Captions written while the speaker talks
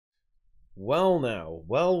Well now,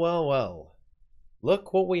 well.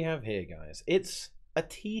 Look what we have here, guys. It's a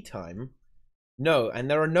tea time. No, and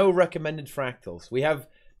there are no recommended fractals.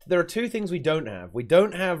 There are two things we don't have. We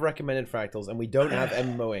don't have recommended fractals, and we don't have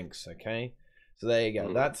MMO inks, okay? So there you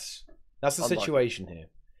go. That's the Unlucky. situation here.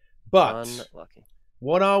 But Unlucky.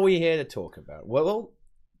 what are we here to talk about? Well,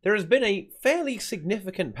 there has been a fairly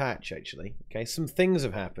significant patch, actually. Okay, some things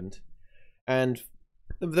have happened. And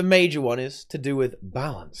the major one is to do with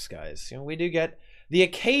balance, guys. You know, we do get the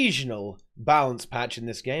occasional balance patch in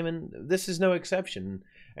this game, and this is no exception.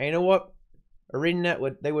 And you know what?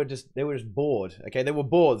 ArenaNet they were just bored. Okay, they were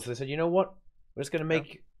bored, so they said, you know what? We're just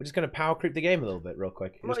gonna power creep the game a little bit real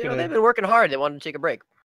quick. Well, they've been working hard. They wanted to take a break.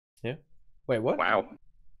 Yeah. Wait, what? Wow.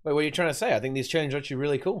 Wait, what are you trying to say? I think these changes are actually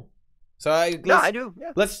really cool. So I do.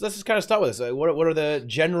 Yeah. Let's just kind of start with this. What are the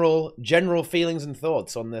general feelings and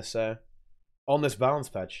thoughts on this balance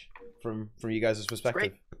patch from you guys'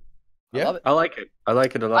 perspective? Yeah, I love it. I like it. I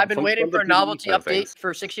like it a lot. I've been waiting for a novelty update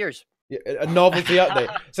for 6 years. Yeah, a novelty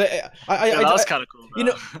update. So that was kind of cool. Though. You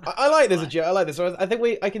know, I like this. I like this. So I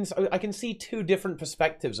think I can see two different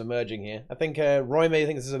perspectives emerging here. I think Roy may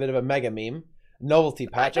think this is a bit of a mega meme novelty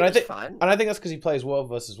patch, and I think that's because he plays World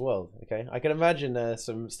vs. World. Okay, I can imagine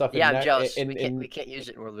some stuff. Yeah, I'm jealous. We can't use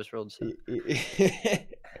it in World vs. World. So.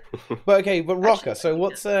 but Roca. So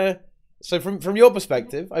what's so from your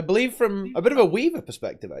perspective? I believe from a bit of a Weaver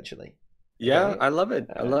perspective, actually. Yeah, okay. I love it.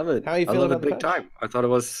 I love it. How you feeling? I love it big time. I thought it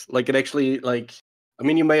was like it actually like. I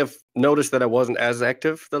mean, you may have noticed that I wasn't as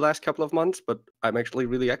active the last couple of months, but I'm actually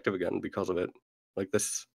really active again because of it. Like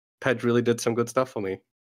this patch really did some good stuff for me.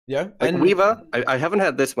 Yeah, like Weaver, I haven't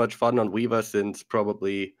had this much fun on Weaver since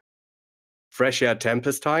probably Fresh Air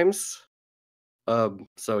Tempest times.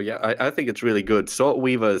 So yeah, I think it's really good. Sword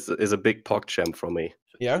Weaver is a big PogChamp for me.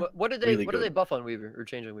 Yeah. What did they buff on Weaver or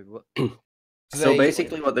change on Weaver? So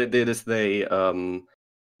basically, what they did is they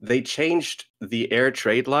changed the air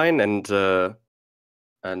trade line and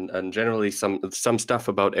generally some stuff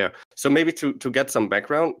about air. So maybe to get some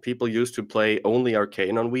background, people used to play only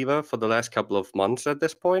Arcane on Weaver for the last couple of months at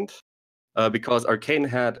this point, because Arcane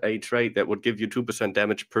had a trait that would give you 2%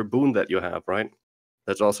 damage per boon that you have, right?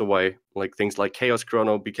 That's also why like things like Chaos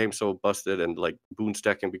Chrono became so busted and like boon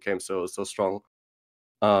stacking became so strong.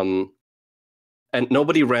 And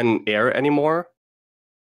nobody ran air anymore.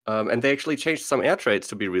 And they actually changed some air traits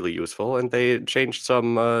to be really useful, and they changed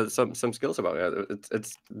some skills about it.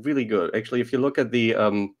 It's really good. Actually, if you look at the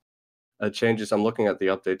changes, I'm looking at the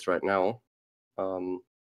updates right now.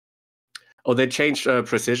 They changed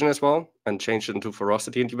precision as well, and changed it into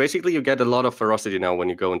ferocity. And you get a lot of ferocity now when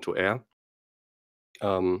you go into air.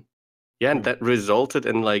 And that resulted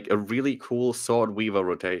in like a really cool Sword Weaver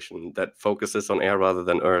rotation that focuses on air rather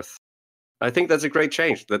than earth. I think that's a great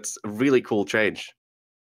change. That's a really cool change.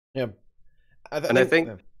 Yeah, I think.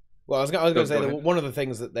 Well, I was going to say that one of the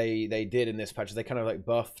things that they did in this patch is they kind of like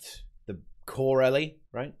buffed the core Ellie,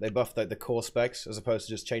 right? They buffed the core specs as opposed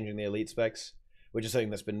to just changing the elite specs, which is something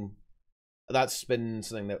that's been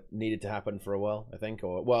something that needed to happen for a while, I think,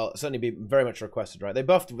 or well, certainly be very much requested, right? They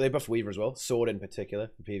buffed Weaver as well, Sword in particular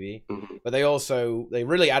for PvE, but they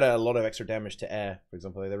really added a lot of extra damage to air. For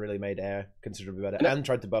example, they really made air considerably better, and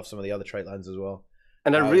tried to buff some of the other trait lines as well.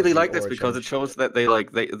 And I really like this because it shows that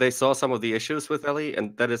they saw some of the issues with Ellie,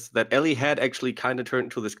 and that is that Ellie had actually kind of turned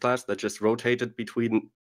into this class that just rotated between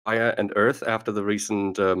fire and earth after the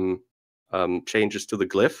recent changes to the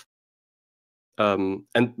glyph.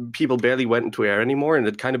 And people barely went into air anymore, and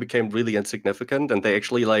it kind of became really insignificant. And they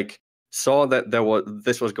actually like saw that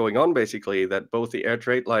this was going on, basically, that both the air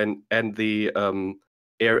trait line and the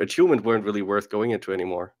air attunement weren't really worth going into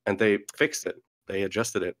anymore, and they fixed it. They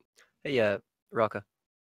adjusted it. Hey, Roca,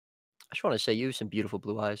 I just want to say you have some beautiful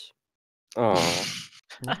blue eyes. Oh,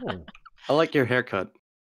 I like your haircut.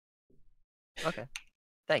 Okay,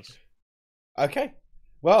 thanks. Okay,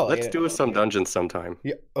 well, let's do some dungeons sometime.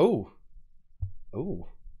 Yeah. Oh,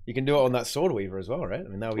 you can do it on that Sword Weaver as well, right? I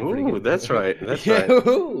mean, that would be pretty good. That's right. That's yeah, right.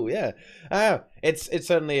 Ooh, yeah. It's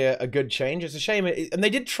certainly a good change. It's a shame, and they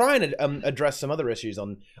did try and address some other issues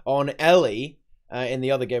on Ellie. In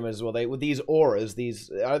the other game as well, with these auras, this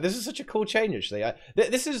is such a cool change. Actually,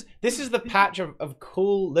 this is the patch of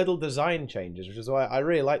cool little design changes, which is why I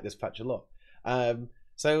really like this patch a lot.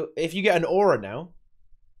 So if you get an aura now,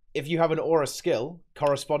 if you have an aura skill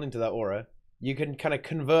corresponding to that aura, you can kind of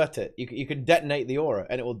convert it. You can detonate the aura,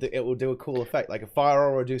 and it will do a cool effect. Like a fire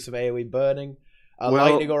aura will do some AOE burning.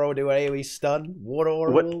 Lightning aura will do AOE stun. Water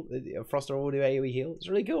aura frost aura will do AOE heal. It's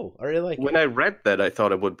really cool. I really like it. When I read that, I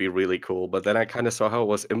thought it would be really cool, but then I kind of saw how it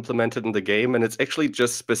was implemented in the game, and it's actually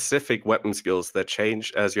just specific weapon skills that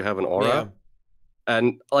change as you have an aura.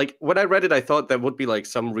 And like when I read it, I thought there would be like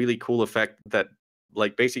some really cool effect that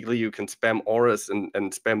like basically you can spam auras and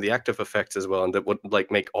spam the active effects as well, and that would like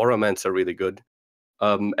make Auramancer really good.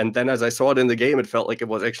 And then as I saw it in the game, it felt like it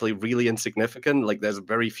was actually really insignificant. Like there's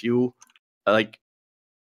very few, like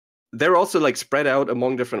they're also like spread out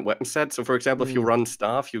among different weapon sets. So for example, if you run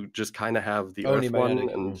staff, you just kind of have the Only earth one,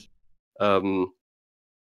 magnetic,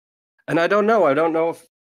 and I don't know if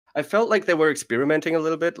I felt like they were experimenting a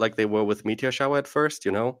little bit, like they were with Meteor Shower at first,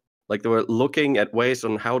 you know, like they were looking at ways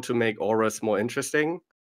on how to make auras more interesting.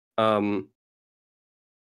 And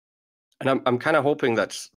I'm kind of hoping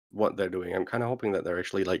that's what they're doing. I'm kind of hoping that they're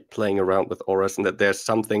actually like playing around with auras and that there's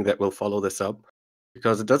something that will follow this up,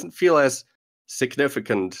 because it doesn't feel as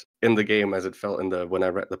significant in the game as it felt in the when I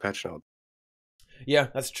read the patch note. Yeah,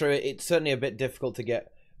 that's true. It's certainly a bit difficult to get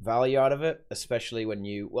value out of it, especially when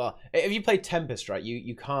if you play Tempest, right,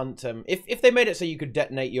 you can't if they made it so you could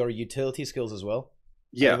detonate your utility skills as well.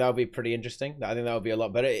 I think that would be pretty interesting. I think that would be a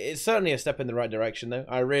lot better. It's certainly a step in the right direction, though.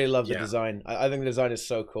 I really love the design. I think the design is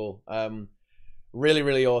so cool. Really,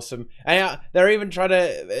 really awesome. And they're even trying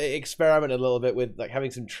to experiment a little bit with like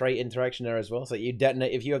having some trait interaction there as well. So you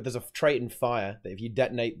detonate there's a trait in fire that if you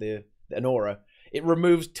detonate an aura, it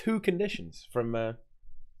removes 2 conditions from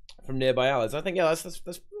nearby allies. I think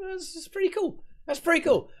that's pretty cool. That's pretty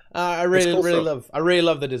cool. I really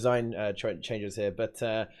love the design changes here, but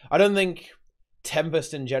I don't think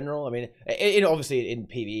Tempest in general. I mean, obviously in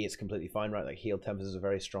PvE it's completely fine, right? Like Heal Tempest is a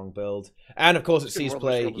very strong build, and of course it sees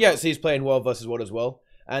play. Yeah, it sees play in World versus World as well.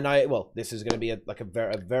 And this is going to be a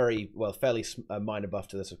very fairly minor buff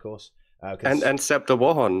to this, of course. And Scepter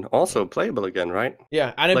Warhorn also playable again, right?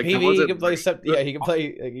 Yeah, and in PvE you can play Scepter. Yeah, you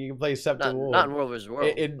can play Scepter Warhorn. Not in World vs.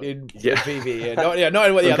 World. In PvE. Not in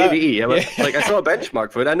PvE. But, like I saw a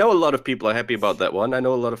benchmark for it. I know a lot of people are happy about that one. I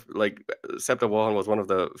know a lot of like Scepter Warhorn was one of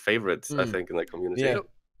the favorites, I think, in the community. Yeah. So,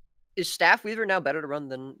 is Staff Weaver now better to run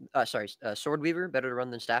than Sword Weaver better to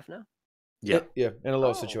run than Staff now? Yeah. Yeah, in a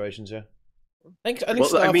lot of situations, yeah. I think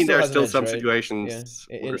well, I mean, there are still some edge, situations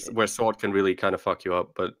where Sword can really kind of fuck you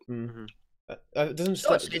up, but it doesn't.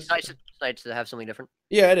 It's nice to have something different.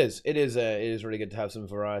 Yeah, it is. It is really good to have some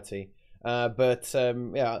variety. But I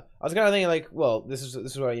was kind of thinking like, well, this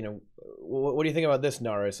is where what do you think about this,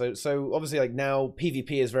 Naru? So obviously like now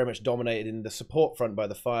PvP is very much dominated in the support front by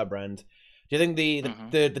the Firebrand. Do you think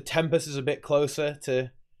the Tempest is a bit closer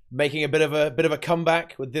to making a bit of a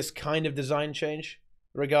comeback with this kind of design change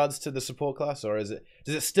in regards to the support class, or does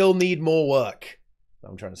it still need more work?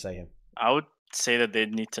 I'm trying to say here. I would say that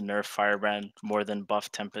they'd need to nerf Firebrand more than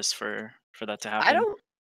buff Tempest for that to happen.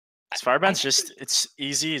 Firebrand's it's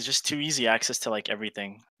easy. It's just too easy access to like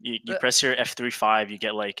everything. You press your F3-5, you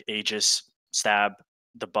get like Aegis, Stab,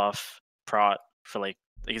 the buff, Prot for like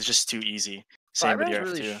it's just too easy. Same with your F2.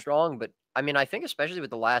 Really strong, but I mean, I think especially with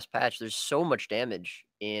the last patch, there's so much damage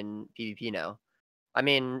in PvP now. I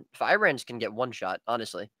mean, Firebrands can get one shot,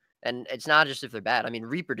 honestly. And it's not just if they're bad. I mean,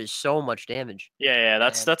 Reaper does so much damage. Yeah,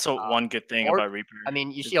 that's one good thing about Reaper. I mean,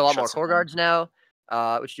 you see a lot more Core Guards now,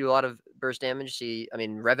 which do a lot of burst damage.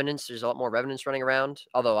 Revenants, there's a lot more Revenants running around.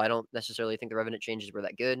 Although I don't necessarily think the Revenant changes were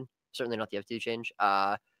that good. Certainly not the F2 change.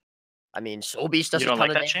 I mean, Soul Beast does a ton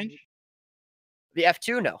of damage. Change? The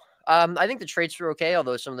F2, no. I think the traits are okay,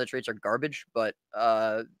 although some of the traits are garbage, but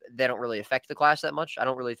they don't really affect the class that much. I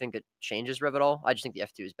don't really think it changes Rev at all. I just think the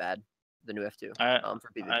F2 is bad, the new F2 for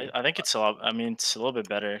PvP. I think it's a lot. I mean, it's a little bit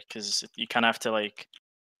better because you kind of have to like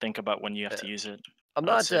think about when you have to use it. I'm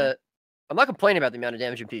not complaining about the amount of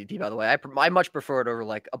damage in PvP, by the way. I much prefer it over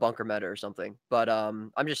like a bunker meta or something. But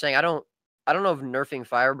I'm just saying I don't know if nerfing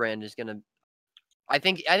Firebrand is gonna. I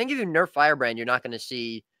think if you nerf Firebrand, you're not gonna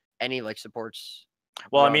see any like supports.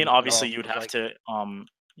 Well, I mean, obviously you'd have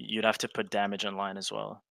to put damage in line as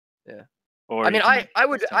well. Yeah. Or I mean,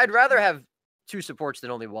 I'd rather have 2 supports than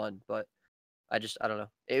only 1, but I don't know.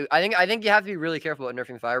 I think you have to be really careful about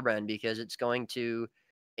nerfing Firebrand because it's going to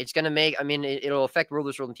make. I mean, it'll affect World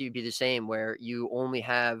vs. World and PvP the same, where you only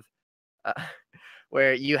have.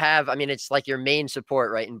 I mean, it's like your main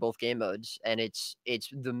support, right, in both game modes, and it's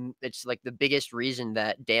like the biggest reason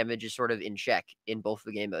that damage is sort of in check in both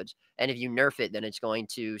the game modes. And if you nerf it, then it's going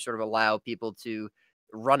to sort of allow people to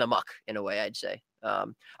run amok in a way, I'd say.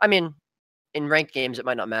 I mean, in ranked games, it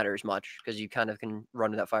might not matter as much because you kind of can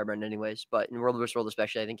run without Firebrand anyways. But in World vs. World,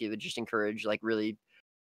 especially, I think it would just encourage like really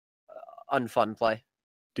unfun play.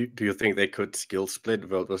 Do you think they could skill split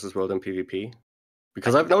World vs. World and PvP?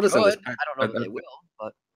 Because I've noticed in this patch, I don't know if they will,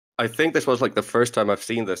 but I think this was like the first time I've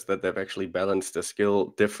seen this, that they've actually balanced the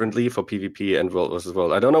skill differently for PvP and World vs.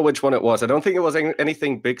 World. I don't know which one it was. I don't think it was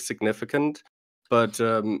anything big significant, but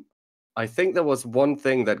I think there was one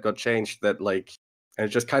thing that got changed that like And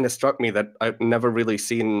it just kind of struck me that I've never really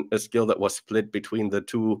seen a skill that was split between the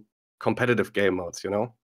two competitive game modes, you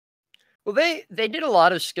know? Well, they did a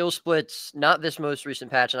lot of skill splits, not this most recent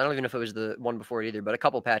patch, and I don't even know if it was the one before it either, but a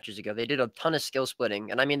couple patches ago. They did a ton of skill splitting.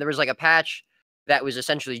 And I mean, there was like a patch that was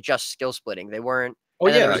essentially just skill splitting. They weren't. Oh,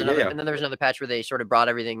 and then yeah, there was another, yeah. And then there was another patch where they sort of brought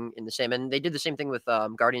everything in the same. And they did the same thing with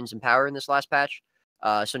Guardians Empower in this last patch.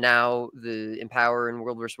 So now the Empower in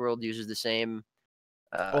World vs. World uses the same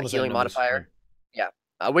healing modifier. Yeah.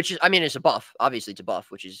 Which is, I mean, it's a buff. Obviously, it's a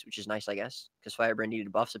buff, which is nice, I guess, because Firebrand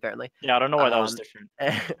needed buffs apparently. Yeah, I don't know why that was different.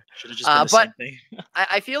 Should have just been the same thing.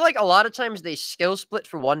 I feel like a lot of times they skill split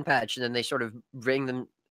for one patch and then they sort of bring them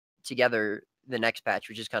together the next patch,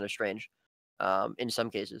 which is kind of strange, in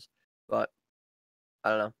some cases. But I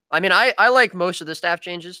don't know. I mean, I like most of the staff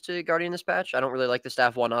changes to Guardian this patch. I don't really like the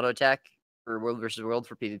staff 1 auto attack for World vs. World.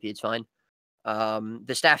 For PvP, it's fine.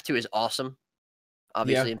 The staff 2 is awesome.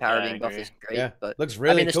 Obviously, Empower being buffed is great. Yeah, but looks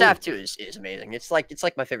really I mean, the cool. staff 2 is amazing. It's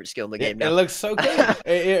like my favorite skill in the game now. It looks so good.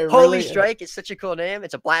 It Holy really, Strike is such a cool name.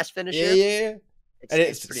 It's a blast finisher. Yeah.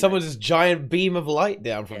 It's someone's nice. giant beam of light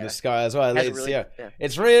down from the sky as well. It's really,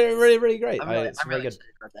 it's really great. I'm really good. excited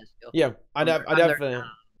about that skill. Yeah, I definitely.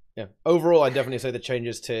 Yeah. Overall, I definitely say the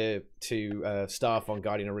changes to staff on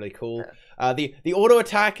Guardian are really cool. Yeah. The auto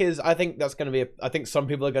attack is, I think that's going to be. I think some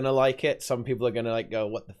people are going to like it. Some people are going to go,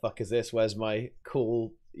 "What the fuck is this? Where's my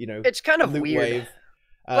cool?" It's kind of weird. Wave.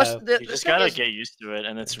 Plus, you just gotta get used to it,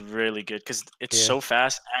 and it's really good because it's so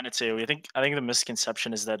fast and it's AoE. I think the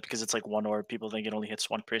misconception is that because it's like one orb, people think it only hits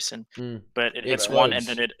one person, but it hits one and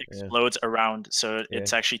then it explodes around, so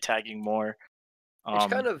it's actually tagging more.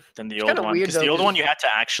 Than the old one, because the old one you had to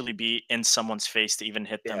actually be in someone's face to even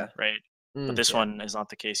hit them, right? But this one is not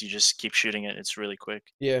the case. You just keep shooting it. It's really quick.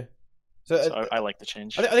 Yeah. So I like the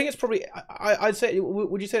change. I think it's probably. I'd say.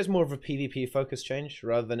 Would you say it's more of a PvP focused change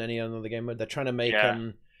rather than any other game mode? They're trying to make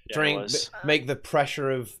make the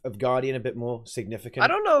pressure of Guardian a bit more significant. I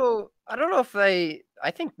don't know if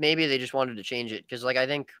I think maybe they just wanted to change it because, like, I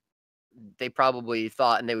think they probably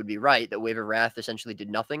thought, and they would be right, that Wave of Wrath essentially did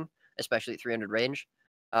nothing, especially at 300 range,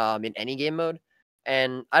 in any game mode.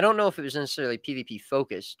 And I don't know if it was necessarily PvP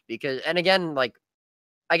focused because, and again, like,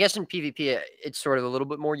 I guess in PvP, it's sort of a little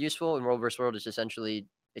bit more useful. In World vs. World, it's essentially,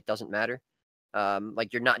 it doesn't matter.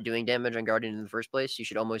 Like, you're not doing damage on Guardian in the first place. You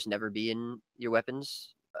should almost never be in your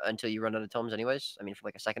weapons until you run out of tomes anyways. I mean, for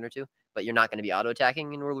like a second or two. But you're not going to be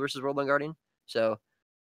auto-attacking in World vs. World on Guardian. So,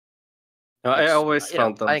 I always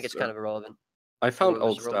found them. I think it's kind of irrelevant. I found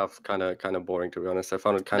old stuff kind of boring, to be honest. I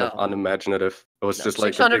found it kind of unimaginative. It was just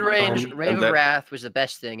like 600 range, Wave of Wrath was the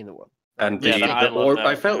best thing in the world. And the orb,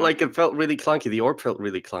 I felt like it felt really clunky. The orb felt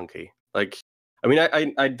really clunky. Like, I mean,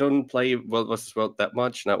 I don't play World vs. World that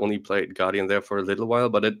much, and I only played Guardian there for a little while.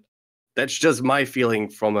 But that's just my feeling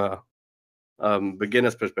from a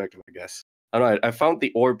beginner's perspective, I guess. I don't know. I found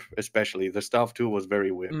the orb, especially the staff too, was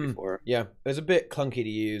very weird before. Yeah, it was a bit clunky to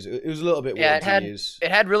use. It was a little bit weird to use.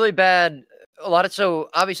 It had really bad. So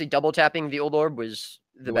obviously double tapping the old orb was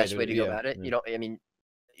the best way to go about it. Yeah. You don't. I mean.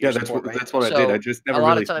 Yeah, that's what I did. I just never. A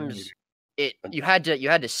lot of times. You had to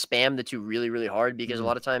spam the two really, really hard because a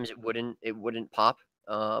lot of times it wouldn't pop.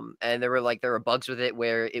 And there were bugs with it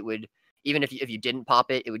where it would, even if you didn't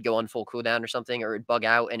pop it, it would go on full cooldown or something, or it'd bug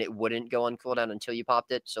out and it wouldn't go on cooldown until you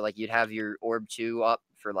popped it. So like you'd have your orb 2 up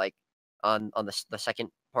for like on the second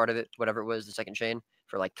part of it, whatever it was, the second chain,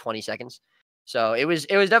 for like 20 seconds. So it was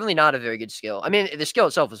definitely not a very good skill. I mean, the skill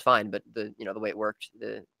itself was fine, but the way it worked,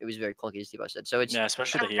 it was very clunky, as T-Bot said. So it's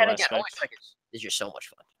especially the heal aspect. Is just so much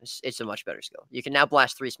fun. It's a much better skill. You can now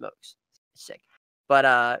blast 3 smokes. It's sick.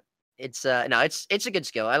 But it's a good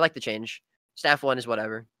skill. I like the change. Staff 1 is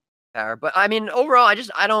whatever. Power. But I mean, overall,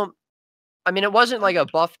 it wasn't like a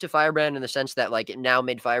buff to Firebrand in the sense that like it now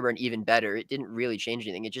made Firebrand even better. It didn't really change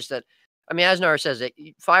anything. It's just that, I mean, as Naru says,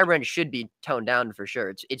 Firebrand should be toned down for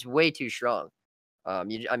sure. It's way too strong.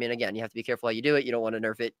 Again, you have to be careful how you do it. You don't want to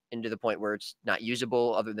nerf it into the point where it's not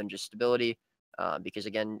usable other than just stability. Because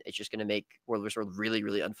again, it's just going to make World vs. World really,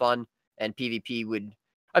 really unfun. And PvP would,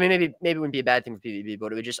 I mean, maybe it wouldn't be a bad thing for PvP,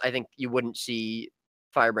 but it would just, I think you wouldn't see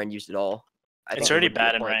Firebrand used at all. It's already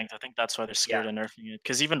bad in ranked. I think that's why they're scared of nerfing it.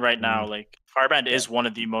 Because even right now, like Firebrand is one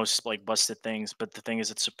of the most like busted things, but the thing is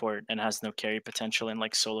it's support and has no carry potential in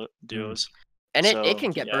like solo duos. And it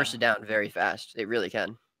can get bursted down very fast. It really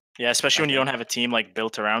can. Yeah, especially when you don't have a team like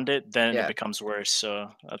built around it, then it becomes worse. So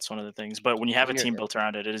that's one of the things. But when you have a team built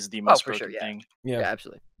around it, it is the most broken thing. Yeah,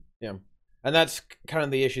 absolutely. Yeah, and that's kind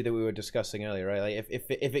of the issue that we were discussing earlier, right? Like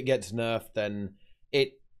if it gets nerfed, then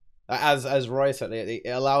it, as Roy said, it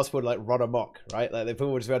allows people to like run amok, right? Like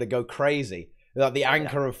people would just be able to go crazy. like the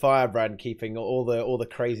anchor of Firebrand, keeping all the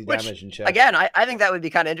crazy damage in check. Again, I think that would be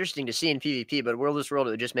kind of interesting to see in PvP, but World vs. World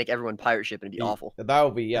it would just make everyone pirate ship and it'd be awful. That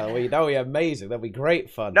would be that would be amazing. That'd be great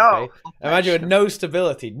fun. No, okay? Imagine with no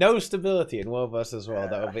stability in World vs.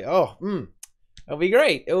 World. That would be that'd be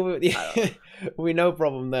great. It would be no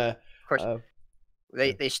problem there. Of course,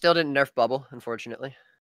 they still didn't nerf bubble, unfortunately.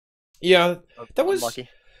 Yeah, that was unlucky.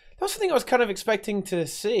 That was something I was kind of expecting to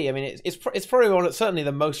see. I mean, it's probably certainly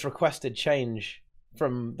the most requested change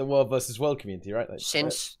from the World vs. World community, right? Like,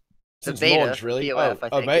 since the since beta, launch, really. BOF, I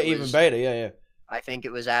think even beta, yeah. I think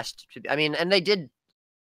it was asked to. I mean, and they did.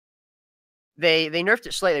 They nerfed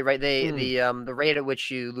it slightly, right? The rate at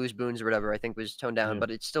which you lose boons or whatever, I think, was toned down,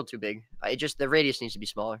 but it's still too big. The radius needs to be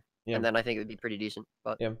smaller, and then I think it would be pretty decent.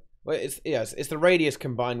 But well, it's the radius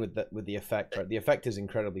combined with the effect, right? The effect is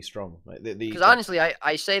incredibly strong. Because honestly,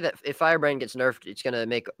 I say that if Firebrand gets nerfed, it's gonna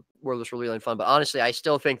make World vs. World really fun. But honestly, I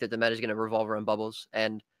still think that the meta is gonna revolve around bubbles.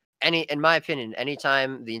 And in my opinion,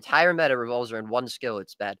 anytime the entire meta revolves around one skill,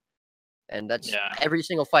 it's bad. And that's every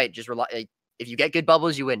single fight. Just if you get good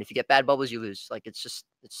bubbles, you win. If you get bad bubbles, you lose. Like it's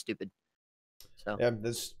stupid. So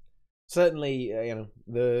there's certainly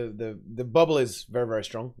the bubble is very, very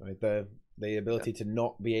strong. Right, the ability to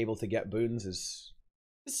not be able to get boons is.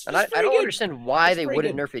 And I don't understand why they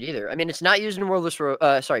wouldn't nerf it either. I mean, it's not used in World vs.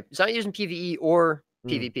 It's not used in PvE or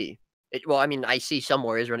PvP. Well, I mean, I see some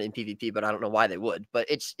warriors run it in PvP, but I don't know why they would. But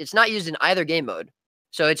it's not used in either game mode.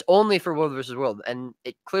 So it's only for World vs. World, and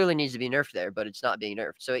it clearly needs to be nerfed there, but it's not being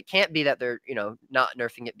nerfed. So it can't be that they're not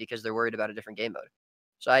nerfing it because they're worried about a different game mode.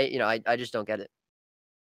 So I just don't get it.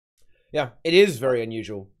 Yeah, it is very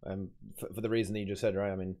unusual, for the reason that you just said,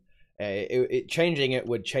 right? I mean, changing it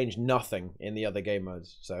would change nothing in the other game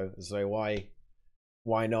modes. So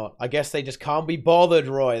why not? I guess they just can't be bothered,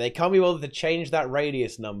 Roy. They can't be bothered to change that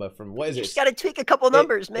radius number from what is it? Just got to tweak a couple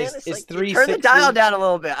numbers, man. It's like 360. Turn the dial down a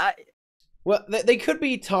little bit. Well, they could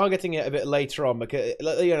be targeting it a bit later on because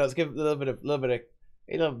let's give a little bit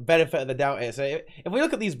of benefit of the doubt here. So if we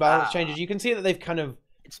look at these balance changes, you can see that they've kind of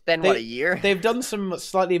it's been a year. They've done some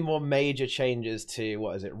slightly more major changes to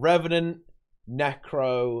Revenant,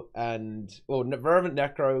 Necro, Revenant,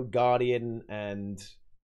 Necro, Guardian, and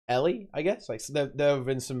Ellie. I guess so there have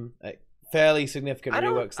been some fairly significant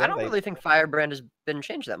reworks. I don't really think Firebrand has been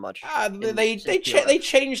changed that much. They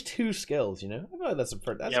changed 2 skills. I feel like that's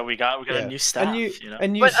we got a new staff.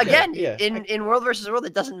 But again, in World vs. World,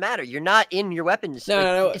 it doesn't matter. You're not in your weapons.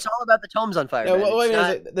 No. It's all about the tomes on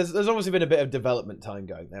Firebrand. There's obviously been a bit of development time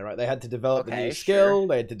going there, right? They had to develop the new skill.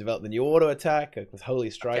 They had to develop the new auto attack with Holy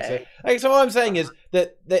Strike. So what I'm saying is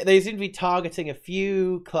that they seem to be targeting a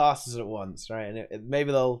few classes at once, right? And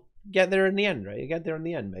maybe they'll get there in the end, right? You get there in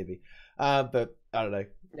the end, maybe. But I don't know.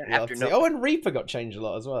 And Reaper got changed a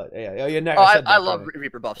lot as well. I love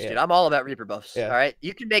Reaper buffs, dude. I'm all about Reaper buffs. All right,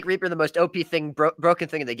 you can make Reaper the most OP thing, broken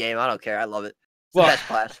thing in the game. I don't care. I love it. It's the best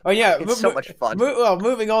class. Oh yeah, it's so much fun.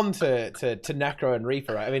 Moving on to Necro and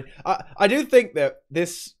Reaper, right? I mean, I do think that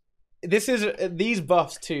this is these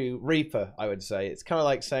buffs to Reaper. I would say it's kind of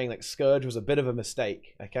like saying Scourge was a bit of a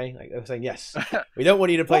mistake. Okay, like they're saying yes, we don't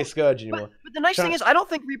want you to play Scourge anymore. But the nice thing is, I don't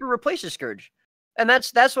think Reaper replaces Scourge. And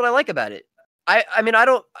that's what I like about it. I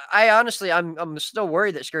honestly, I'm still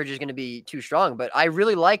worried that Scourge is going to be too strong, but I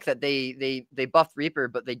really like that they buffed Reaper,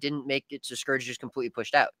 but they didn't make it so Scourge just completely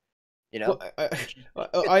pushed out.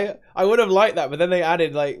 I would have liked that, but then they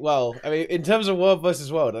added in terms of World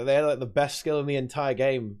vs. World, they had the best skill in the entire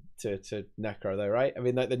game to Necro though, right? I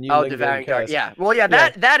mean, the new Devouring Dart. Yeah. Well, yeah,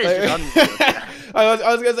 that is just I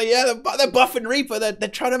was going to say, they're buffing Reaper. They're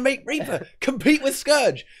trying to make Reaper compete with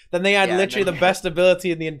Scourge. Then they had literally the best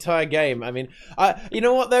ability in the entire game. I mean, you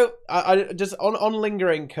know what though? I just on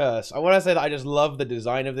Lingering Curse, I want to say that I just love the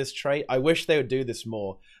design of this trait. I wish they would do this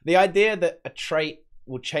more. The idea that a trait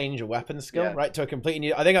will change a weapon skill, right, to a completely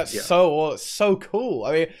new. I think that's so cool.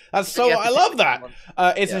 I mean, that's so. I love that.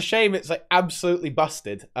 It's a shame it's absolutely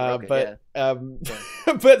busted. But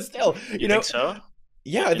still, you know. Think so?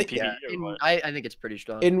 Yeah, I think I think it's pretty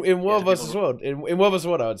strong. In World vs. World, in World vs.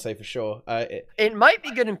 World, I would say for sure. It might be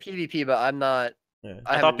good in PvP, but I'm not. Yeah.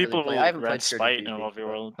 I thought people read Spite in World vs.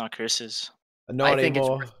 World, not curses. Not I think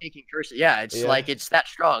anymore. It's worth taking curses. Yeah, it's like it's that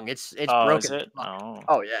strong. It's broken. Is it?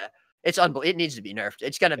 Oh yeah. It's unbelievable. It needs to be nerfed.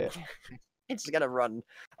 It's gonna run.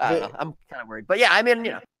 I don't know. I'm kind of worried, but yeah, I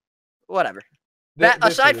mean, whatever.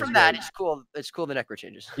 Aside from that, it's cool. It's cool the Necro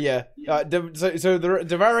changes. Yeah. So the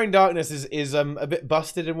Devouring Darkness is a bit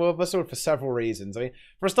busted in World vs. World for several reasons. I mean,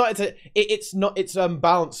 for a start, it's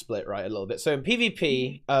balance split right a little bit. So in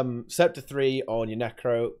PvP, Scepter 3 on your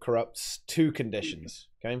Necro corrupts 2 conditions.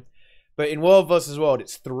 Okay. But in World vs. World,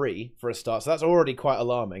 it's 3 for a start, so that's already quite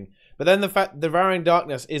alarming. But then the fact Devouring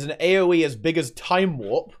Darkness is an AoE as big as Time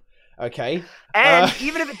Warp. Okay. And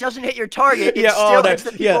even if it doesn't hit your target, it still hits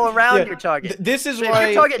the people around your target. This is so why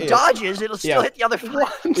if your target dodges, it'll still hit the other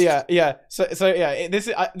ones. Yeah. So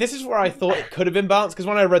this is where I thought it could have been balanced, because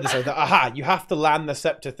when I read this, I thought, aha, you have to land the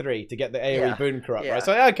Scepter 3 to get the AoE boon corrupt, right?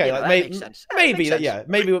 So okay, like, makes sense. maybe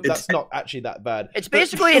that's not actually that bad. It's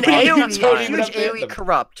basically an AoE, huge AoE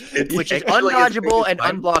corrupt, which is undodgeable and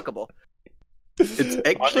unblockable. It's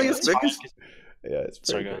actually as big as... Yeah, it's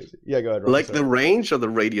pretty crazy. Yeah, go ahead, Rob, like the range or the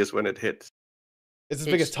radius when it hits? It's as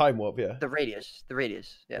big as Time Warp, yeah. The radius,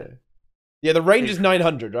 yeah. Yeah, the range is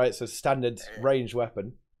 900, right? So standard ranged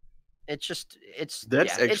weapon. It's just, it's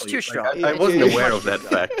actually, too strong. I wasn't aware of that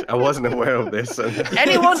fact. I wasn't aware of this.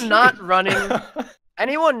 Anyone not running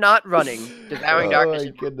Devouring Darkness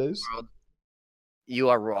in the world, you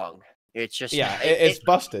are wrong. It's just it's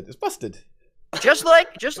busted. It's busted. Just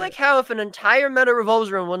like how if an entire meta revolves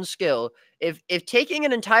around one skill, if taking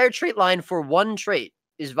an entire trait line for one trait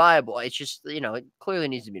is viable, it's just, it clearly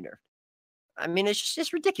needs to be nerfed. I mean,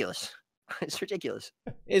 it's ridiculous. It's ridiculous.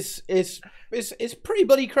 It's pretty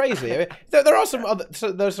bloody crazy. There are some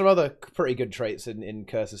other pretty good traits in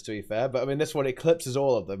Curses, to be fair, but I mean this one eclipses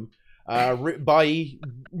all of them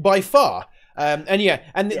by far.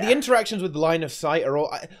 The interactions with line of sight are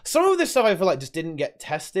all. Some of this stuff I feel like just didn't get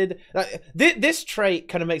tested. This trait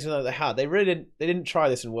kind of makes me know they had. They didn't try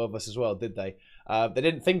this in World vs. World, did they? They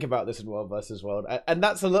didn't think about this in World vs. World, and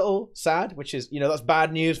that's a little sad. Which is, that's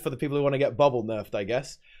bad news for the people who want to get bubble nerfed, I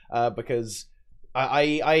guess, because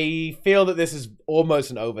I feel that this is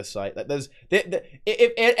almost an oversight. That there's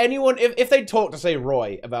if they talk to say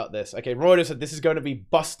Roy about this, okay, Roy would have said this is going to be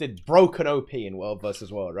busted, broken OP in World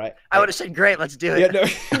vs. World, right? I would have said great, let's do it. Yeah,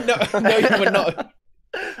 no, you would not.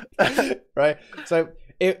 Right? So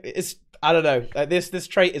it's I don't know. This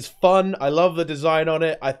trait is fun. I love the design on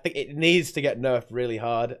it. I think it needs to get nerfed really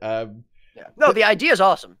hard. No, the idea is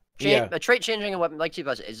awesome. A trait changing a weapon like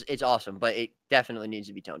TeaTime is awesome, but it definitely needs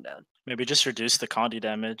to be toned down. Maybe just reduce the Condi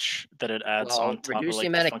damage that it adds on top reduce of like, the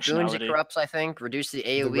amount of goons it corrupts, I think. Reduce the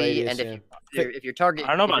AoE, radius, and if your target,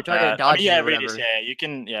 I don't know about that. Radius, you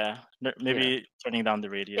can, maybe turning down the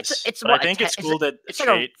radius. It's but I think it's cool that it's like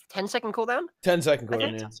a 10-second cooldown. 10-second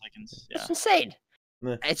cooldown. 10 seconds. Yeah. That's insane.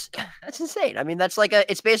 Yeah. That's insane. I mean,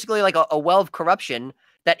 it's basically like a well of corruption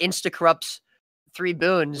that insta corrupts 3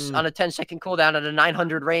 boons on a 10-second cooldown at a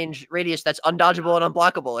 900 range radius that's undodgeable and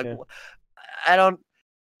unblockable. Like, I don't.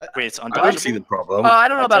 Wait, it's undodgeable. I don't see the problem. I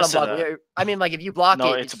don't know about unblockable. I mean, like if you block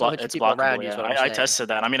it's blockable. Around you. I tested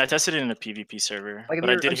that. I mean, I tested it in a PvP server, but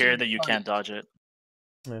I did hear that you can't dodge it.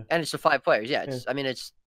 Yeah. And it's to 5 players. Yeah, I mean,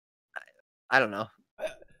 I don't know.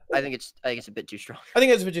 I think it's a bit too strong. I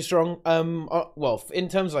think it's a bit too strong. Well, in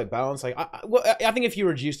terms of like balance, like I think if you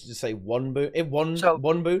reduced it to say one boon,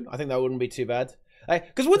 I think that wouldn't be too bad.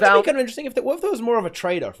 Because wouldn't that be kind of interesting if there was more of a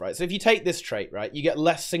trade-off, right? So if you take this trait, right, you get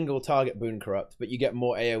less single target boon corrupt, but you get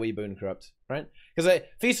more AoE boon corrupt, right? Because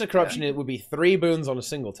Feast of Corruption, it would be 3 boons on a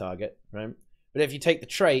single target, right? But if you take the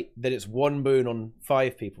trait, then it's 1 boon on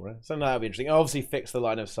 5 people, right? Something like that would be interesting. Obviously, fix the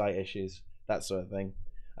line of sight issues, that sort of thing.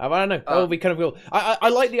 I don't know. That would be kind of cool. I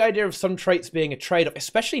like the idea of some traits being a trade-off,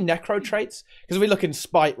 especially necro traits. Because if we look in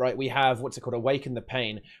Spite, right, we have what's it called, Awaken the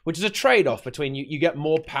Pain, which is a trade-off between you get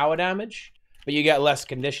more power damage, but you get less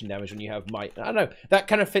condition damage when you have Might. I don't know. That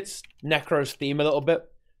kind of fits Necro's theme a little bit.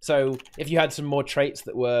 So if you had some more traits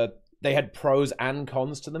that they had pros and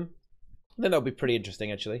cons to them, then that would be pretty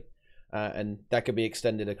interesting actually, and that could be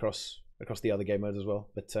extended across the other game modes as well.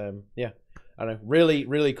 But yeah, I don't know.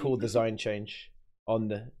 Really cool design change on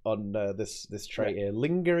this trait here.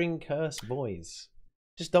 Lingering Curse Boys.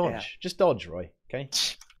 Just dodge, Roy. Okay.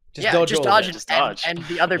 Just dodge, and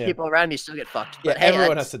the other people around me still get fucked. But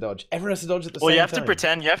everyone has to dodge. Everyone has to dodge at the same time. Well, you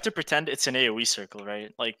have to pretend it's an AoE circle,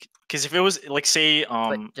 right? Like, because if it was like, say,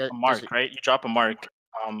 a mark, right? You drop a mark,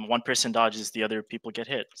 one person dodges, the other people get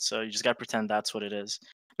hit. So you just gotta pretend that's what it is.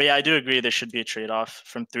 But yeah, I do agree there should be a trade-off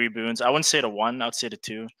from 3 boons. I wouldn't say to 1. I would say to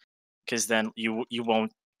 2, because then you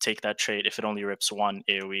won't take that trait if it only rips 1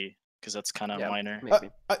 AoE. Because that's kind of minor.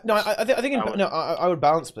 I would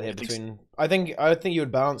balance split here between. I think you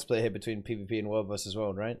would balance split here between PvP and World vs.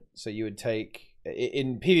 World, right? So you would take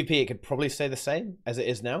in PvP. It could probably stay the same as it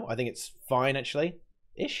is now. I think it's fine actually,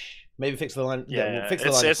 ish. Maybe fix the line. Fix the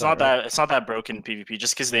line. It's not that. It's not that broken in PvP.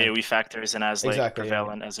 Just because the AoE factor isn't as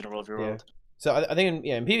prevalent as in World vs. World. So I think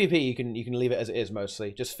in PvP you can leave it as it is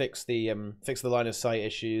mostly. Just fix the line of sight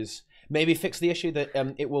issues. Maybe fix the issue that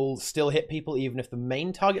it will still hit people even if the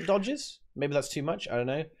main target dodges. Maybe that's too much. I don't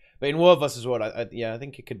know. But in World vs. World, I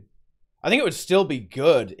think it could. I think it would still be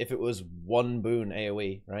good if it was one boon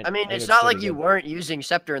AoE, right? I mean, it's not like you weren't using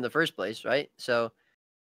Scepter in the first place, right? So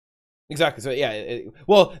exactly. So yeah.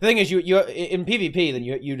 Well, the thing is, you in PvP, then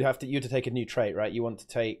you'd have to take a new trait, right? You want to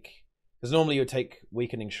take, because normally you would take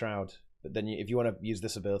Weakening Shroud, but then if you want to use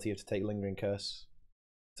this ability, you have to take Lingering Curse.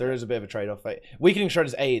 So there is a bit of a trade-off. Right? Weakening Shroud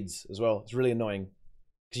is AIDS as well. It's really annoying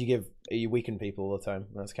because you weaken people all the time.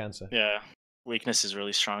 That's cancer. Yeah, weakness is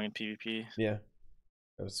really strong in PvP. Yeah.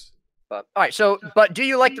 But all right. So, but do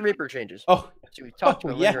you like the Reaper changes? Oh, so we talked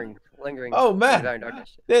about yeah. lingering. Oh man,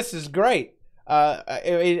 darkness. This is great. Yeah,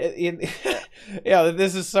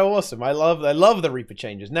 this is so awesome. I love the Reaper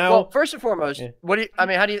changes. Now, well, first and foremost, how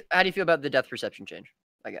do you feel about the death perception change?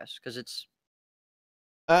 I guess because it's.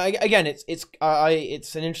 Again, it's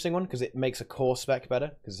an interesting one because it makes a core spec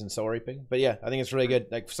better because it's in Soul Reaping. But yeah, I think it's really good.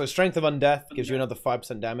 Like, so Strength of Undeath gives you another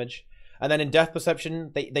 5% damage, and then in Death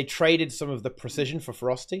Perception they traded some of the precision for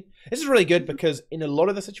Ferocity. This is really good because in a lot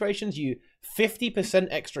of the situations, 50%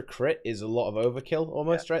 extra crit is a lot of overkill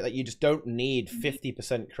almost, right? Like you just don't need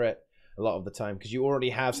 50% crit a lot of the time because you already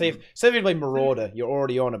have. Say if you play Marauder, you're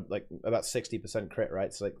already on about 60% crit,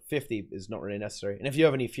 right? So like 50 is not really necessary. And if you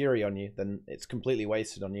have any Fury on you, then it's completely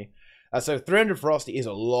wasted on you. So 300 Ferocity is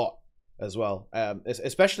a lot as well,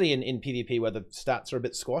 especially in PvP where the stats are a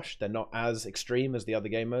bit squashed. They're not as extreme as the other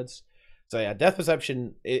game modes. So yeah, Death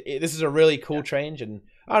Perception, this is a really cool change, and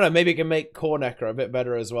I don't know, maybe it can make Core Necro a bit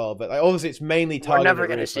better as well, but like, obviously it's mainly targeted. We're never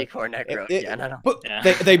going to see Core Necro again. But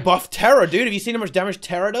they buff Terror, dude. Have you seen how much damage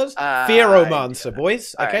Terror does? Fearomancer,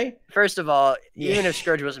 boys, okay? Right. First of all, even if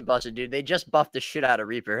Scourge wasn't busted, dude, they just buffed the shit out of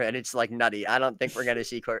Reaper, and it's like nutty. I don't think we're going to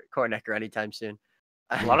see Core Necro anytime soon.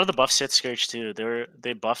 A lot of the buffs hit Scourge too.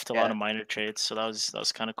 They buffed a lot of minor traits, so that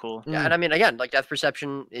was kind of cool. Yeah, and I mean, again, like Death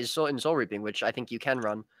Perception is in Soul Reaping, which I think you can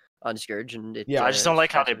run on Scourge, and I just don't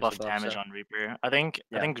like how they buff damage on Reaper. I think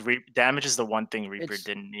damage is the one thing Reaper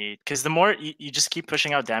didn't need, because the more you just keep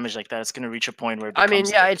pushing out damage like that, it's gonna reach a point where it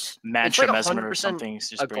becomes it's Mantra like Mesmer or something.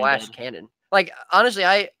 It's just a glass cannon. Like honestly,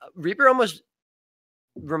 Reaper almost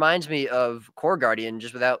reminds me of Core Guardian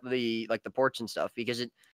just without the ports and stuff, because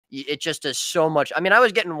it just does so much. I mean, I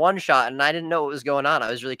was getting one shot and I didn't know what was going on.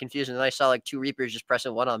 I was really confused, and then I saw like 2 Reapers just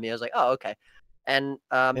pressing one on me. I was like, oh, okay. And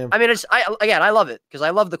I mean, I love it because I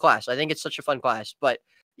love the class. I think it's such a fun class, but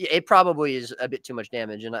it probably is a bit too much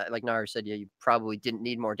damage. And like Naru said, you probably didn't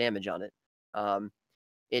need more damage on it.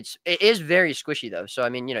 It is very squishy though, so I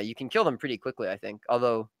mean, you can kill them pretty quickly, I think.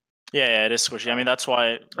 Although, yeah, it is squishy. I mean, that's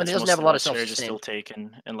why it doesn't have a lot of self-sustain. Still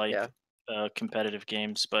taken in competitive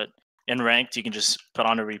games, but in ranked, you can just put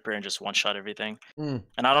on a Reaper and just one-shot everything. And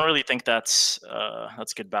I don't really think that's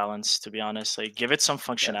good balance, to be honest. Like, give it some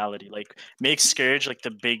functionality. Like, make Scourge like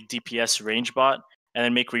the big DPS range bot, and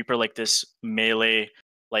then make Reaper like this melee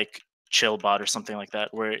like chill bot or something like that,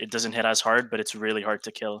 where it doesn't hit as hard, but it's really hard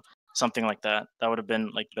to kill. Something like that. That would have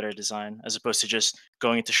been like better design, as opposed to just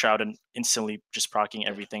going into Shroud and instantly just proccing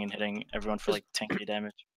everything and hitting everyone for like 10k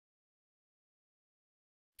damage.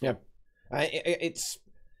 Yeah, it's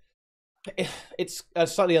a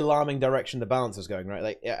slightly alarming direction the balance is going, right?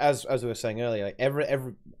 Like as we were saying earlier, like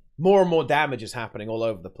every more and more damage is happening all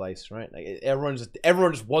over the place, right? Like everyone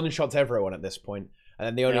just one shots everyone at this point, and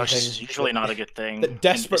then the only thing is usually not a good thing that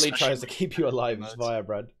desperately tries to keep you alive is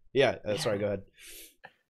Firebrand. Yeah, sorry, go ahead.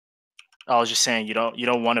 I was just saying you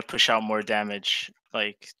don't want to push out more damage.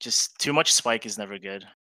 Like, just too much spike is never good.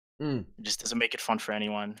 It just doesn't make it fun for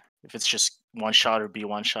anyone. If it's just one shot or be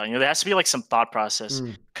one shot, there has to be like some thought process,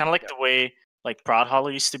 kind of like the way like Prod Hollow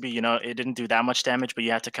used to be. It didn't do that much damage, but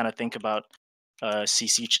you had to kind of think about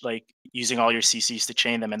CC, like using all your CCs to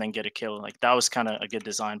chain them and then get a kill. Like, that was kind of a good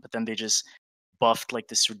design. But then they just buffed like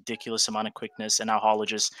this ridiculous amount of quickness, and now Hollow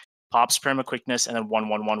just pops perma quickness and then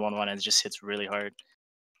 1-1-1-1-1, and it just hits really hard.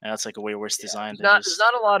 And that's like a way worse design. There's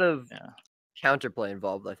not a lot of counterplay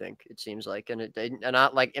involved, I think it seems like, and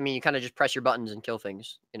not like, I mean, you kind of just press your buttons and kill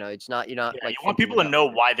things. It's not, you're not like, you want people to know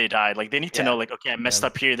why they died. Like, they need to know, like, okay, I messed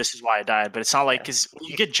up here, this is why I died. But it's not like, because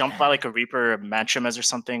you get jumped by like a Reaper or a Mantramez or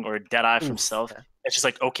something, or a Deadeye from stealth, it's just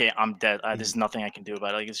like, okay, I'm dead, there's nothing I can do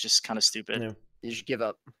about it. Like, it's just kind of stupid. You just give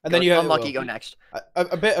up, and then you have unlucky, go next.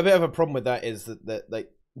 A bit of a problem with that is that like,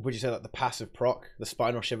 would you say like the passive proc, the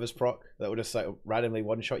Spinal Shivers proc, that would just like randomly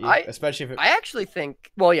one-shot you? Especially if I actually think,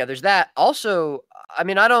 well, yeah, there's that. Also, I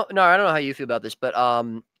mean, I don't know how you feel about this, but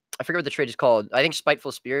I forget what the trait is called. I think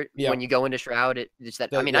Spiteful Spirit. When you go into Shroud, it's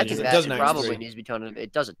that. I mean, I think that probably needs to be toned.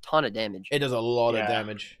 It does a ton of damage. It does a lot of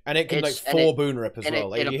damage, and it can like 4 boon rip as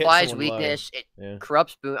well. It applies weakness. It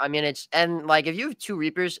corrupts boon. I mean, and like if you have 2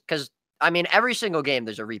 Reapers, because I mean, every single game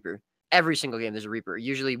there's a Reaper. Every single game there's a Reaper.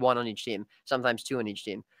 Usually 1 on each team, sometimes 2 on each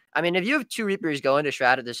team. I mean, if you have 2 Reapers going to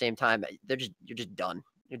Shroud at the same time, you're just done.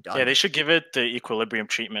 You're done. Yeah, they should give it the equilibrium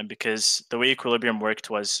treatment, because the way equilibrium worked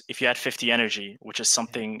was if you had 50 energy, which is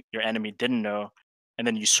something your enemy didn't know, and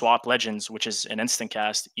then you swap legends, which is an instant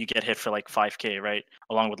cast, you get hit for like 5k, right?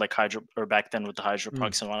 Along with like Hydro, or back then with the Hydro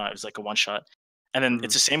procs and whatnot, it was like a one shot. And then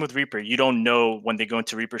it's the same with Reaper. You don't know when they go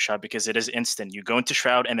into Reaper Shroud because it is instant. You go into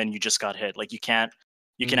Shroud and then you just got hit. Like you can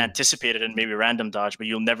anticipate it and maybe random dodge, but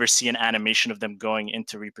you'll never see an animation of them going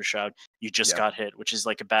into Reaper Shroud. You just got hit, which is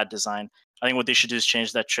like a bad design. I think what they should do is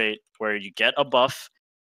change that trait where you get a buff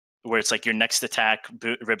where it's like your next attack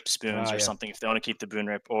rips boons or something if they want to keep the boon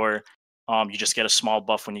rip, or you just get a small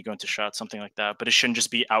buff when you go into Shroud, something like that. But it shouldn't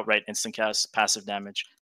just be outright instant cast passive damage.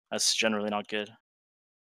 That's generally not good.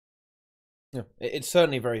 Yeah, it's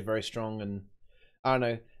certainly very, very strong, and I don't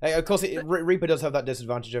know. Of course, Reaper does have that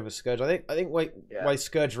disadvantage over Scourge. I think why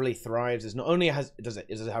Scourge really thrives is not only does it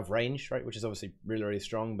have range, right, which is obviously really, really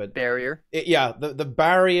strong, but barrier. The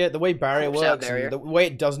barrier, the way barrier works, and the way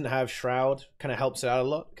it doesn't have Shroud kind of helps it out a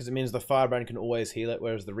lot, because it means the Firebrand can always heal it,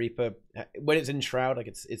 whereas the Reaper, when it's in Shroud, like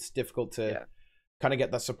it's difficult to kind of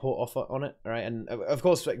get that support offer on it, right? And of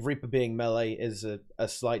course, like Reaper being melee is a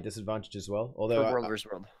slight disadvantage as well. Although for World vs.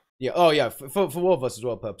 World. Yeah. Oh, yeah. For World vs.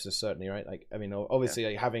 World purposes, certainly, right? Like, I mean, obviously,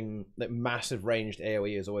 like, having like massive ranged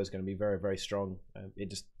AOE is always going to be very, very strong.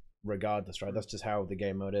 It just, regardless, right? That's just how the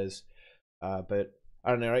game mode is. But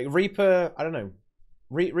I don't know. Like Reaper, I don't know.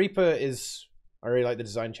 Reaper is. I really like the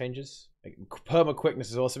design changes. Like, perma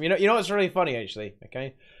quickness is awesome. You know what's really funny, actually.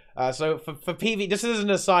 Okay. So for PV, this is an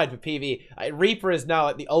aside for PV. Reaper is now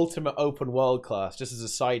like the ultimate open world class. Just as a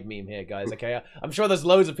side meme here, guys. Okay, I'm sure there's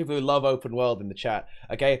loads of people who love open world in the chat.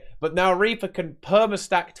 Okay, but now Reaper can perma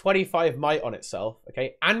stack 25 might on itself.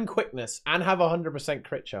 Okay, and quickness, and have 100%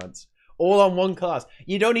 crit chance, all on one class.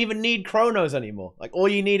 You don't even need Chronos anymore. Like all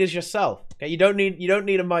you need is yourself. Okay, you don't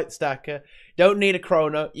need a might stacker. Don't need a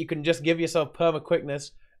Chrono. You can just give yourself perma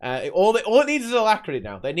quickness. All it needs is Alacrity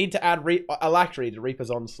now. They need to add Alacrity to Reaper's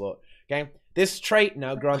Onslaught. Okay, this trait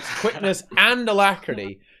now grants quickness and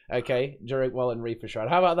Alacrity. Okay, while in Reaper Shroud.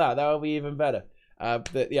 How about that? That would be even better.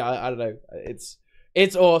 But yeah, I don't know.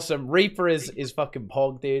 It's awesome. Reaper is fucking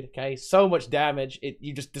pog, dude. Okay, so much damage.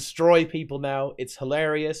 You just destroy people now. It's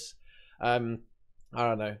hilarious. I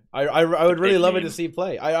don't know. I would really love it to see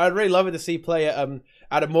play. I'd really love it to see play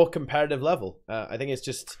at a more competitive level. I think it's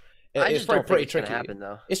just. It's pretty tricky. Happen,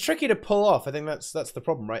 though. It's tricky to pull off. I think that's the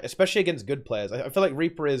problem, right? Especially against good players. I feel like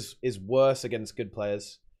Reaper is worse against good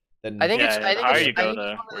players than. I think it's one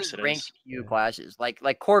of those ranked few classes, like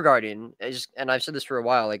Core Guardian is, and I've said this for a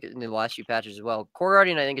while, like in the last few patches as well. Core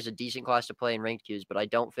Guardian, I think, is a decent class to play in ranked queues, but I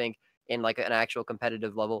don't think in like an actual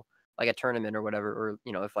competitive level, like a tournament or whatever,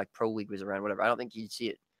 or if like Pro League was around, whatever. I don't think you'd see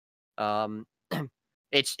it.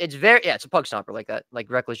 It's very it's a pug stomper like that,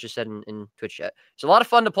 like Reckless just said in Twitch chat. It's a lot of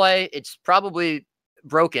fun to play. It's probably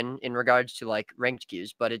broken in regards to like ranked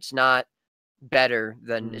queues, but it's not better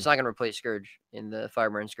than it's not going to replace Scourge in the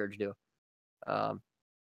Firebrand Scourge duo.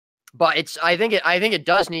 But I think it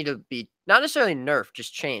does need to be not necessarily nerfed,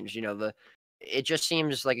 just changed. It just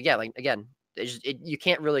seems like you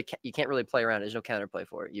can't really play around. There's no counterplay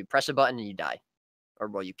for it. You press a button and you die, or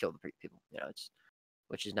well, you kill the people.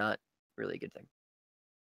 Which is not really a good thing.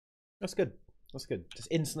 That's good. That's good. Just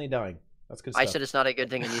instantly dying. That's good stuff. I said it's not a good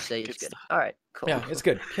thing, and you say it's good. All right, cool. Yeah, it's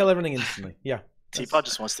good. Kill everything instantly. Yeah. TeaPot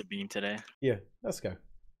just wants to beam today. Yeah, let's go.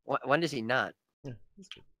 When does he not? Yeah, that's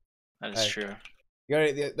good. That is true.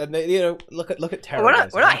 Look at Terror.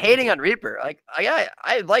 We're not hating on Reaper. Like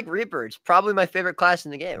I like Reaper. It's probably my favorite class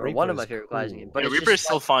in the game, or one of my favorite classes in the game. But Reaper is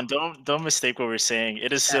still fun. Don't mistake what we're saying.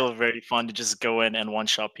 It is still very fun to just go in and one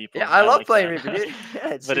shot people. Yeah, I love playing Reaper, dude.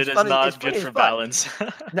 But it is not good for balance.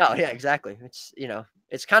 No, yeah, exactly.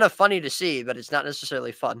 It's kind of funny to see, but it's not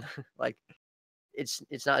necessarily fun. Like it's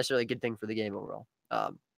not necessarily a good thing for the game overall.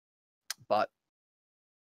 But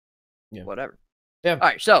whatever. Yeah. All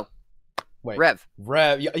right, so. Wait,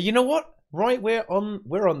 Rev. You know what? Right, we're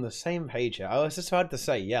on the same page here. I was just about to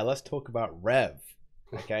say, let's talk about Rev.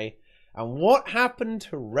 Okay. And what happened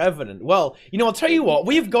to Revenant? Well, I'll tell you what,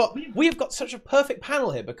 we've got such a perfect panel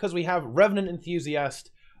here because we have Revenant enthusiast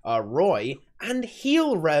Roy and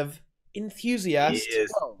heal Rev enthusiast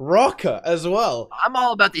Roca as well. I'm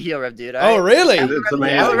all about the heal Rev, dude. Oh, really?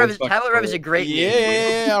 Tablet Rev is a great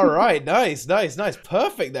game. Yeah, all right. Nice.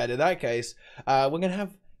 Perfect then in that case. We're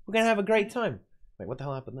gonna have a great time. Wait, what the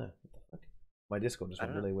hell happened there? What the fuck? My Discord just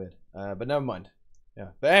went really weird. But never mind. Yeah.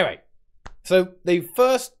 But anyway, so they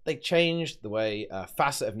changed the way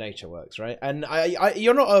Facet of Nature works, right? And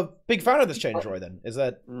you're not a big fan of this change, Roy. Then is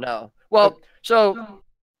that no? Well, so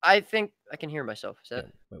I think I can hear myself. Is that?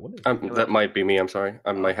 Wait, what is that might be me. I'm sorry.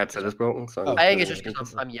 My headset is broken. So I think it's just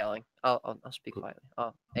because I'm yelling. I'll speak quietly.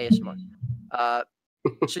 ASMR.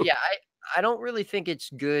 So yeah, I don't really think it's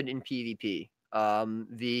good in PvP.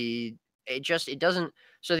 It doesn't.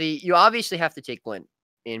 So you obviously have to take Glint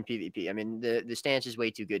in PvP. I mean, the stance is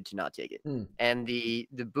way too good to not take it. And the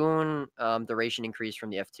boon duration increase from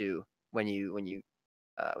the F2 when you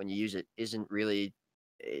use it isn't really,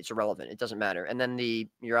 it's irrelevant. It doesn't matter. And then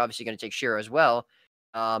you're obviously going to take Shiro as well.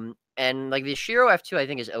 And like the Shiro F2 I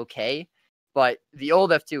think is okay, but the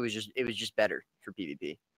old F2 was just better for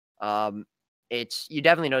PvP. You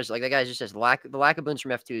definitely notice, like that guy just says, the lack of boons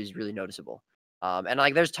from F2 is really noticeable. And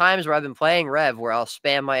like there's times where I've been playing Rev where I'll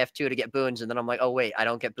spam my F2 to get boons, and then I'm like, oh wait, I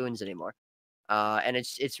don't get boons anymore. And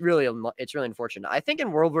it's really unfortunate. I think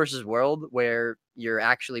in World versus World, where you're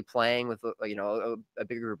actually playing with a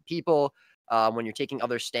bigger group of people, when you're taking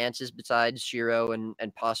other stances besides Shiro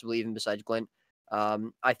and possibly even besides Glint,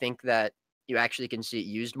 I think that you actually can see it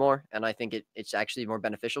used more, and I think it's actually more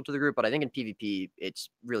beneficial to the group. But I think in PvP, it's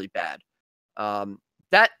really bad.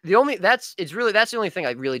 That's the only thing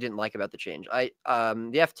I really didn't like about the change. The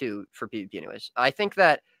F2 for PvP anyways. I think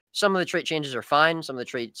that some of the trait changes are fine. Some of the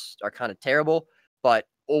traits are kind of terrible, but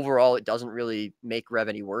overall it doesn't really make Rev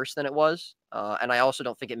any worse than it was. And I also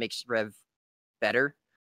don't think it makes Rev better,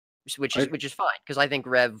 which is fine, because I think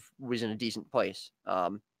Rev was in a decent place.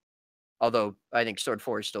 Although I think Sword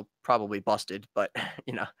 4 is still probably busted, but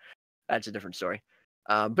that's a different story.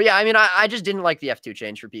 But yeah, I mean, I just didn't like the F2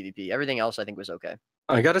 change for PvP. Everything else I think was okay.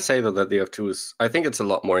 I gotta say though that the F2 is, I think it's a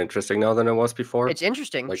lot more interesting now than it was before. It's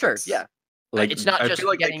interesting, sure, yeah. Like it's not I just feel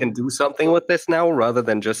like they can do something with this now, rather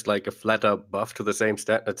than just like a flat up buff to the same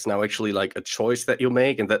stat. It's now actually like a choice that you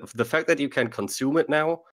make, and that the fact that you can consume it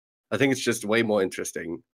now, I think it's just way more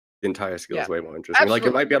interesting. The entire skill is way more interesting. Absolutely. Like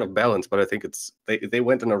it might be out of balance, but I think they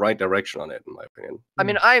went in the right direction on it, in my opinion. I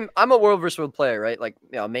mean, I'm a World vs. World player, right? Like,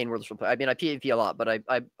 main World vs. World player. I mean, I PvP a lot, but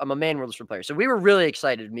I'm a main World vs. World player. So we were really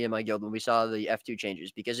excited, me and my guild, when we saw the F2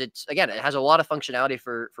 changes, because it has a lot of functionality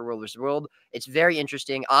for World vs. World. It's very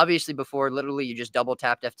interesting. Obviously, before literally you just double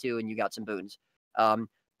tapped F2 and you got some boons.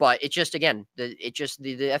 But it just the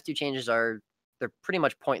F2 changes they're pretty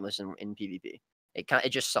much pointless in PvP. It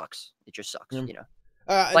just sucks. It just sucks,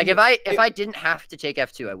 like if I didn't have to take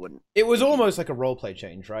F2, I wouldn't. It was almost like a roleplay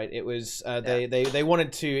change, right? It was they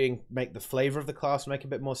wanted to make the flavor of the class make a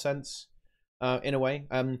bit more sense, in a way.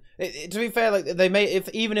 To be fair, like they made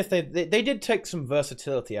even if they did take some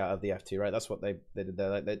versatility out of the F2, right? That's what they did there.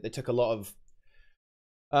 Like they took a lot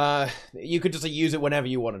of you could just use it whenever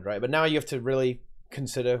you wanted, right? But now you have to really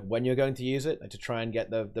consider when you're going to use it to try and get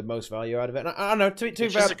the most value out of it. And I don't know, which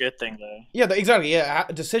is a good thing though. Yeah, exactly. Yeah,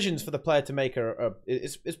 decisions for the player to make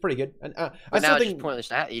is pretty good. And but now it's just pointless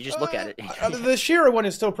to have. You just look at it. The Shiro one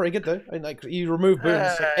is still pretty good though. I mean, like you remove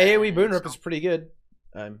boons, like AOE boon rip is pretty good.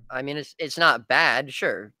 I mean, it's not bad,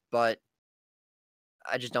 sure, but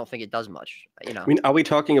I just don't think it does much. I mean, are we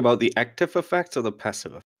talking about the active effects or the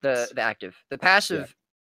passive effects? The active, the passive. Yeah.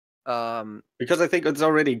 Because I think it's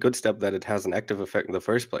already a good step that it has an active effect in the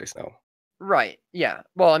first place now. Right. Yeah.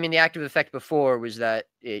 Well, I mean, the active effect before was that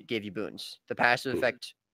it gave you boons. The passive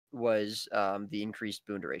effect was the increased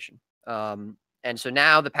boon duration. And so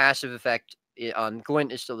now the passive effect on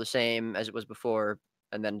Glint is still the same as it was before,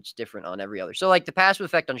 and then it's different on every other. So, like the passive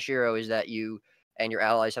effect on Shiro is that you and your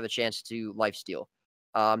allies have a chance to lifesteal.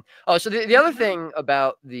 So the other thing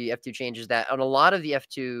about the F2 change is that on a lot of the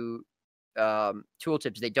F2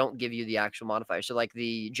 tooltips, they don't give you the actual modifier. So like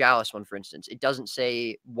the Jalis one, for instance, it doesn't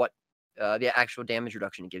say what the actual damage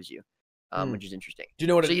reduction it gives you, which is interesting. Do you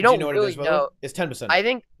know what? So you don't really know. It's 10%. I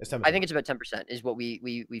think it's 10%. I think it's about 10% is what we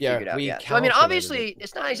figured out. Yeah. So I mean, obviously,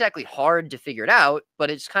 it's not exactly hard to figure it out, but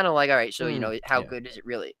it's kind of like, all right, so how good is it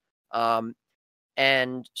really?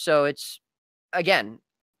 And so it's again,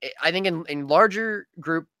 I think in larger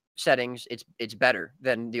group settings, it's better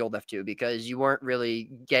than the old F2 because you weren't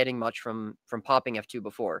really getting much from popping F2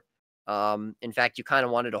 before. In fact, you kind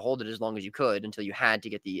of wanted to hold it as long as you could until you had to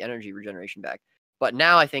get the energy regeneration back. But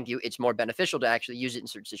now I think it's more beneficial to actually use it in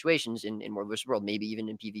certain situations in World vs. World, maybe even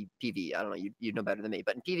in PvP. I don't know, you know better than me.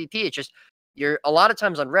 But in PvP, it's just you're a lot of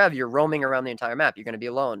times on Rev, you're roaming around the entire map. You're going to be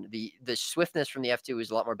alone. The swiftness from the F2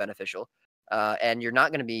 is a lot more beneficial. And you're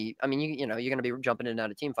not going to be, I mean, you're going to be jumping in and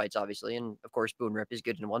out of team fights, obviously. And of course, Boon Rip is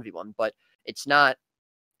good in 1v1, but it's not,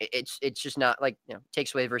 it's just not like,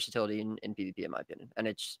 takes away versatility in PvP, in my opinion.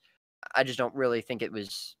 And I just don't really think it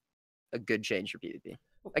was a good change for PvP.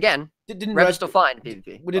 Again, Rev is still fine in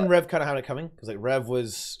PvP. Didn't Rev kind of have it coming? Because like Rev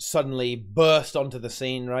was suddenly burst onto the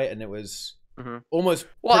scene, right? And it was, almost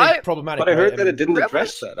problematic. But I heard that it didn't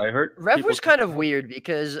address that. I heard Rev was kind of weird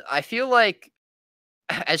because I feel like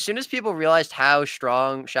as soon as people realized how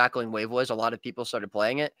strong Shackling Wave was, a lot of people started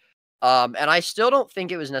playing it. And I still don't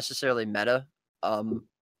think it was necessarily meta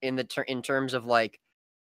in terms of like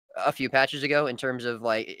a few patches ago, in terms of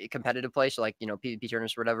like competitive play, so like, you know, PvP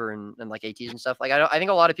tournaments or whatever, and like ATs and stuff. Like I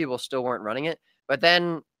think a lot of people still weren't running it, but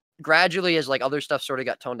then gradually as like other stuff sort of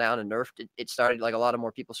got toned down and nerfed, it started like a lot of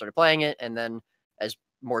more people started playing it, and then as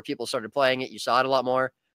more people started playing it, you saw it a lot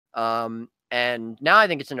more. And now I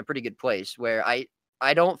think it's in a pretty good place where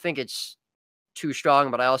I don't think it's too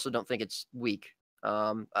strong, but I also don't think it's weak.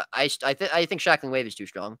 I think Shackling Wave is too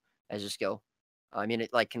strong as a skill. I mean, it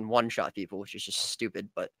like can one-shot people, which is just stupid,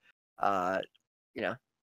 but you know,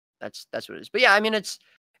 that's what it is. But yeah, I mean, it's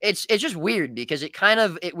just weird because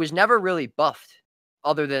it was never really buffed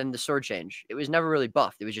other than the sword change. It was never really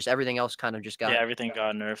buffed. It was just everything else kind of just got everything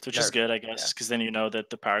got nerfed, which is good, I guess, because then you know that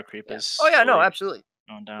the power creep is. Oh yeah, no, absolutely.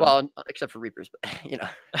 Going down. Well, except for Reapers, but you know.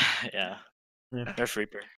 Yeah. Nerf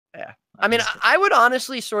Reaper. Yeah. I mean, I would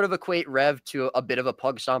honestly sort of equate Rev to a bit of a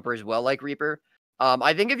pug stomper as well, like Reaper.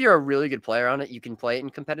 I think if you're a really good player on it, you can play it in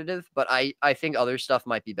competitive, but I think other stuff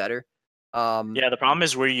might be better. Yeah, the problem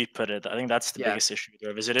is where you put it. I think that's the biggest issue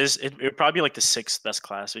with Rev. It would probably be like the 6th best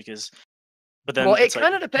class because. But then it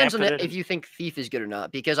kind of depends on if you think Thief is good or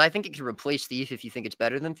not, because I think it can replace Thief if you think it's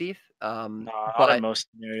better than Thief. No, not in most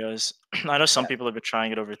scenarios. I know some people have been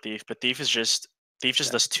trying it over Thief, but Thief just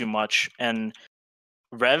does too much, and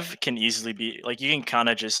Rev can easily be like, you can kind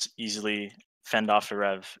of just easily fend off a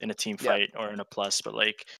Rev in a team fight or in a plus, but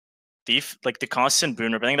like Thief, like the constant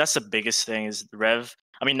boon rip, I think that's the biggest thing is Rev.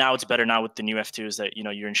 I mean, now it's better now with the new F2s that, you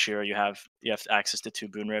know, you're in Shiro, you have access to 2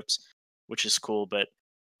 boon rips, which is cool, but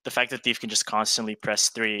the fact that Thief can just constantly press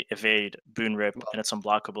 3, evade, boon rip, and it's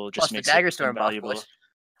unblockable just makes it invaluable.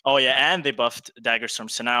 Oh yeah, and they buffed Dagger Storm.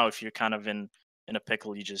 So now if you're kind of in a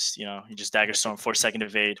pickle, you just Dagger Storm 4-second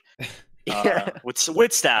evade with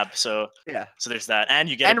stab. So so there's that, and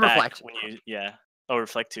you get it back reflect. When you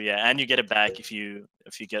reflect too. Yeah, and you get it back if you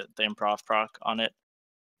get the improv proc on it.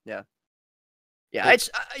 Yeah. Yeah, it's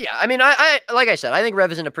I mean, I like I said, I think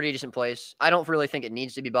Rev is in a pretty decent place. I don't really think it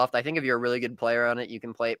needs to be buffed. I think if you're a really good player on it, you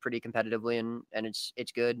can play it pretty competitively, and it's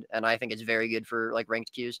good. And I think it's very good for like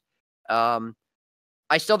ranked queues.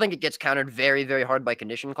 I still think it gets countered very, very hard by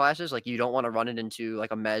condition classes. Like you don't want to run it into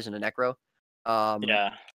like a Mez and a Necro.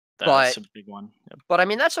 That's a big one. Yep. But I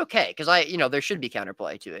mean, that's okay because there should be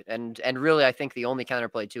counterplay to it, and really, I think the only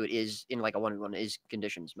counterplay to it is in like a 1v1 is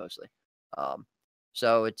conditions mostly.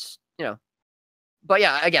 So it's But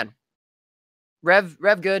yeah, again, Rev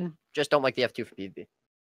good. Just don't like the F2 for PvP.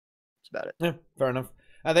 That's about it. Yeah, fair enough.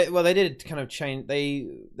 They did kind of change. They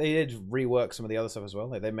did rework some of the other stuff as well.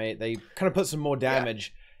 Like they kind of put some more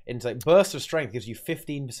damage into like Burst of Strength gives you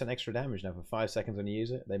 15% extra damage now for 5 seconds when you use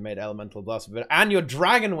it. They made Elemental Blast, and your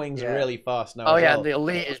Dragon Wings are really fast now. Oh yeah, the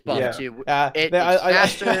Elite is buffed too. It's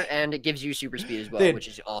faster and it gives you super speed as well, which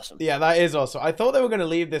is awesome. Yeah, that is awesome. I thought they were going to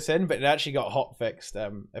leave this in, but it actually got hot fixed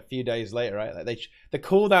a few days later. Right, like the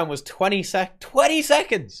cooldown was 20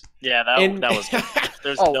 seconds. Yeah, that was good.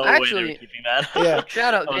 There's no way they were keeping that. Yeah.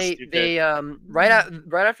 Shout out. They right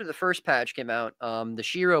after the first patch came out, the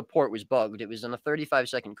Shiro port was bugged. It was on a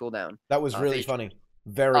 35-second cooldown. That was really funny.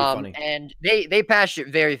 Very funny. And they patched it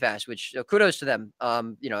very fast, which kudos to them.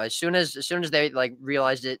 As soon as they like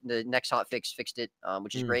realized it, the next hotfix fixed it,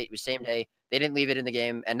 which is great. It was same day. They didn't leave it in the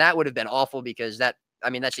game, and that would have been awful because that's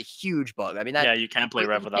a huge bug. I mean, you can't play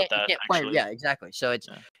Rev without that. Actually. Yeah, exactly. So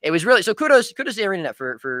it was really kudos to ArenaNet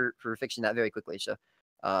for fixing that very quickly. So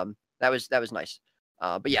that was nice.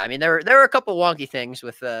 But yeah, I mean there are a couple wonky things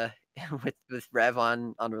with with Rev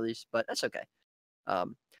on release, but that's okay.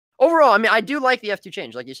 Overall, I mean, I do like the F2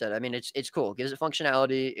 change, like you said. I mean, it's cool. It gives it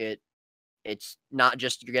functionality. It's not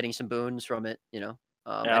just you're getting some boons from it, and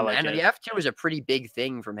the F2 is a pretty big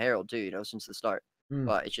thing from Herald too, since the start.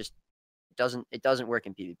 But it just it doesn't work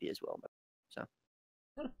in PvP as well. So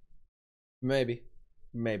maybe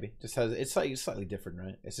just has it's slightly different,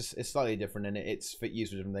 right? It's slightly different, and it's for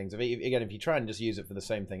use for different things. If you try and just use it for the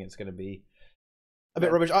same thing, it's going to be a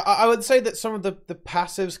bit rubbish. I would say that some of the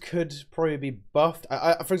passives could probably be buffed.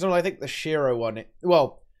 For example, I think the Shiro one.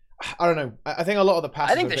 I don't know. I think a lot of the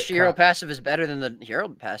passives. I think the Shiro passive is better than the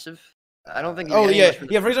Herald passive. I don't think. For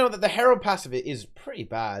example, the Herald passive is pretty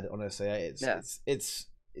bad. Honestly, it's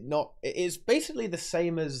it's basically the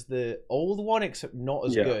same as the old one, except not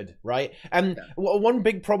as good, right? And one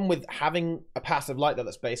big problem with having a passive like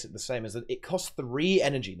that's basically the same is that it costs 3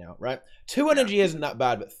 energy now, right? 2 energy isn't that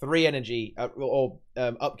bad, but 3 energy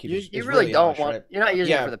upkeep is really really don't harsh, want. right? You're not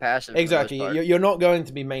using it for the passive. Exactly. You're not going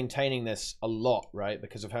to be maintaining this a lot, right?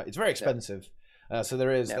 Because of how it's very expensive. So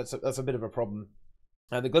there is that's a bit of a problem.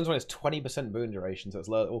 The Glint's one is 20% boon duration, so it's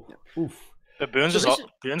low. Oof. But boons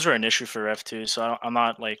boons are an issue for Rev too, so I'm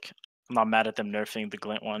not mad at them nerfing the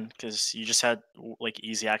Glint one because you just had like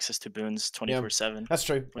easy access to boons 24/7. That's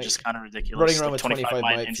true. Which is kind of ridiculous. Running around like with 25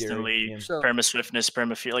 might instantly, perma swiftness,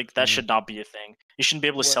 perma fear. Like that should not be a thing. You shouldn't be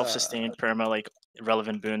able to self-sustain perma like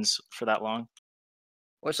relevant boons for that long.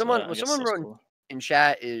 What someone wrote in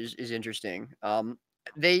chat is interesting.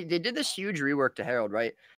 They did this huge rework to Herald,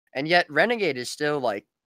 right? And yet Renegade is still like,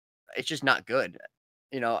 it's just not good.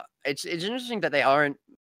 You know, it's interesting that they aren't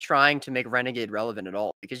trying to make Renegade relevant at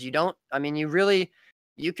all, because you don't. I mean,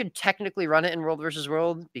 you could technically run it in World versus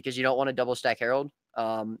World because you don't want to double stack Herald.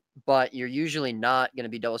 But you're usually not going to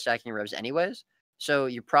be double stacking revs anyways, so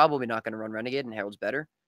you're probably not going to run Renegade, and Herald's better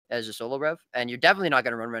as a solo rev, and you're definitely not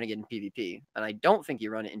going to run Renegade in PvP, and I don't think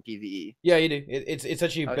you run it in PvE. Yeah, you do. It's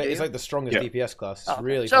actually it's like the strongest DPS class. It's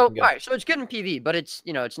really so good. All right, so it's good in PvE, but it's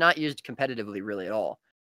it's not used competitively really at all.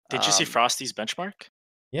 Did you see Frosty's benchmark?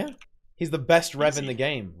 Yeah, he's the best rev in the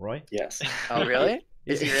game, Roy. Yes. Oh really?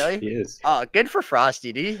 Is he really? He is. Oh, good for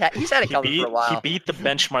Frosty, dude. He's had it coming for a while. He beat the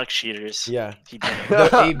benchmark cheaters. Yeah, he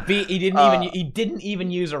did. He didn't even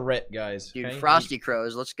use a writ, guys. Dude, okay? Frosty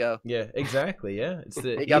crows, let's go. Yeah, exactly. Yeah, it's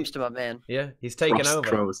the big ups to my man. Yeah, he's taken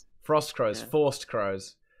over. Frost crows, forced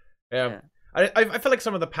crows. Yeah. I feel like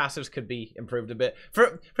some of the passives could be improved a bit.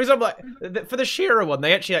 For example, like, for the Shearer one,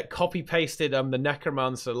 they actually like copy pasted the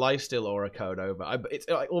Necromancer lifesteal aura code over. It's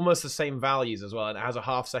like almost the same values as well, and it has a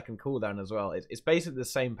half-second cooldown as well. It's basically the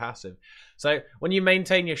same passive. So when you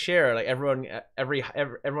maintain your Shearer, like everyone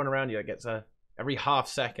around you gets every half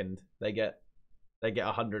second they get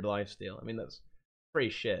 100 lifesteal. I mean that's pretty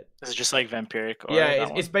shit. It's just like vampiric.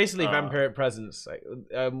 It's basically vampiric presence. Like,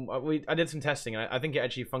 I did some testing. I think it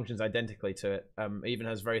actually functions identically to it. It even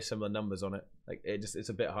has very similar numbers on it. Like it's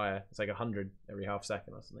a bit higher. It's like 100 every half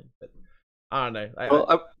second or something. But I don't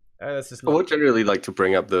know. That's just not... I would generally like to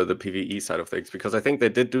bring up the PvE side of things, because I think they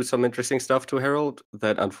did do some interesting stuff to Herald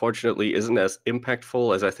that unfortunately isn't as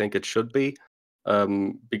impactful as I think it should be.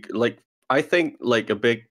 I think like a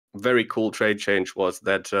big, very cool trade change was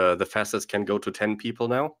that the facets can go to 10 people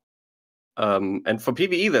now, and for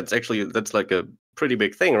PvE that's like a pretty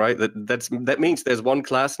big thing, right? That means there's one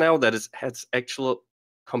class now that has actual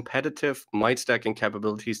competitive might stacking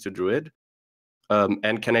capabilities to Druid,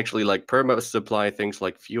 and can actually like perma supply things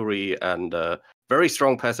like Fury and very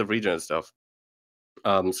strong passive regen and stuff.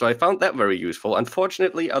 So I found that very useful.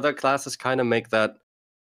 Unfortunately, other classes kind of make that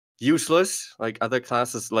useless. Like other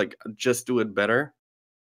classes like just do it better.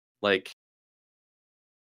 Like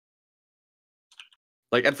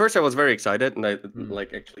at first I was very excited, and I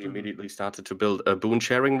actually immediately started to build a boon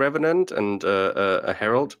sharing Revenant and a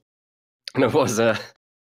Herald, and it was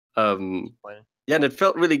and it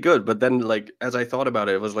felt really good. But then like as I thought about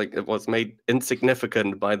it, it was made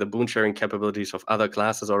insignificant by the boon sharing capabilities of other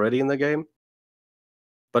classes already in the game.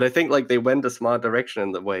 But I think like they went a smart direction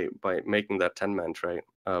in the way by making that 10-man trade.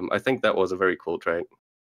 I think that was a very cool trade.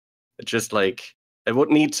 It just like it would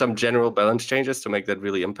need some general balance changes to make that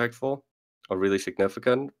really impactful or really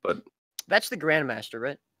significant, but that's the Grandmaster,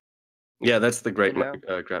 right? Yeah, that's the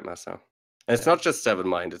Grandmaster. And it's not just 7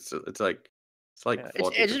 mind. It's like 40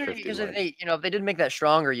 it's to 50 because mind. if they didn't make that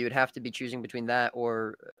stronger, you would have to be choosing between that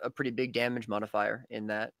or a pretty big damage modifier in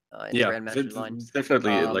that. The Grandmaster line. It's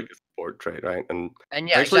definitely like a support trade, right? And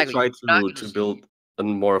yeah, I actually exactly. tried to build a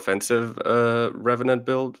more offensive Revenant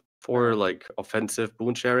build for like offensive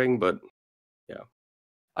boon sharing, but yeah.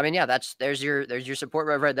 I mean, yeah, there's your support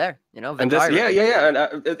rev right there. And this, and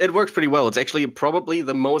it works pretty well. It's actually probably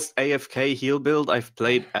the most AFK heal build I've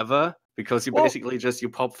played ever, because you basically you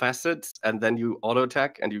pop facets and then you auto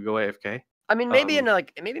attack and you go AFK. I mean, maybe in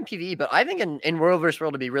PvE, but I think in World vs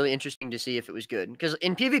World it'd be really interesting to see if it was good, because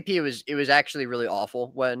in PvP it was actually really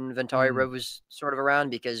awful when Ventari Rev was sort of around,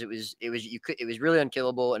 because it was really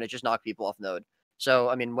unkillable and it just knocked people off node. So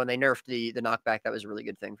I mean, when they nerfed the knockback, that was a really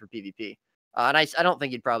good thing for PvP. And I don't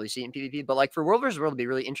think you'd probably see it in PvP, but like for World vs World, it'd be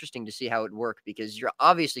really interesting to see how it would work, because you're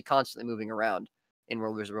obviously constantly moving around in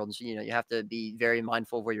World vs World, and so you have to be very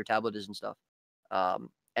mindful of where your tablet is and stuff. And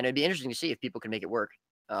it'd be interesting to see if people can make it work.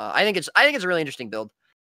 I think it's a really interesting build.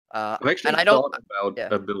 I've actually thought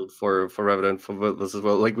about a build for Revenant for World vs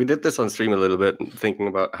World. Like we did this on stream a little bit, thinking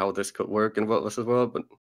about how this could work in World vs World, but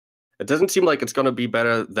it doesn't seem like it's gonna be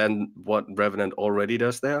better than what Revenant already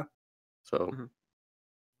does there. So, I'm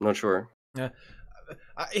not sure. Yeah,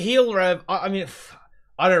 heal Rev. I mean,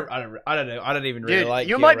 I don't know. I don't even really like.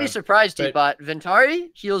 You might be Rev, surprised, but... Teapot. Ventari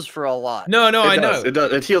heals for a lot. No, I know. It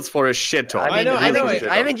does. It heals for a shit ton.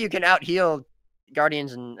 I think you can out heal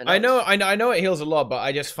Guardians and I know it heals a lot, but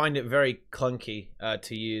I just find it very clunky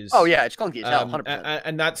to use. Oh yeah, it's clunky as hell, 100%.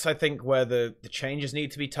 And that's, I think, where the changes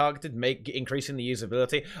need to be targeted, increasing the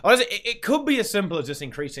usability. Honestly, it could be as simple as just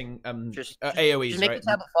increasing AoEs, just make the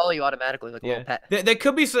tablet follow you automatically like a little pet. There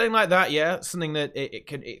could be something like that, yeah, something that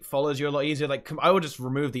it follows you a lot easier. Like, I would just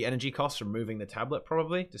remove the energy cost from moving the tablet,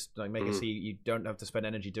 probably, just like make it so you don't have to spend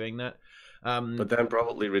energy doing that. But then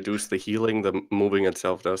probably reduce the healing the moving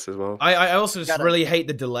itself does as well. I also just really hate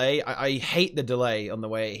the delay. I hate the delay on the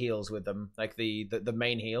way it heals with them. Like the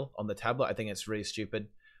main heal on the tablet, I think it's really stupid.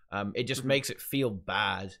 It just makes it feel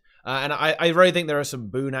bad. And I really think there are some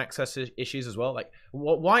boon access issues as well. Like,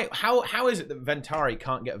 how is it that Ventari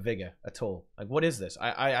can't get Vigor at all? Like, what is this?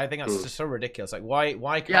 I think that's just so ridiculous. Like, why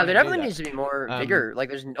can't there definitely needs to be more Vigor. Like,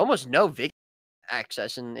 there's almost no Vigor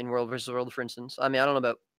access in World vs. World, for instance. I mean, I don't know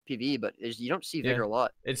about PvE, but you don't see Vigor a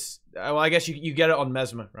lot. It's well, I guess you get it on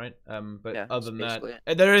Mesmer, right? But other than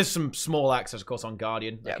that, there is some small access, of course, on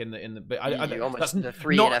Guardian. Like in the but that's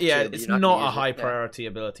not it's not a high priority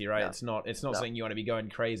ability, right? No. It's not something you want to be going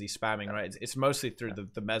crazy spamming, right? It's mostly through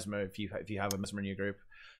the Mesmer if you have a Mesmer in your group.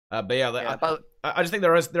 But I just think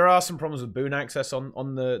there are some problems with boon access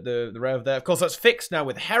on the Rev there. Of course, that's fixed now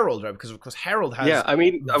with Herald, right? Because of course Herald has I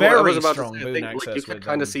was about strong boon access. Like, you can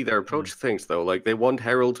kind of see their approach to things though. Like they want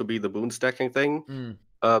Herald to be the boon stacking thing,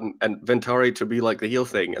 and Ventari to be like the heal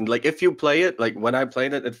thing. And like if you play it, like when I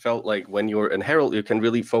played it, it felt like when you're in Herald, you can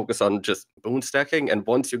really focus on just boon stacking. And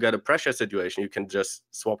once you get a pressure situation, you can just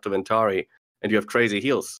swap to Ventari, and you have crazy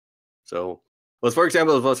heals. So. Well, for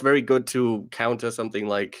example, it was very good to counter something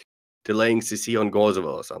like delaying CC on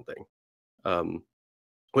Gorzaval or something,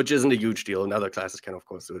 which isn't a huge deal. And other classes can, of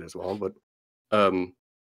course, do it as well. But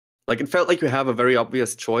like it felt like you have a very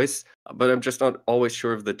obvious choice, but I'm just not always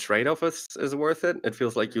sure if the trade-off is worth it. It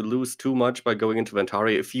feels like you lose too much by going into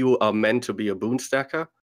Ventari if you are meant to be a boon stacker.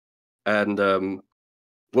 And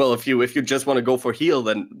well, if you just want to go for heal,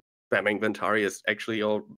 then spamming Ventari is actually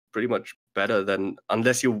all pretty much better than,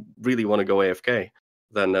 unless you really want to go AFK,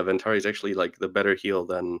 then Ventari is actually like the better heal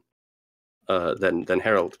than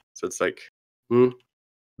Herald. So it's like,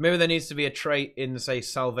 maybe there needs to be a trait in, say,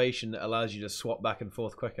 Salvation that allows you to swap back and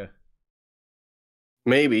forth quicker.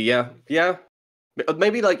 Maybe, yeah.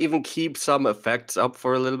 Maybe like even keep some effects up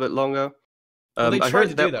for a little bit longer. Well, they I tried heard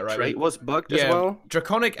to do that, right? Trait was bugged as well.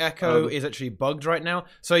 Draconic Echo is actually bugged right now.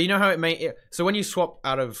 So you know how it may. So when you swap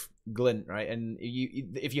out of Glint, right, and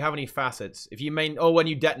if you have any facets, if you when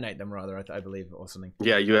you detonate them rather, I believe, or something.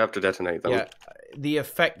 Yeah, you have to detonate them. Yeah, the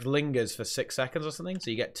effect lingers for 6 seconds or something,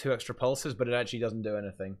 so you get 2 extra pulses, but it actually doesn't do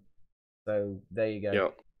anything. So there you go. Yeah.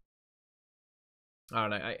 I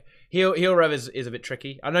don't know. Heal Rev is a bit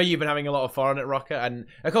tricky. I know you've been having a lot of fun on it, Roca, and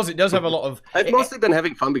of course it does have a lot of... I've mostly been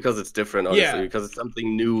having fun because it's different, honestly, because it's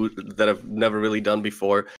something new that I've never really done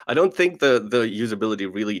before. I don't think the usability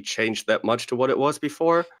really changed that much to what it was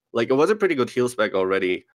before. Like, it was a pretty good heal spec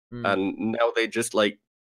already, and now they just, like...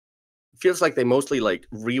 feels like they mostly, like,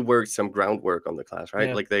 reworked some groundwork on the class, right?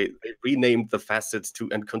 Yeah. Like, they renamed the facets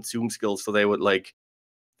and consume skills so they would, like...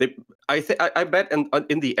 I bet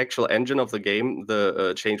in the actual engine of the game,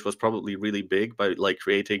 the change was probably really big by like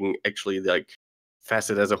creating actually like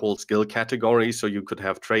facet as a whole skill category, so you could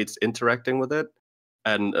have traits interacting with it,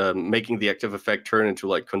 and making the active effect turn into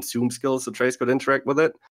like consume skills so traits could interact with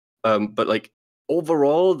it. But like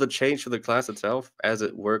overall, the change to the class itself, as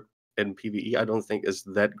it worked in PvE, I don't think is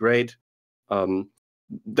that great. Then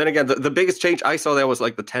again, the biggest change I saw there was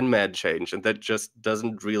like the 10-man change, and that just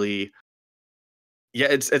doesn't really. Yeah,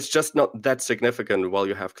 it's just not that significant while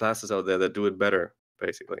you have classes out there that do it better,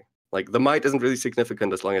 basically. Like, the might isn't really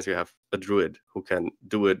significant as long as you have a druid who can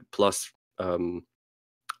do it plus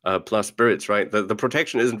spirits, right? The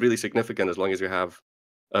protection isn't really significant as long as you have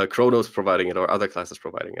Chronos providing it or other classes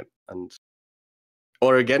providing it.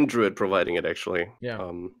 Or again, druid providing it, actually. Yeah.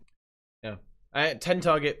 10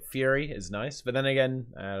 target Fury is nice, but then again,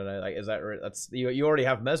 I don't know, like, is that's you already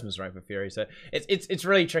have Mesmers, right, for Fury, so it's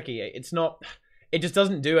really tricky. It's not... It just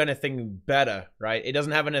doesn't do anything better, right? It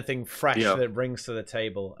doesn't have anything fresh that it brings to the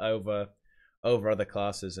table over other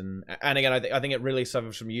classes, and again, I think it really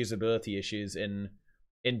suffers from usability issues in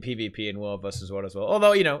PvP and World vs. World as well.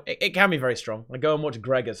 Although it can be very strong. Like, go and watch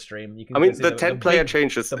Gregor's stream. You can. I mean, the 10-player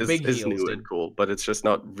change is new and cool, but it's just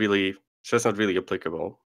not really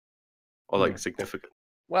applicable or like significant.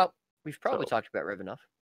 Well, we've probably talked about Rev enough.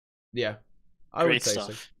 Yeah, I would say so.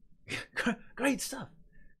 Great stuff.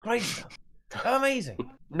 Great stuff. Amazing.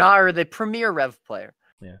 Naru, the premier Rev player.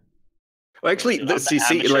 Yeah. Well, actually, Dude, the I'm the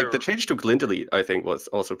CC, amateur- like the change to Glint Elite, I think was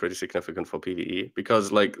also pretty significant for PvE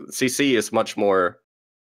because like CC is much more.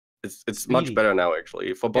 It's much Speedy. better now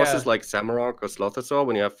actually. For bosses Yeah. like Samurok or Slothosaur,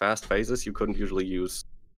 when you have fast phases, you couldn't usually use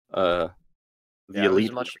the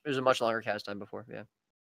Elite. It was a much longer cast time before. Yeah.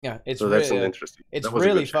 Yeah, it's So really that's an interesting. it's that was a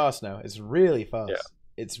really good change. fast now. It's really fast. Yeah.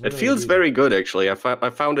 It's It really, feels really- very good actually. I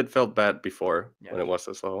found it felt bad before Yeah. when it was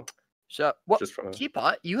as well. So what? Just from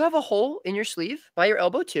Teapot, you have a hole in your sleeve by your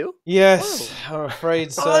elbow too. Yes, I'm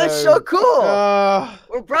afraid so. Oh, that's so cool.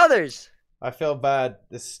 We're brothers. I feel bad.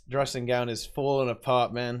 This dressing gown is falling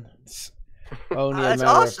apart, man. It's only a That's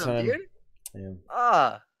matter awesome, of time. dude.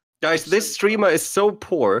 Yeah. Guys, this streamer is so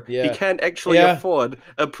poor, he Yeah. can't actually Yeah. afford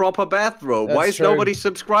a proper bathrobe. That's Why is true. nobody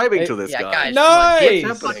subscribing to this Yeah, guy? guys, Nice! come on, give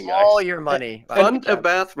What's happening, all guys? your money. Fund a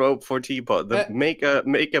bathrobe for Teapot. Make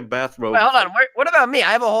a bathrobe. Wait, hold on. What about me?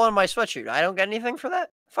 I have a hole in my sweatshirt. I don't get anything for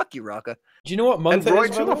that. Fuck you, Roca. Do you know what And month Roy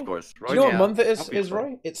it is? by too, the of way? course. Do you know what Yeah. month it is, Obviously.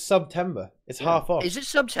 Roy? It's September. It's Yeah. half off. Is it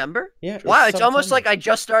September? Yeah. Wow, it's almost September. like I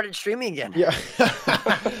just started streaming again. Yeah.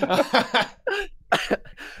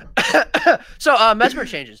 So, Mesmer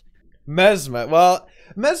changes. Mesmer. Well,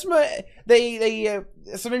 Mesmer. They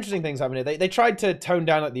some interesting things happen here. They tried to tone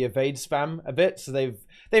down like the evade spam a bit, so they've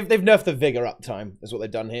nerfed the vigor uptime. Is what they've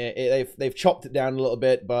done here. They've chopped it down a little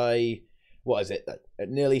bit by what is it? At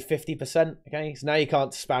nearly 50%. Okay, so now you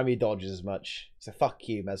can't spam your dodges as much. So fuck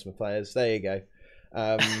you, Mesmer players. There you go.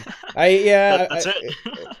 That's it.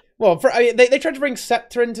 Well, they tried to bring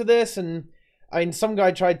Scepter into this, and I mean, some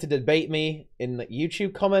guy tried to debate me in like,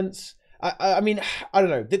 YouTube comments. I mean, I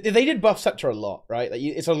don't know. They did buff Scepter a lot, right? Like,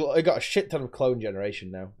 it got a shit ton of clone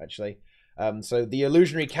generation now, actually. So the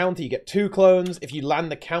illusionary counter, you get 2 clones. If you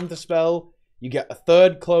land the counter spell, you get a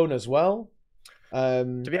 3rd clone as well. To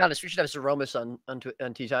be honest, we should have Zeromus on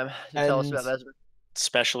TeaTime to tell us about Mesmer.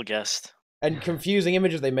 Special guest. And confusing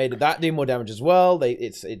images, they made that do more damage as well.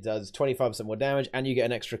 It does 25% more damage, and you get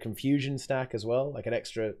an extra confusion stack as well, like an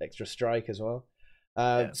extra strike as well.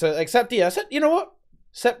 So except you know what,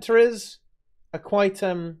 Scepter is a quite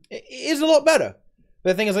it is a lot better. But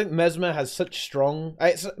the thing is, I think Mesmer has such strong.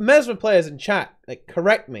 Mesmer players in chat, like,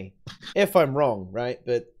 correct me if I'm wrong, right?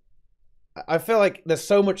 But I feel like there's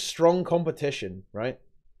so much strong competition, right,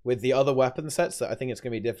 with the other weapon sets that I think it's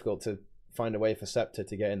going to be difficult to find a way for Scepter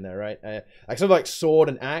to get in there, right? Like something like Sword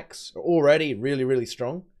and Axe are already really, really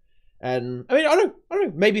strong. And I mean, I don't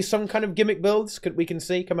know. Maybe some kind of gimmick builds we can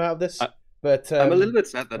see come out of this. But I'm a little bit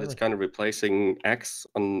sad that it's kind of replacing Axe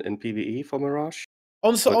in PvE for Mirage.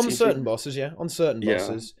 On certain bosses, yeah. On certain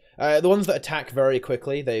bosses. The ones that attack very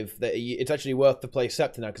quickly, it's actually worth to play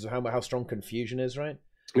Scepter now because of how strong Confusion is, right?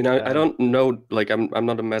 I mean, I don't know, like, I'm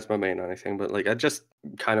not a Mesmer main or anything, but, like, I just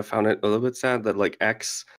kind of found it a little bit sad that, like,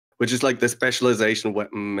 Axe, which is, like, the specialization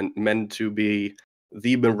weapon meant to be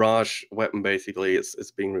the Mirage weapon, basically,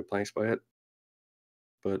 is being replaced by it.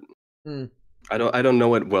 But I don't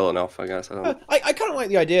know it well enough, I guess. I kind of like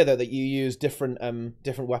the idea, though, that you use different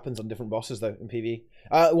weapons on different bosses, though, in PvE.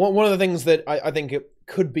 One of the things that I think it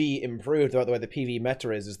could be improved about the way the PvE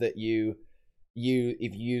meta is that if you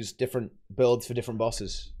use different builds for different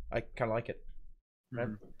bosses. I kind of like it. Right?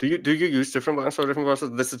 Do you use different ones for different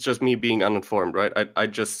bosses? This is just me being uninformed, right? I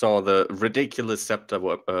just saw the ridiculous Scepter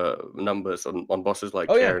numbers on bosses like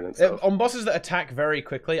Cairn and stuff. On bosses that attack very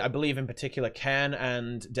quickly, I believe in particular Cairn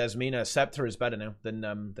and Desmina, Scepter is better now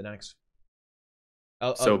than Axe.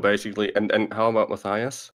 So basically, and how about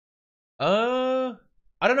Matthias? I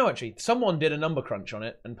don't know actually. Someone did a number crunch on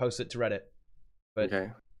it and posted it to Reddit, but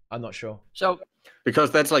I'm not sure. So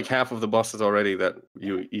because that's like half of the bosses already that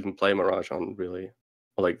you even play Mirage on, really,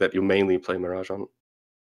 or like that you mainly play Mirage on.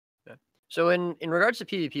 So in regards to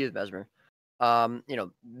PvP with Mesmer, you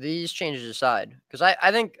know, these changes aside, because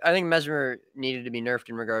I think Mesmer needed to be nerfed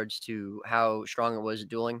in regards to how strong it was at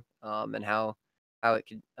dueling, and how it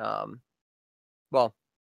could, well,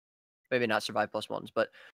 maybe not survive +1s, but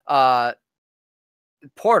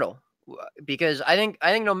Portal, because I think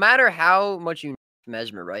no matter how much you nerf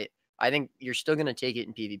Mesmer, right, I think you're still gonna take it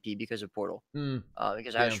in PvP because of Portal,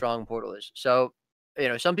 because how strong Portal is. So, you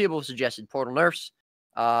know, some people have suggested Portal nerfs.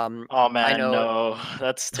 Oh man, I know, no,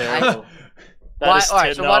 that's terrible. Why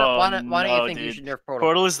don't you think you should nerf Portal?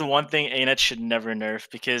 Portal is the one thing ArenaNet should never nerf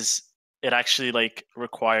because it actually like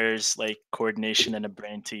requires like coordination and a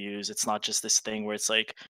brain to use. It's not just this thing where it's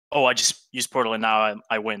like, oh, I just use Portal and now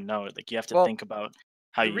I win. No, like you have to think about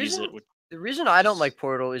how you use it. The reason I don't like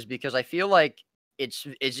Portal is because I feel like it's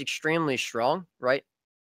extremely strong, right?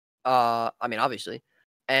 I mean, obviously,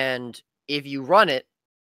 and if you run it,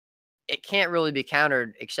 it can't really be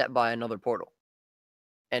countered except by another portal.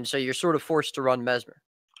 And so you're sort of forced to run Mesmer.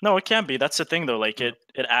 No, it can't be. That's the thing though. Like it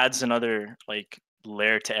adds another like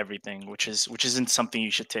layer to everything, which isn't something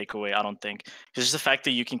you should take away, I don't think. Because just the fact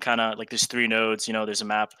that you can kind of like there's 3 nodes, you know, there's a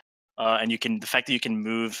map, and the fact that you can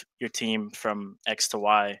move your team from X to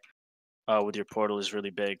Y with your portal is really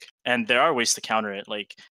big. And there are ways to counter it.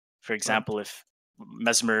 Like for example, if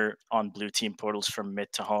Mesmer on blue team portals from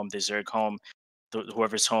mid to home, they Zerg home,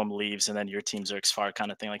 whoever's home leaves, and then your team Zerg's far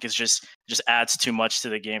kind of thing. Like it's just adds too much to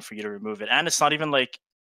the game for you to remove it. And it's not even like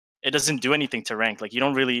it doesn't do anything to rank. Like you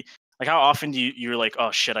don't really like how often you're like,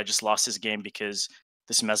 oh shit, I just lost this game because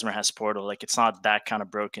this Mesmer has portal. Like it's not that kind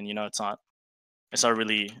of broken, you know. It's not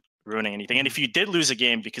really ruining anything. And if you did lose a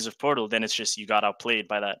game because of portal, then it's just you got outplayed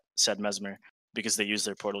by that said Mesmer because they used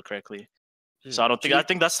their portal correctly. So I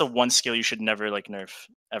think that's the one skill you should never like nerf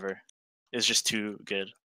ever. It's just too good.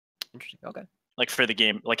 Interesting. Okay. Like for the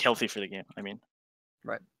game, like healthy for the game, I mean.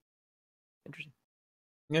 Right. Interesting.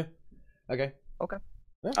 Yeah. Okay. Okay.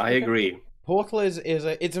 Yeah, I agree. Portal is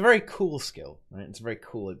a very cool skill, right? It's very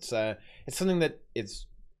cool. It's something that is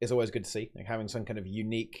always good to see, like having some kind of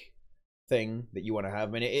unique thing that you want to have.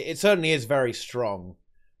 I mean, it certainly is very strong,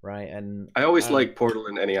 right? And I always like portal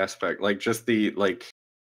in any aspect, like just the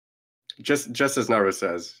just as Naru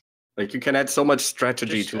says, like you can add so much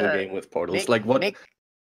strategy to a game with portals. Like what?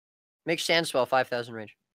 Make Sandspell 5,000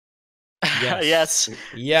 range. Yes.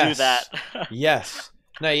 Yes. Do that. Yes.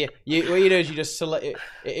 No, what you do is you just select.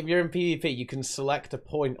 If you're in PvP, you can select a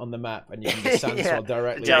point on the map, and you can just Sandspell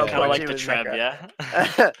directly. Yeah, kind of like the trap,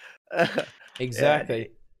 yeah.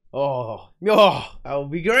 Exactly. Oh, that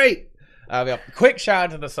would be great. Quick shout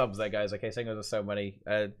out to the subs there, guys. Okay, saying there's so many.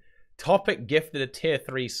 Topic gifted a tier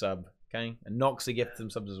 3 sub. Okay, and Noxy gifted some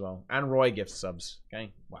subs as well, and Roy gifts subs.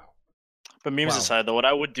 Okay, wow. But memes aside, though, what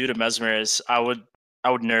I would do to Mesmer is I would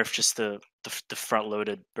nerf just the front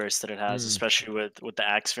loaded burst that it has, especially with the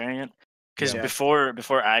Axe variant. Because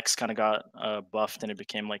before Axe kind of got buffed and it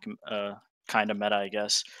became like kind of meta, I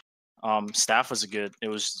guess. Staff was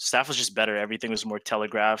just better. Everything was more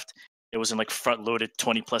telegraphed. It wasn't like front loaded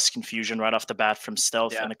 20+ confusion right off the bat from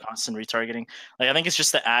stealth and a constant retargeting. Like I think it's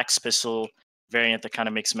just the Axe pistol variant that kind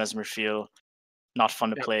of makes Mesmer feel not fun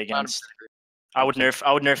to play against. I would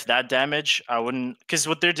nerf that damage. I wouldn't, because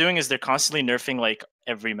what they're doing is they're constantly nerfing like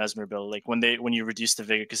every Mesmer build. Like when you reduce the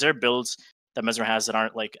vigor, because there are builds that Mesmer has that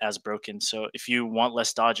aren't like as broken. So if you want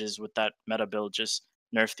less dodges with that meta build, just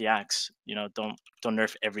nerf the Axe. You know, don't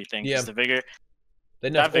nerf everything. Because the vigor,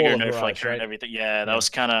 that vigor nerf like hurt everything. Yeah, that was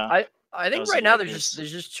kind of. I think right now there's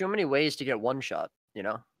just too many ways to get one shot. You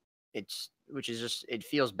know, it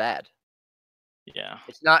feels bad. Yeah,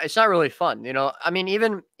 it's not really fun. You know, I mean,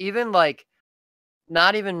 even like.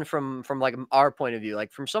 Not even from like our point of view,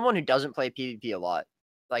 like from someone who doesn't play PvP a lot,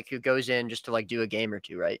 like who goes in just to like do a game or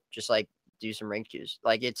two, right? Just like do some rank queues.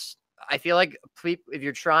 Like I feel like if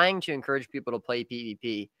you're trying to encourage people to play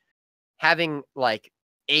PvP, having like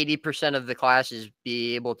 80% of the classes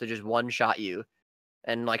be able to just one shot you,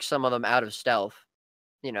 and like some of them out of stealth,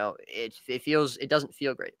 you know, it doesn't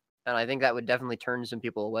feel great, and I think that would definitely turn some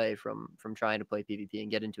people away from trying to play PvP and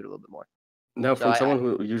get into it a little bit more. Now, from someone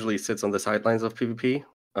who usually sits on the sidelines of PvP,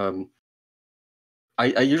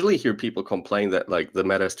 I usually hear people complain that like the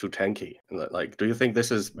meta is too tanky. And that, like, do you think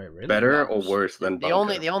this is better or worse than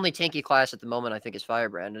Bunker? The only tanky class at the moment I think is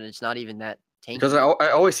Firebrand, and it's not even that tanky. Because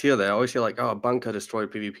I always hear that. I always hear like, oh, Bunker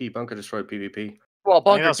destroyed PvP. Bunker destroyed PvP. Well,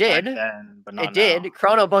 Bunker did. Then, but not it did. Now.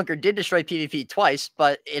 Chrono Bunker did destroy PvP twice,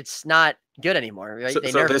 but it's not good anymore, right? So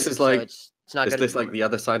this is like. It's not. Is this like the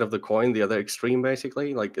other side of the coin, the other extreme,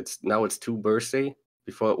 basically? Like it's too bursty.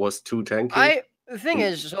 Before it was too tanky. The thing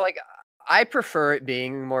is, so like I prefer it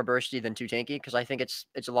being more bursty than too tanky because I think it's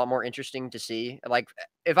a lot more interesting to see. Like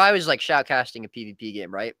if I was like shoutcasting a PvP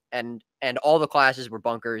game, right, and all the classes were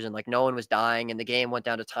bunkers and like no one was dying and the game went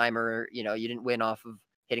down to timer. You know, you didn't win off of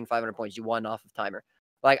hitting 500 points, you won off of timer.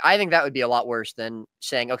 Like I think that would be a lot worse than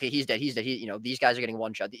saying, okay, he's dead. You know, these guys are getting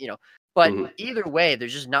one shot. You know. But either way,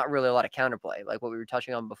 there's just not really a lot of counterplay, like what we were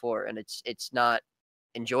touching on before, and it's not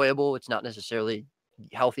enjoyable. It's not necessarily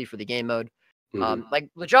healthy for the game mode. Like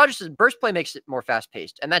Lajaj's burst play makes it more fast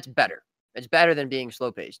paced, and that's better. It's better than being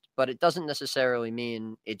slow paced, but it doesn't necessarily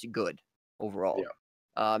mean it's good overall.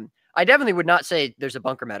 Yeah. I definitely would not say there's a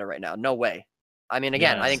bunker meta right now. No way. I mean,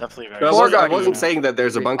 again, I think I wasn't saying that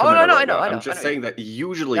there's a bunker meta right now. I'm just saying that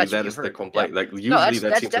usually that is the complaint. Yeah. Like usually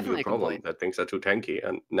that seems to be the problem, that things are too tanky,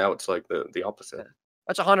 and now it's like the opposite.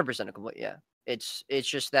 That's 100% a complaint. Yeah, it's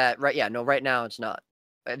just that right. Yeah, no, right now it's not.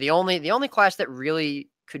 The only class that really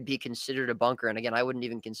could be considered a bunker, and again, I wouldn't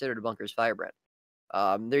even consider it a bunker, is Firebrand.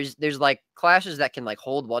 There's like classes that can like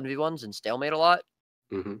hold 1v1s and stalemate a lot.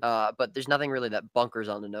 Mm-hmm. But there's nothing really that bunkers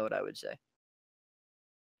on the node, I would say.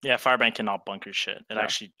 Yeah, Firebrand cannot bunker shit. It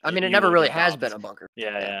actually. I mean, it never really has been a bunker.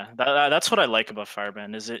 Yeah. That's what I like about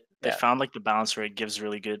Firebrand. Is they found like the balance where it gives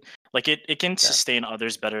really good. Like it can sustain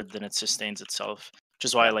others better than it sustains itself. Which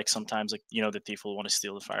is why like sometimes like the thief will want to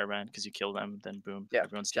steal the Firebrand because you kill them, then boom,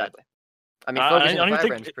 everyone's dead. I mean, focusing on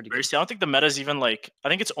Firebrand is pretty good. I don't think the meta is even like. I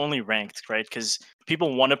think it's only ranked, right? Because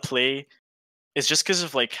people want to play. It's just because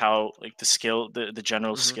of like how like the skill, the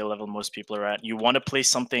general skill level most people are at. You want to play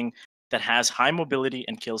something that has high mobility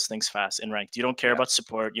and kills things fast in ranked. You don't care about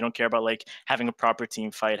support. You don't care about like having a proper team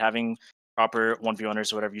fight, having proper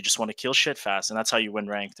 1v1ers or whatever. You just want to kill shit fast, and that's how you win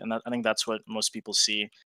ranked. And I think that's what most people see.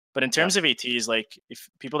 But in terms of ATs, like if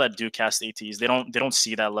people that do cast ATs, they don't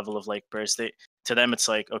see that level of like burst. To them, it's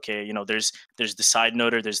like, okay, there's the side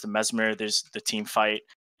noder, there's the mesmer, there's the team fight,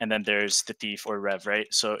 and then there's the thief or rev, right?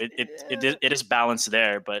 So it is balanced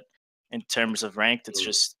there, but in terms of ranked, it's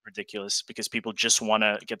just ridiculous because people just want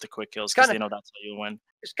to get the quick kills because they know that's how you win.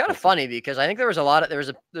 It's kind of funny because I think there was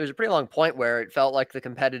a pretty long point where it felt like the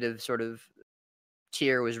competitive sort of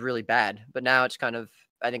tier was really bad, but now it's kind of,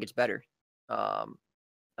 I think it's better,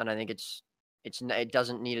 and I think it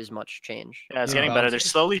doesn't need as much change. Yeah, it's getting better. They're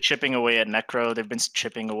slowly chipping away at Necro. They've been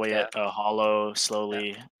chipping away at Hollow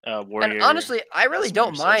slowly. Warrior. And honestly, I really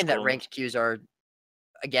don't mind that ranked queues are,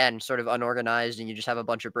 again, sort of unorganized and you just have a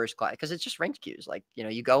bunch of burst class because it's just ranked queues. Like,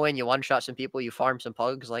 you go in, you one shot some people, you farm some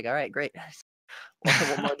pugs. Like, all right, great.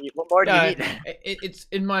 what more do you need? It's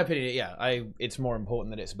in my opinion, it's more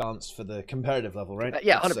important that it's balanced for the competitive level, right?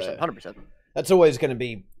 Yeah, 100%. That's always going to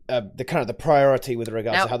be the priority with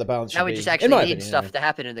regards to how the balance should be. Now we just actually need stuff to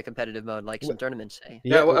happen in the competitive mode, like some tournaments say.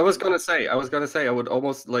 Yeah, well, I was gonna say, I would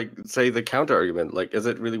almost like say the counter argument. Like, is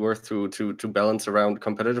it really worth to balance around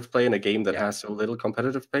competitive play in a game that has so little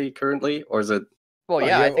competitive play currently, or is it? Well,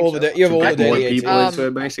 yeah, I think all so. You have all the more people into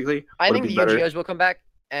it, basically. I think the UGOs will come back,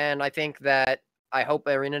 and I think that I hope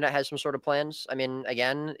ArenaNet has some sort of plans. I mean,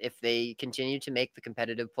 again, if they continue to make the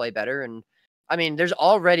competitive play better and I mean, there's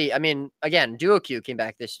already. I mean, again, Duo Queue came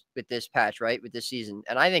back with this patch, right? With this season,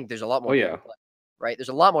 and I think there's a lot more. People play, right? There's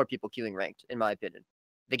a lot more people queuing ranked, in my opinion.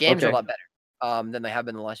 The games are a lot better than they have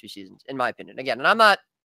been in the last few seasons, in my opinion. Again, and I'm not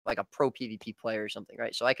like a pro PvP player or something,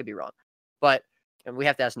 right? So I could be wrong, but and we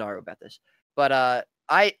have to ask Naru about this. But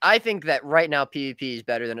I think that right now PvP is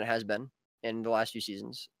better than it has been in the last few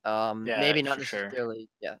seasons. Maybe not necessarily,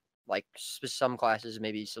 like some classes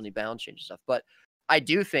maybe still need balance change and stuff, but I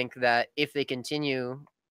do think that if they continue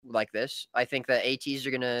like this, I think that ATs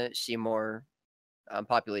are going to see more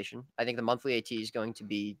population. I think the monthly AT is going to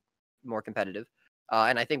be more competitive.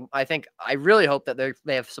 And I really hope that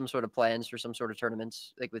they have some sort of plans for some sort of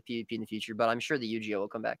tournaments like with PvP in the future, but I'm sure the UGO will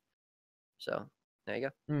come back. So there you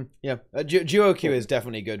go. Duo queue is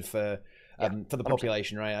definitely good for the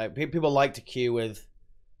population, 100%. Right? People like to queue with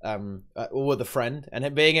a friend,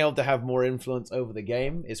 and being able to have more influence over the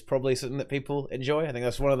game is probably something that people enjoy. I think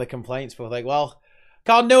that's one of the complaints. People think, well,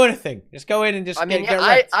 can't do anything. Just go in and just get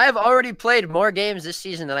wrecked. I've already played more games this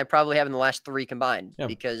season than I probably have in the last 3 combined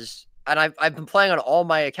because I've been playing on all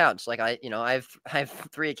my accounts. Like I have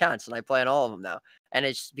 3 accounts and I play on all of them now. And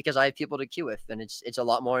it's because I have people to queue with, and it's a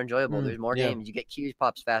lot more enjoyable. There's more games. You get queues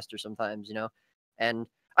pops faster sometimes, And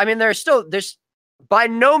I mean, there's by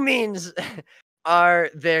no means are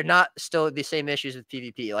there not still the same issues with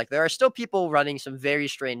PvP. Like there are still people running some very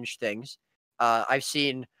strange things. I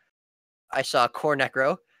saw Core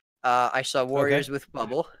Necro. I saw Warriors with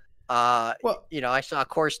Bubble. I saw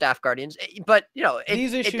Core Staff Guardians. But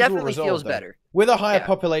it definitely feels better. With a higher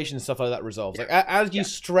population, stuff like that resolves. Like as you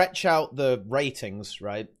stretch out the ratings,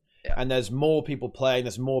 right? Yeah. And there's more people playing,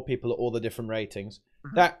 there's more people at all the different ratings.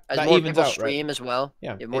 That more evens people out, stream right? as well.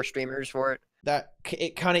 Yeah. You have more streamers for it.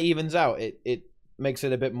 It kind of evens out. It makes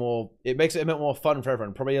it a bit more. It makes it a bit more fun for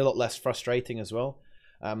everyone. Probably a lot less frustrating as well.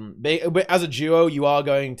 As a duo, you are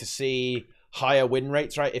going to see higher win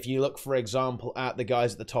rates, right? If you look, for example, at the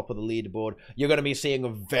guys at the top of the leaderboard, you're going to be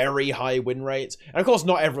seeing very high win rates. And of course,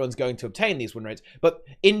 not everyone's going to obtain these win rates. But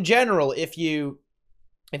in general, if you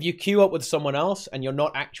queue up with someone else and you're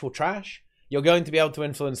not actual trash, you're going to be able to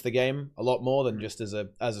influence the game a lot more than just as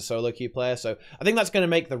a solo queue player. So I think that's going to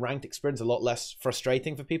make the ranked experience a lot less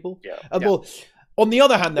frustrating for people. Well, on the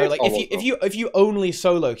other hand, though, like if you only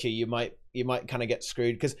solo queue, you might kind of get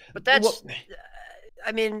screwed because. But that's.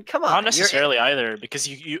 I mean, come on. Not necessarily either, because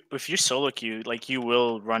you if you solo queue, like you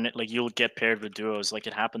will run it, like you'll get paired with duos, like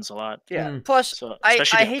it happens a lot. Yeah. Plus, so,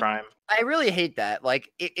 especially Prime. I really hate that. Like,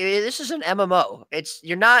 this is an MMO. It's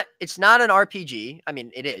not an RPG. I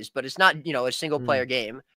mean, it is, but it's not a single player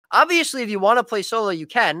game. obviously, if you want to play solo, you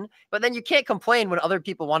can, but then you can't complain when other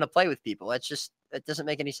people want to play with people. That doesn't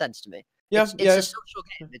make any sense to me. Yeah, it's a social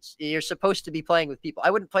game. You're supposed to be playing with people.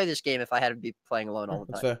 I wouldn't play this game if I had to be playing alone all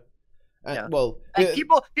the time. That's fair. Well, like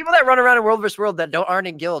people that run around in World vs. World that aren't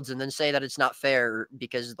in guilds and then say that it's not fair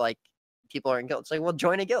because like people aren't in guilds. It's like, well,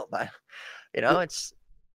 join a guild. It's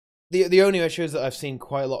the only issue is that I've seen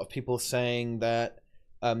quite a lot of people saying that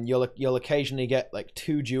you'll occasionally get like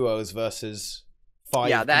 2 duos versus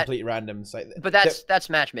 5 complete randoms. But that's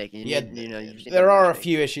matchmaking. There are a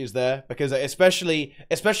few issues there because especially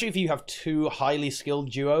if you have 2 highly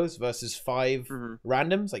skilled duos versus 5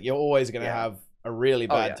 randoms, like you're always going to have a really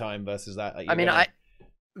bad time versus that. Like,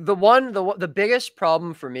 the biggest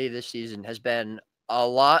problem for me this season has been a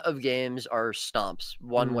lot of games are stomps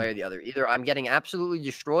one way or the other. Either I'm getting absolutely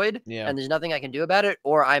destroyed and there's nothing I can do about it,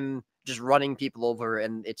 or I'm just running people over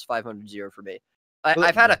and it's 500-0 for me.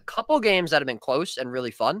 I've had a couple games that have been close and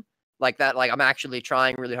really fun like that. Like I'm actually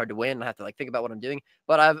trying really hard to win. I have to like think about what I'm doing,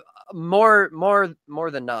 but I've more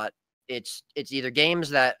than not, it's either games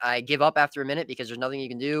that I give up after a minute because there's nothing you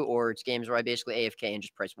can do, or it's games where I basically AFK and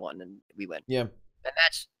just press 1 and we win. Yeah. And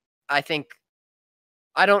that's, I think,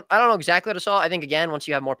 I don't know exactly what to solve. I think again, once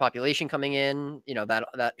you have more population coming in,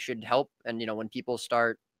 that should help. And when people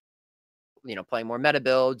start, playing more meta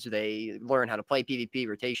builds, they learn how to play PvP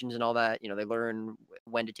rotations and all that. They learn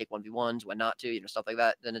when to take 1v1s, when not to, stuff like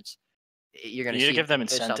that. Then you're going to give them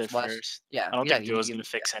incentive first. Yeah, I don't think duo is going to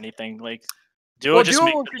fix anything. Like duo just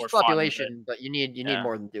makes it more population, but you need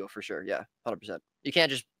more than duo for sure. Yeah, 100%. You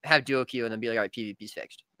can't just have duo queue and then be like, all right, PvP's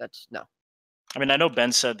fixed. That's no. I mean, I know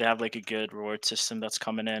Ben said they have like a good reward system that's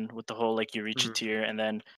coming in with the whole like you reach a tier and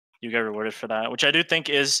then you get rewarded for that, which I do think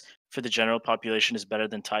is for the general population is better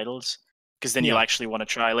than titles, because then you actually want to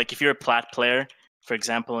try. Like if you're a plat player, for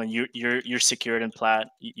example, and you're secured in plat,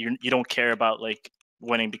 you don't care about like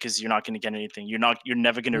winning because you're not going to get anything. You're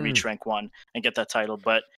never going to reach rank 1 and get that title.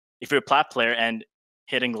 But if you're a plat player and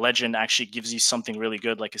hitting legend actually gives you something really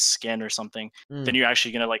good, like a skin or something, then you're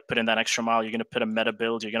actually going to like put in that extra mile. You're going to put a meta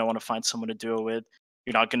build. You're going to want to find someone to duo with.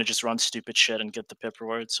 You're not going to just run stupid shit and get the pip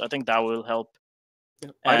rewards. So I think that will help. Yeah,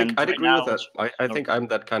 I'd agree with that. I think I'm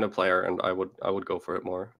that kind of player, and I would go for it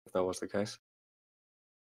more if that was the case.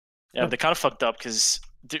 Yeah, they kind of fucked up because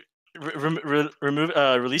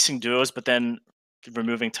releasing duos, but then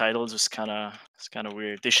removing titles was kind of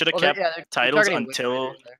weird. They should have kept titles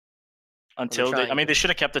until they should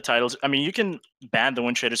have kept the titles. I mean, you can ban the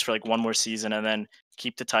win traders for like 1 more season and then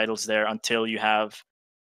keep the titles there until you have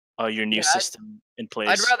your new system in place.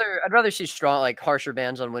 I'd rather see strong, like harsher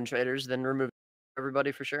bans on win traders than remove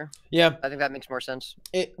everybody for sure. Yeah, I think that makes more sense.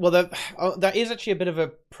 That is actually a bit of a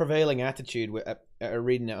prevailing attitude at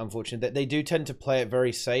ArenaNet, unfortunately. That they do tend to play it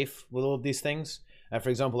very safe with all of these things. For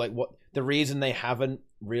example, like the reason they haven't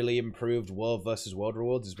really improved world versus world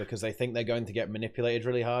rewards is because they think they're going to get manipulated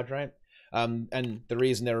really hard, right? And the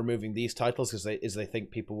reason they're removing these titles is they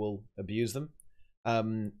think people will abuse them.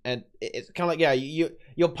 And it's kind of like,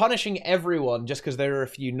 you're punishing everyone just because there are a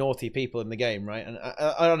few naughty people in the game, right? And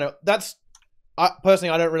I don't know. Personally,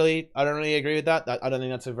 I don't really agree with that. I don't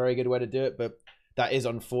think that's a very good way to do it, but that is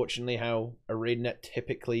unfortunately how ArenaNet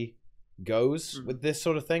typically goes with this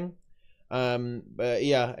sort of thing. But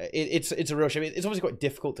yeah, it's a real shame. It's obviously quite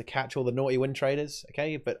difficult to catch all the naughty win traders.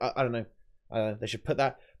 Okay, but I don't know. They should put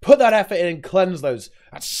that effort in and cleanse those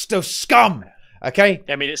scum. Okay.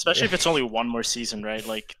 I mean, especially if it's only 1 more season, right?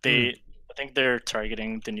 Like I think they're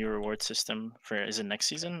targeting the new reward system is it next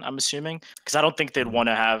season? I'm assuming, because I don't think they'd want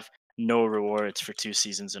to have no rewards for 2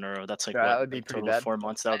 seasons in a row. That's like that would be pretty bad. 4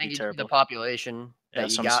 months. That would be terrible. The population. Yeah,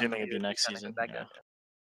 so I'm assuming it'd be next season.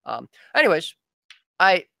 Anyways,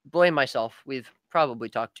 I blame myself. We've probably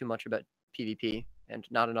talked too much about PvP and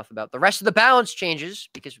not enough about the rest of the balance changes,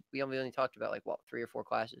 because we only talked about like 3 or 4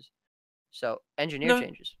 classes. So engineer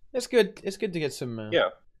changes. It's good. It's good to get some.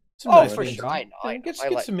 Some nice for sure. I know. Get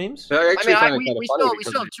some memes. We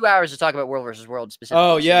still have 2 hours to talk about World versus World specifically.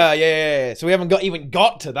 Oh yeah. So we haven't even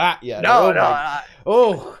got to that yet. No.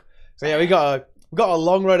 So yeah, we got a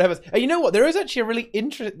long road ahead of us. And you know what? There is actually a really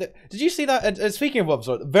interesting. Did you see that? Speaking of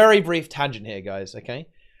World, very brief tangent here, guys. Okay.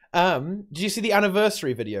 Did you see the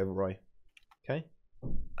anniversary video, Roy? Okay.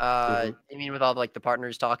 You mean with all like the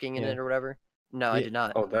partners talking in it or whatever? No, I did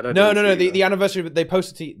not. Oh, no. The anniversary they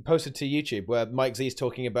posted to YouTube where Mike Z's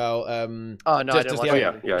talking about. I didn't watch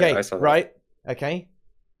it. Okay, I saw that. right. Okay.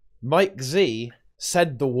 Mike Z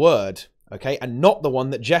said the word, okay, and not the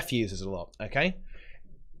one that Jeff uses a lot. Okay.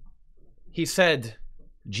 He said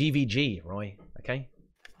GVG, Roy. Okay.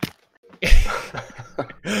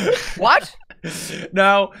 What?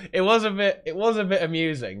 No, it was a bit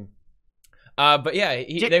amusing. But yeah,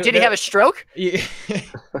 did he have a stroke? Yeah.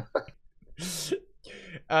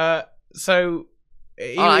 So.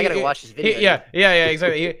 I gotta watch this video. Yeah,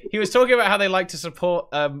 exactly. He was talking about how they like to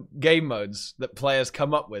support game modes that players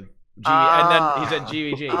come up with. And then he said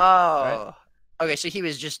GVG. Oh, right? Okay. So he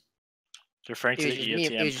was just referring to the EOTM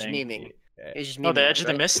thing. He was just memeing. Oh, the Edge of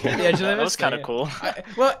the Mist. That was kind of cool.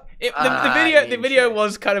 The video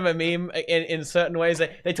was kind of a meme in certain ways.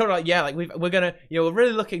 They talked about like we're gonna we're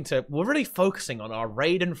really focusing on our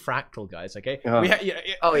raid and fractal guys. Okay.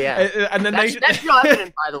 And then that's not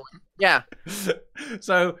happening, by the way. Yeah.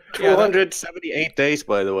 So 478 days,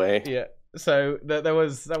 by the way. Yeah. So that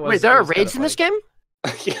was. Wait, there are raids in this game?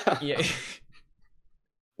 Yeah.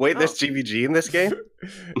 Wait, there's GVG in this game?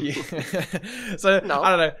 Yeah. So no. I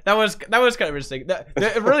don't know. That was kind of interesting.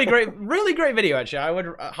 Really great video actually. I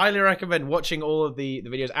would highly recommend watching all of the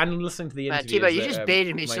videos and listening to the interviews. TeaTime, you just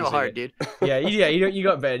baited me so hard, dude. Yeah, you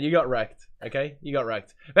got baited. You got wrecked. Okay, you got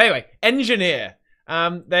wrecked. But anyway, Engineer.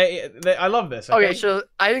 I love this. Okay, so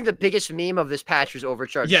I think the biggest meme of this patch was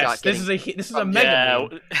overcharged shot. Yes, this is a mega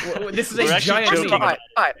meme. This is a giant meme. All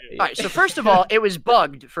right. So first of all, it was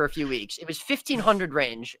bugged for a few weeks. It was 1500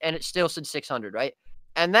 range, and it still said 600, right?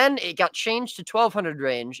 And then it got changed to 1200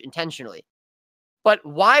 range intentionally. But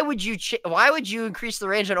why would you increase the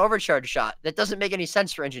range on overcharge shot? That doesn't make any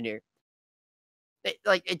sense for Engineer.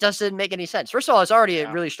 It doesn't make any sense. First of all, it's already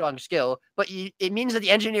a really strong skill, but it means that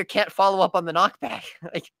the Engineer can't follow up on the knockback.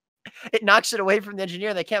 It knocks it away from the Engineer,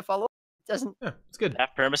 and they can't follow up. It doesn't. Yeah, it's good.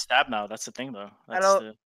 That perma stab now. That's the thing, though.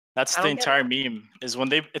 That's the entire meme. Is when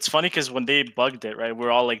they. It's funny because when they bugged it, right?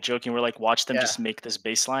 We're all like joking. We're like, watch them just make this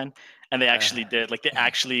baseline, and they actually did. Like they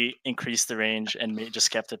actually increased the range and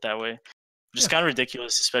just kept it that way. Just kind of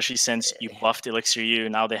ridiculous, especially since you buffed Elixir U.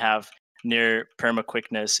 Now they have near perma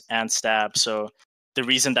quickness and stab. So the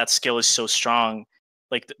reason that skill is so strong,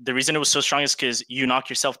 like the reason it was so strong is because you knock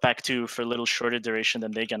yourself back too for a little shorter duration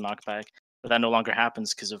than they get knocked back. But that no longer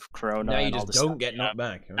happens because of Corona. Now you and all just this don't stuff. get knocked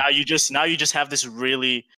back. Huh? Now you just have this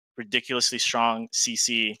really ridiculously strong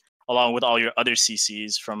CC along with all your other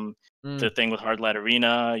CCs from the thing with Hard Light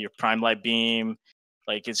Arena, your Prime Light Beam,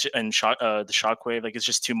 like it's and the Shockwave. Like it's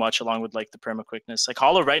just too much along with like the perma quickness. Like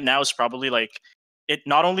Hollow right now is probably like it.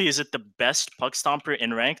 Not only is it the best Puck Stomper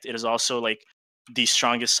in ranked, it is also like the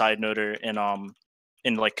strongest side noder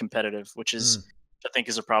in like competitive, which is I think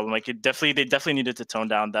is a problem. Like they definitely needed to tone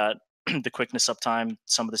down that the quickness uptime,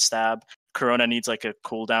 some of the stab. Corona needs like a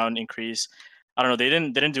cooldown increase. I don't know. They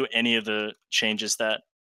didn't do any of the changes that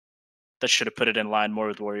should have put it in line more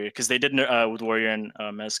with Warrior, because they did with Warrior and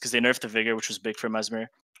Mez, because they nerfed the Vigor, which was big for Mesmer,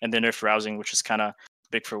 and they nerfed Rousing, which is kind of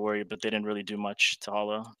big for Warrior, but they didn't really do much to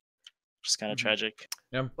Hollow, which is kind of tragic.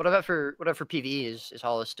 Yeah. What about for PvE? Is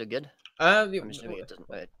Hollow still good? I'm assuming it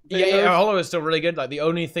doesn't. Yeah, Hollow is still really good. Like the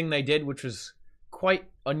only thing they did, which was quite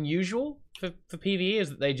unusual for PvE,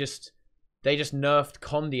 is that they just nerfed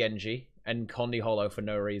Condi Engie and Condi Hollow for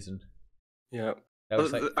no reason. Yeah.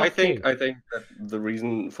 Like, I think that the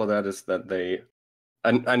reason for that is that they,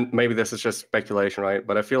 and maybe this is just speculation, right?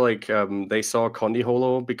 But I feel like they saw Condi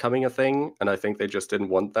Holo becoming a thing, and I think they just didn't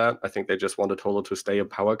want that. I think they just wanted Holo to stay a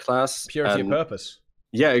power class. Purity of purpose.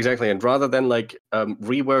 Yeah, exactly. And rather than like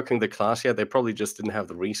reworking the class yet, they probably just didn't have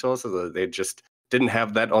the resources. Or they just didn't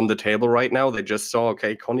have that on the table right now. They just saw,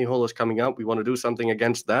 okay, Condi Holo is coming up. We want to do something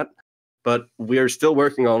against that, but we're still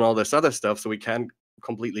working on all this other stuff, so we can't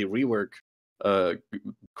completely rework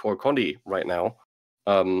core Condi right now.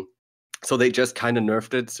 So they just kind of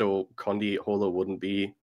nerfed it so Condi Holo wouldn't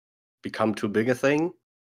become too big a thing,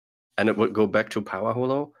 and it would go back to power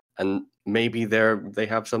Holo, and maybe they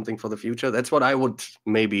have something for the future. That's what I would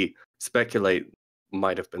maybe speculate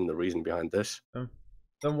might have been the reason behind this.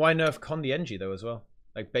 Then why nerf Condi Engie though as well?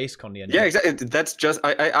 Like base Condi Engie. Yeah, exactly. That's just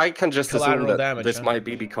I can just assume that damage, this might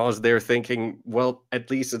be because they're thinking, well,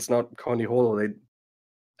 at least it's not Condi Holo.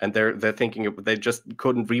 They're thinking they just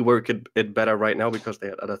couldn't rework it better right now because they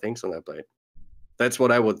had other things on their plate. That's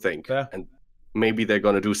what I would think. Yeah. And maybe they're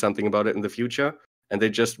going to do something about it in the future. And they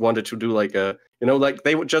just wanted to do like like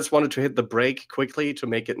they just wanted to hit the brake quickly to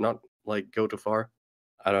make it not like go too far.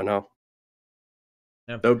 I don't know.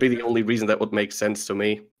 Yeah. That would be the only reason that would make sense to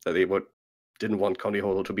me, that they didn't want Condi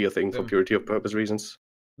Holo to be a thing for purity of purpose reasons.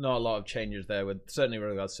 Not a lot of changes there, with certainly with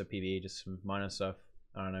regards to PvE, just some minor stuff.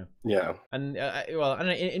 I don't know. Yeah. And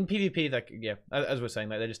in PvP, like as we're saying,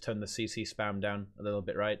 like they just turned the CC spam down a little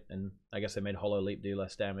bit, right? And I guess they made Hollow Leap do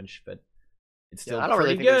less damage, but it's still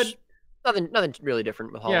pretty good. Nothing really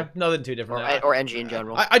different with Hollow. Yeah, nothing too different. Or Engie in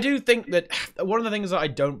general. I do think that one of the things that I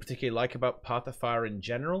don't particularly like about Path of Fire in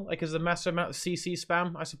general, like, is the massive amount of CC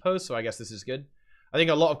spam, I suppose. So I guess this is good. I think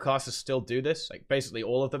a lot of classes still do this. Like basically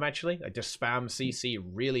all of them actually. Like just spam CC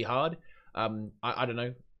really hard. I don't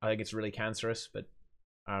know. I think it's really cancerous, but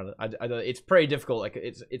I don't, it's pretty difficult. Like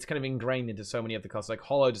it's kind of ingrained into so many of the classes. Like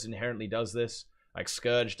Hollow just inherently does this. Like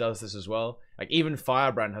Scourge does this as well. Like even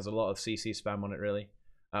Firebrand has a lot of CC spam on it really.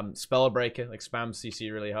 Spellbreaker like spams CC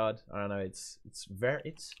really hard. I don't know. It's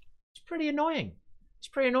pretty annoying. It's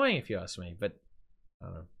pretty annoying if you ask me. But I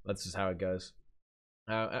don't know. That's just how it goes.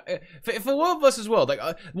 For World vs. World, like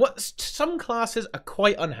some classes are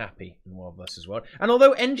quite unhappy in World vs. World, and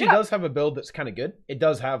although NG does have a build that's kind of good, it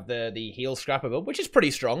does have the heal Scrapper build, which is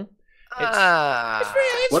pretty strong.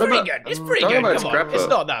 It's pretty good. It's pretty good. Come on. It's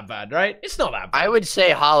not that bad, right? It's not that bad. I would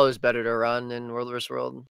say Hollow's better to run in World vs.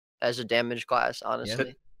 World as a damage class, honestly.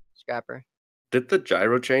 Yeah. Scrapper. Did the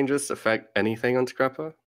gyro changes affect anything on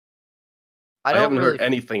Scrapper? I haven't heard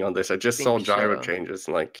anything on this. I just saw gyro changes.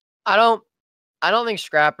 Like I don't think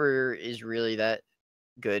Scrapper is really that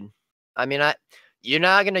good. I mean, you're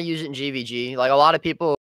not gonna use it in GVG. Like a lot of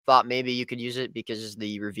people thought maybe you could use it because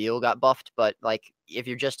the reveal got buffed, but like if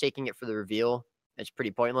you're just taking it for the reveal, it's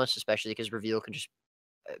pretty pointless, especially because reveal can just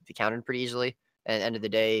be countered pretty easily. And at the end of the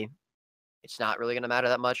day, it's not really gonna matter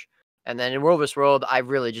that much. And then in World vs. World, I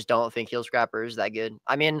really just don't think Heal Scrapper is that good.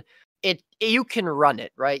 I mean, you can run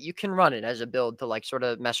it, right? You can run it as a build to like sort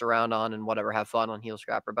of mess around on and whatever, have fun on Heal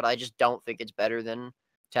Scrapper, but I just don't think it's better than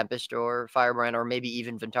Tempest or Firebrand or maybe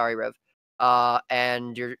even Ventari Rev.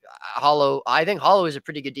 And your Hollow, I think Hollow is a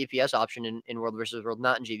pretty good DPS option in World vs. World,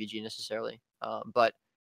 not in GVG necessarily. But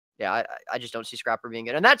yeah, I just don't see Scrapper being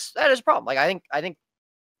good, and that is a problem. Like I think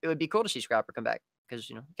it would be cool to see Scrapper come back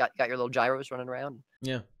because got your little gyros running around.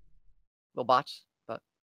 Yeah, little bots.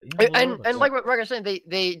 And like what Roca was saying, they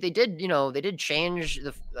did change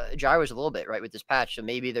the gyros a little bit, right, with this patch. So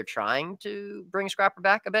maybe they're trying to bring Scrapper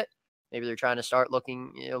back a bit. Maybe they're trying to start look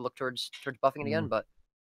towards buffing it again. But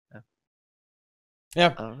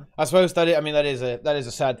I suppose that is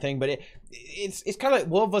a sad thing. But it's kind of like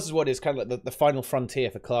World vs. World is kind of like the final frontier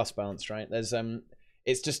for class balance, right? There's it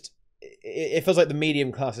feels like the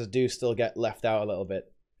medium classes do still get left out a little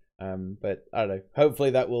bit. But I don't know. Hopefully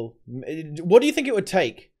that will. What do you think it would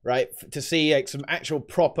take, right, to see like some actual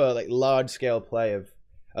proper like large scale play of,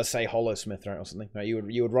 say, Hollowsmith, right, or something? Right,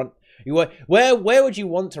 you would run. Where would you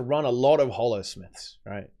want to run a lot of Hollowsmiths,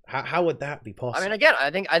 right? How would that be possible? I mean, again,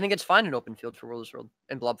 I think it's fine in open field for World vs. World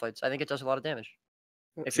in blob fights. I think it does a lot of damage.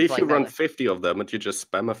 See if you run 50 of them and you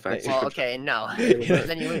just spam effects. Well, okay, no. Because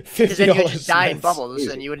then you would just die in bubbles,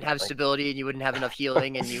 and you wouldn't have stability, and you wouldn't have enough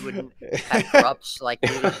healing, and you wouldn't have corrupts. Like,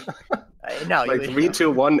 no. Like 3,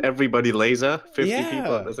 2, 1, everybody laser, 50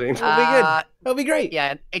 people at the same time. That'll be good. That'll be great.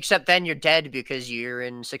 Yeah, except then you're dead because you're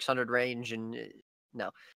in 600 range, and no.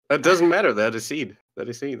 It doesn't matter. They're the seed.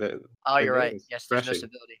 Oh, you're right. Yes, there's no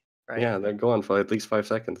stability. Right. Yeah, they're going for at least 5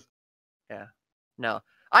 seconds. Yeah. No.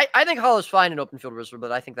 I think Hollow's fine in open field versus, but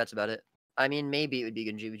I think that's about it. I mean, maybe it would be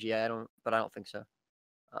good in GVG. But I don't think so.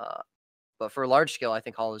 But for large scale, I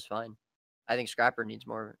think Hollow's fine. I think Scrapper needs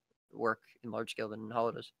more work in large scale than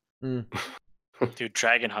Hollow does. Dude,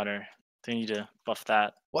 Dragon Hunter. They need to buff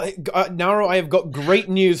that. Well, Naru, I have got great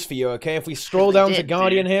news for you, okay? If we scroll down to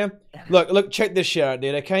Guardian here, look, check this shit out,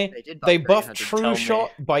 dude, okay? They buffed True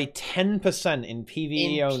Shot by 10% in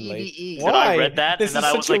PvE only. PvE. Why? I read that, and then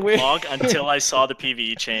I was like, log until I saw the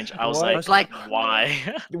PvE change. I was like, why?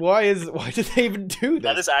 Why did they even do that?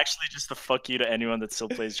 That is actually just a fuck you to anyone that still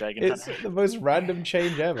plays Dragon Hunter. It's the most random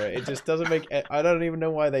change ever. It just doesn't make... I don't even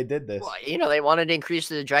know why they did this. Well, they wanted to increase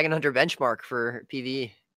the Dragon Hunter benchmark for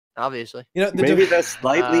PvE. Obviously, maybe they're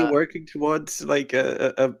slightly working towards like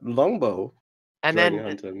a longbow. And then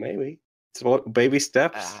Hunter, maybe it's baby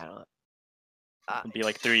steps. It'll be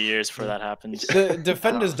like 3 years before that happens. The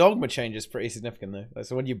Defender's Dogma change is pretty significant though.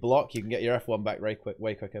 So when you block, you can get your F1 back way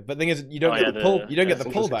quicker. But the thing is, you don't get the pull. You don't get the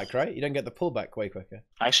pullback, right? You don't get the pullback way quicker.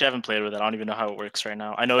 I actually haven't played with it. I don't even know how it works right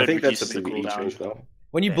now. I know I it think reduces that's a the PvE cooldown. change though.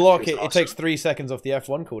 When you block it, it takes 3 seconds off the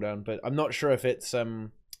F1 cooldown. But I'm not sure if it's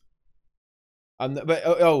but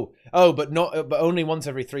only once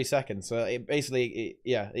every 3 seconds. So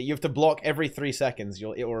you have to block every 3 seconds.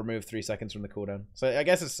 It will remove 3 seconds from the cooldown. So I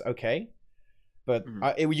guess it's okay, but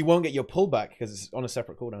you won't get your pullback because it's on a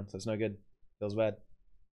separate cooldown. So it's no good. Feels bad.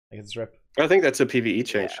 I guess it's rip. I think that's a PvE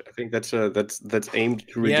change. I think that's aimed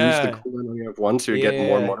to reduce the cooldown on your F1 so you get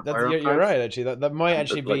more modifier. You're right, actually. That might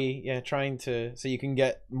actually be trying to so you can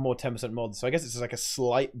get more 10% mods. So I guess it's just like a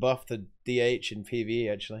slight buff to DH in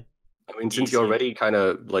PvE actually. I mean, since you're already kind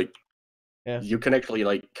of like, you can actually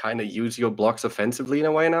like kind of use your blocks offensively in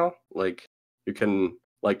a way now. Like you can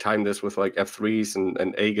like time this with like F3s and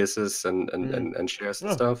Aegises and shares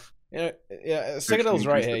and stuff. You know, yeah, Citadel's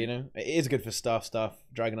right here. You know, it is good for Staff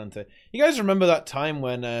Dragon Hunter. You guys remember that time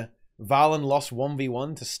when Valen lost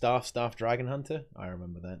 1v1 to Staff Dragon Hunter? I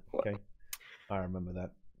remember that. Okay, I rememher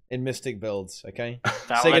that in Mystic builds. Okay,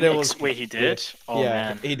 Citadel was wait, he did. Oh yeah,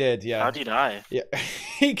 man, he did. Yeah, how did he die? Yeah,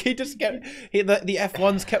 he just kept the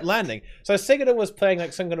F1s kept landing. So Citadel was playing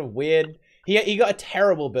like some kind of weird. He got a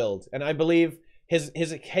terrible build, and I believe his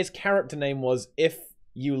character name was If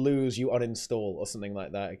You Lose, You Uninstall or something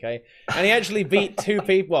like that. Okay, and he actually beat two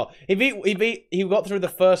people. Well, he got through the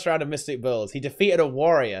first round of Mystic builds. He defeated a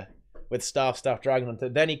warrior with Staff Dragon Hunter.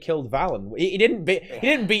 Then he killed Valen. He didn't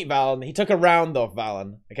beat Valen. He took a round off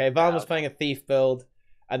Valen. Okay, Valen was playing a thief build,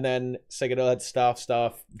 and then Citadel had Staff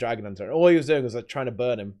Dragon Hunter. And all he was doing was like trying to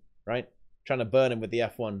burn him, right? Trying to burn him with the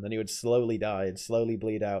F1. Then he would slowly die and slowly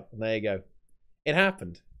bleed out. And there you go. It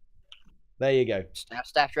happened. There you go.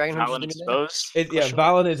 Staff Dragon Hunter. Valen exposed.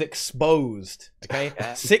 Valen is exposed. Okay,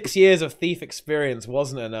 6 years of thief experience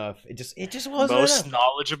wasn't enough. It just wasn't Most enough.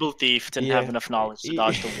 knowledgeable thief didn't have enough knowledge to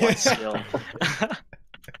dodge the one skill.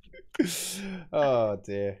 Oh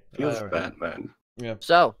dear. Feels bad, man. Yeah.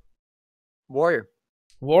 So, Warrior.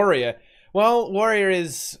 Well, Warrior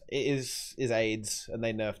is AIDS, and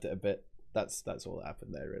they nerfed it a bit. That's all that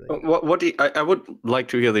happened there, really. What do you, I would like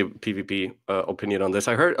to hear the PvP opinion on this.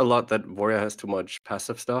 I heard a lot that Warrior has too much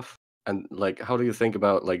passive stuff, and like, how do you think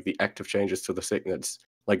about like the active changes to the signets?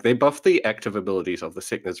 Like, they buffed the active abilities of the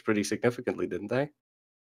signets pretty significantly, didn't they?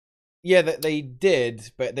 Yeah, they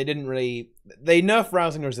did, but they didn't really. They nerfed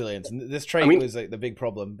rousing resilience, and this trait was like the big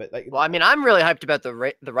problem. But like, well, I mean, I'm really hyped about the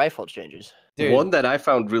rifle changes. Dude. One that I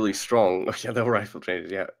found really strong. Yeah, the rifle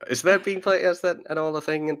changes. Yeah, is that being played as that at all a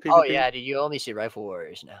thing in PvP? Oh yeah, dude, you only see rifle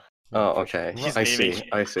warriors now. Oh, okay. I see.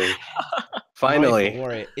 Finally, Finally,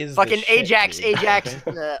 warrior is fucking Ajax. Shit, Ajax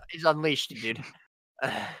is unleashed, dude.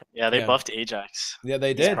 Yeah, they buffed Ajax. Yeah,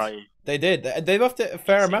 they did. They did. They buffed it a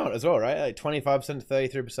fair amount as well, right? Like 25% to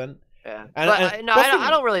 33%. Yeah, and I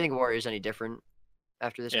don't really think Warrior's any different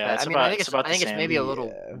after this. Yeah, I mean, I think it's maybe a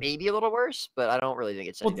little worse, but I don't really think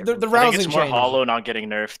it's any different. The rousing I think it's more changes. Hollow not getting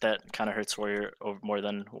nerfed that kind of hurts Warrior more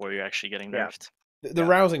than Warrior actually getting nerfed. The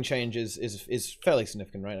rousing change is fairly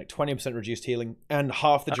significant, right? Like 20% reduced healing and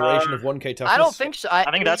half the duration of 1k toughness. I don't think so. I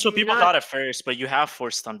think that's what people thought at first, but you have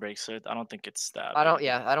forced stun breaks, so I don't think it's that. I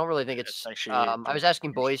don't really think it's actually. I was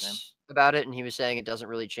asking Boyce about it, and he was saying it doesn't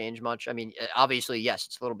really change much. I mean, obviously, yes,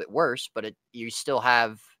 it's a little bit worse, but you still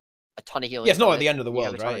have a ton of healing. Yeah, it's not at the end of the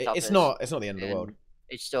world, right? It's not the end of the world.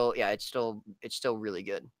 It's still really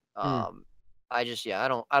good. I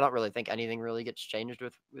don't really think anything really gets changed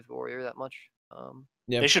with Warrior that much.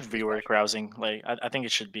 They should rework rousing. Like, I think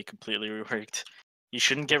it should be completely reworked. You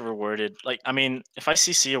shouldn't get rewarded. Like, I mean, if I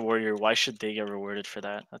CC a Warrior, why should they get rewarded for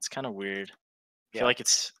that? That's kind of weird. I feel like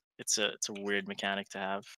it's a weird mechanic to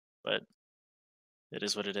have, but it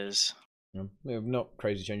is what it is. Not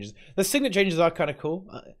crazy changes. The signet changes are kind of cool.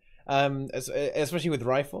 Especially with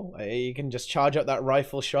rifle, you can just charge up that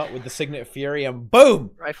rifle shot with the Signet Fury and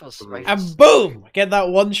boom, rifles. And boom, get that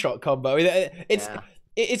one shot combo.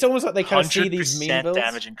 It's almost like they kind of see these meme builds.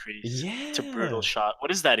 Damage increase to brutal shot.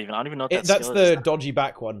 What is that even? I don't even know what that's the dodgy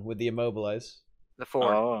back one with the immobilize. The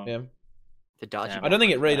 4. Oh. Yeah. The dodgy. I don't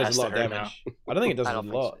think it really does a lot of damage. I don't think it does a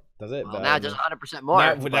lot. Does it? Well, now it does 100% more.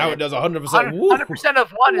 Now it does 100%. 100%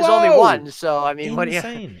 of one is only one. So I mean, what do you?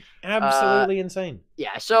 Insane. Absolutely insane.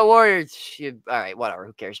 Yeah. So Warrior. All right. Whatever.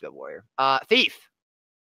 Who cares about Warrior?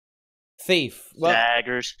 Thief. Well,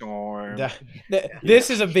 Dagger Storm.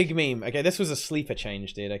 This is a big meme. Okay, this was a sleeper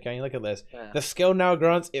change, dude. Okay, look at this. Yeah. The skill now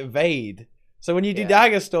grants evade. So when you do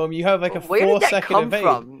Dagger Storm, you have like a 4-second evade.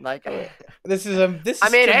 From? Like, this is a.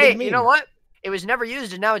 I mean, hey, you know what? It was never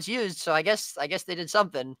used, and now it's used. So I guess they did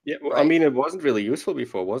something. Yeah, well, right? I mean, it wasn't really useful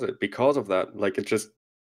before, was it? Because of that, like it just.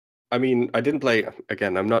 I mean, I didn't play.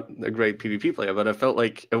 Again, I'm not a great PvP player, but I felt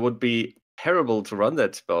like it would be terrible to run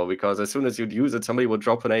that spell because as soon as you'd use it, somebody would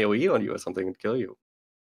drop an AOE on you or something and kill you,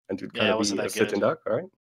 and you'd kind of be a sit and duck, right?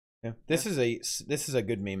 Yeah, this is a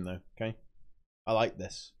good meme though. Okay, I like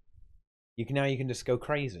this. You can just go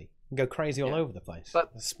crazy. You can go crazy all over the place.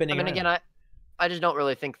 But spinning. I mean, again, I just don't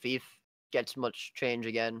really think Thief gets much change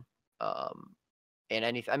again. In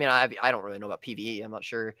anything. I mean, I don't really know about PvE. I'm not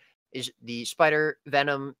sure. Is the spider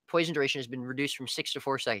venom poison duration has been reduced from 6 to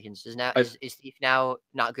 4 seconds? Is Thief now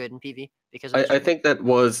not good in PvE because of I think that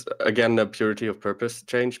was again a purity of purpose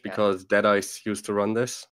change because Deadice used to run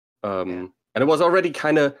this. And it was already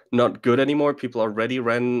kind of not good anymore. People already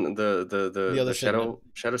ran the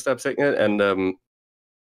shadow step signet, and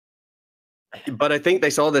but I think they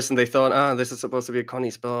saw this and they thought, this is supposed to be a Connie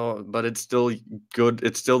spell, but it's still good.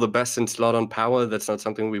 It's still the best in slot on power. That's not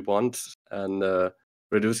something we want, and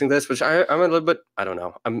reducing this, which I'm a little bit, I don't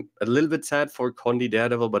know, I'm a little bit sad for Condi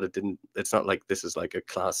Daredevil, but it's not like this is like a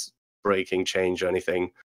class breaking change or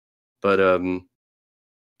anything. But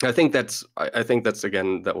I think that's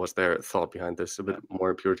again, that was their thought behind this, a bit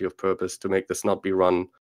more purity of purpose to make this not be run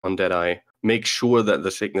on Deadeye. Make sure that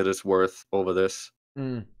the Signet is worth over this.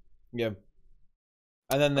 Yeah.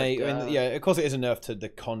 And then of course it is a nerf to the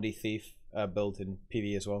Condi Thief build in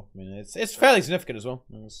PvE as well. I mean, it's fairly significant as well.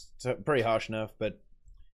 It's a pretty harsh nerf, but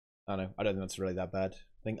I don't know. I don't think that's really that bad.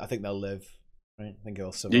 I think they'll live. Right? I think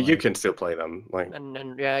they'll survive. You can still play them.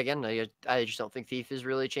 And yeah, again, I just don't think Thief has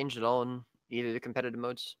really changed at all in either of the competitive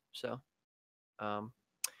modes. So,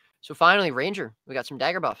 so finally, Ranger. We got some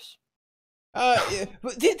dagger buffs. Yeah,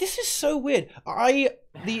 but this is so weird.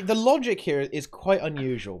 The logic here is quite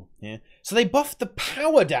unusual. Yeah. So they buffed the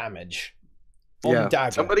power damage on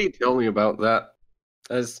dagger. Somebody told me about that.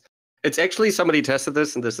 It's actually, somebody tested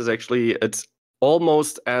this, and this is actually, it's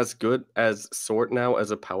almost as good as sword now as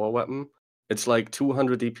a power weapon. It's like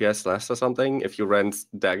 200 DPS less or something if you ran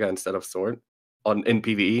dagger instead of sword in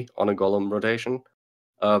PvE on a golem rotation.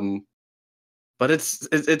 But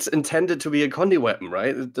it's intended to be a Condi weapon,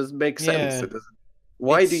 right? It doesn't make sense. Yeah.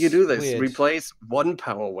 Why do you do this? Weird. Replace one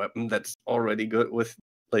power weapon that's already good with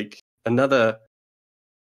like another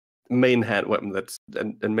main hand weapon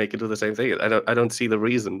and make it do the same thing. I don't see the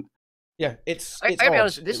reason. Yeah, it's I gotta be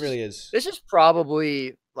honest, it really is. This is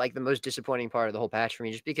probably like the most disappointing part of the whole patch for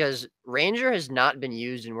me, just because Ranger has not been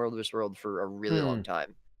used in World vs. World for a really long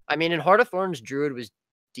time. I mean, in Heart of Thorns, Druid was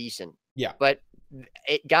decent. Yeah. But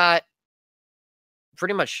it got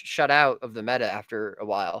pretty much shut out of the meta after a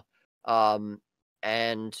while.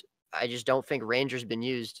 And I just don't think Ranger's been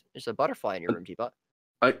used. There's a butterfly in your room, Teapot.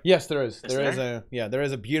 Yes, there is. There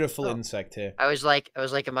is a beautiful insect here. I was like,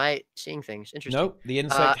 am I seeing things? Interesting. Nope, the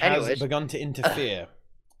insect has begun to interfere.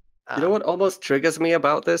 You know what almost triggers me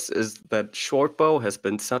about this is that shortbow has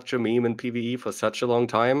been such a meme in PvE for such a long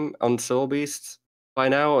time on Soul Beasts by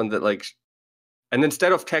now, and that and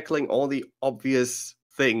instead of tackling all the obvious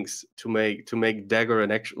things to make dagger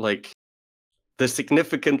an actual the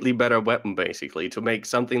significantly better weapon, basically, to make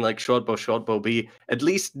something like shortbow be at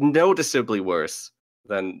least noticeably worse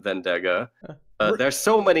than dagger. There's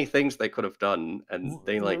so many things they could have done, and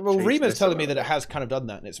they Well, Rima's telling me that it has kind of done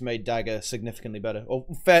that, and it's made dagger significantly better, or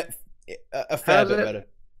a fair bit better.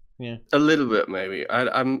 Yeah, a little bit maybe.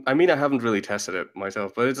 I mean, I haven't really tested it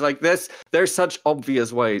myself, but it's like there's such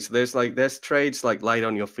obvious ways. There's trades like Light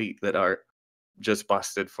on Your Feet that are just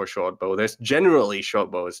busted for shortbow. There's generally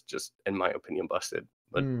shortbow is just, in my opinion, busted.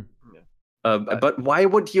 But but why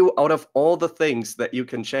would you, out of all the things that you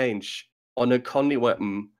can change on a Condi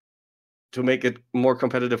weapon to make it more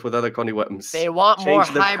competitive with other Condi weapons, they want more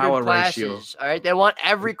hybrid classes. Ratio. All right, they want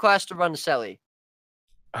every class to run Selly.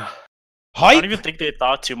 I don't even think they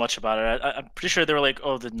thought too much about it. I'm pretty sure they were like,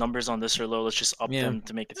 "Oh, the numbers on this are low. Let's just up them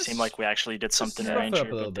to make it seem like we actually did something in Ranger."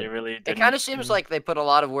 But they really didn't. It kind of seems like they put a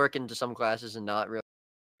lot of work into some classes and not really.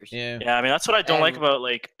 Yeah. Yeah, I mean that's what I don't like about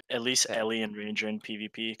at least Ellie and Ranger in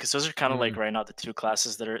PvP, because those are kind of like right now the two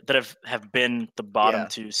classes that have been the bottom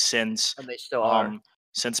two since, and they still are.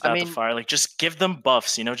 Since Path of Fire. Like, just give them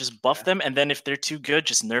buffs, just buff them, and then if they're too good,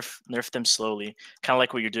 just nerf them slowly, kind of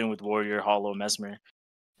like what you're doing with Warrior, Hollow, Mesmer.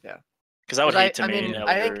 Yeah. Because I would hate to main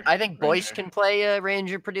I think Boyce can play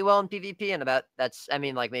Ranger pretty well in PvP, and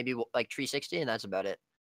maybe like 360, and that's about it.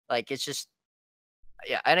 Like, it's just,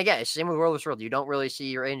 and again, it's the same with World vs. World. You don't really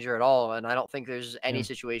see Ranger at all, and I don't think there's any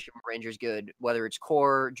situation where Ranger's good, whether it's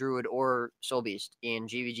core, Druid, or Soul Beast in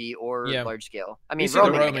GVG or large scale. I mean,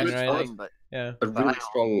 Roman, right? But a really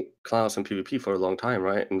strong class in PvP for a long time,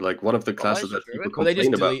 right? And like one of the classes that people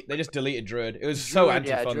complain about. They just deleted Druid. It was so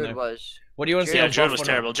anti-fun. Druid was. What do you want to say? Yeah, Druid was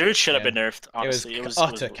terrible. Druid should have been nerfed, honestly. It was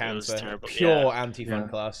utter cancer. It was pure anti-fun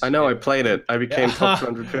class. I know, I played it. I became top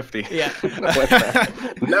 250. Yeah.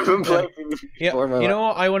 Never played before. You know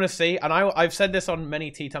what I want to see? And I've said this on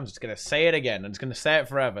many TeaTimes. I'm just going to say it again. I'm just going to say it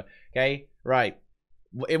forever. Okay? Right.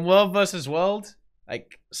 In World vs. World,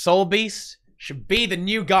 like, Soul Beast should be the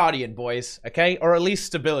new Guardian, boys. Okay? Or at least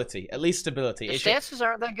stability. The stances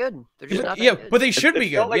aren't that good. They're just not that good. But they should be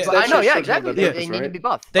good. I know, exactly. They need to be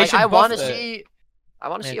buffed. I want to see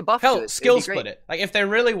a buff. Hell, skill split it. Like, if they're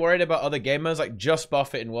really worried about other gamers, like, just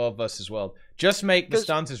buff it in World vs. World. Just make the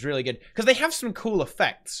stances really good. Because they have some cool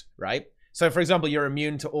effects, right? So, for example, you're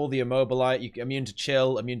immune to all the immobilize. You're immune to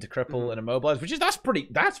chill, immune to cripple, and immobilize, which is that's pretty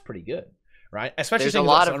good, right? Especially since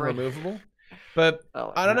it's unremovable. But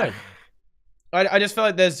I don't know. I just feel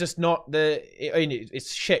like there's just not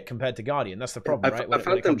it's shit compared to Guardian. That's the problem, right?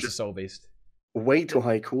 When it comes to Soul Beast. Way too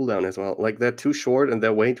high cooldown as well. Like, they're too short and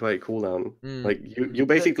they're way too high cooldown. Like, you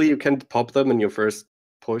basically you can pop them in your first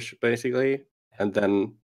push basically, and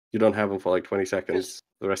then you don't have them for like 20 seconds.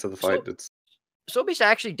 The rest of the fight, Soul Beast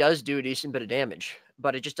actually does do a decent bit of damage,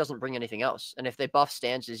 but it just doesn't bring anything else. And if they buff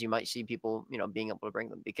stances, you might see people, being able to bring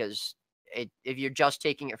them, because if you're just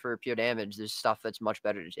taking it for pure damage, there's stuff that's much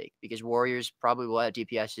better to take, because warriors probably will have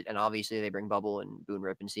DPS it, and obviously they bring bubble and boon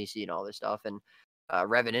rip and CC and all this stuff. And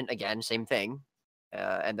Revenant, again, same thing.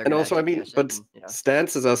 And also, I mean, but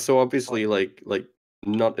stances are so obviously like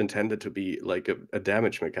not intended to be like a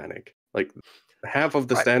damage mechanic. Like half of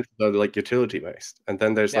the stances are like utility based, and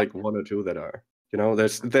then there's like 1 or 2 that are.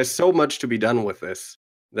 There's so much to be done with this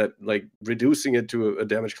that like reducing it to a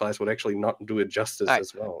damage class would actually not do it justice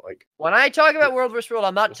as well. Like when I talk about world versus world,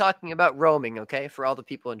 I'm not talking about roaming. Okay, for all the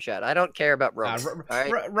people in chat, I don't care about roaming.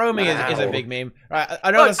 Roaming is a big meme. Right?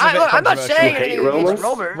 I know I'm not saying anything against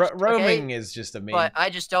roamers. Roaming is just a meme. But I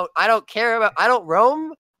don't care about. I don't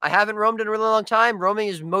roam. I haven't roamed in a really long time. Roaming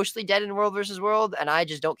is mostly dead in world versus world, and I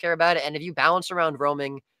just don't care about it. And if you balance around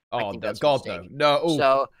roaming, I think that's a mistake. No.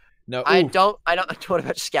 So. No, I don't. What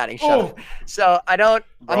about scatting? Shut up. So I'm not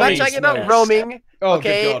talking about roaming.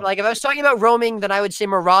 Okay, like if I was talking about roaming, then I would say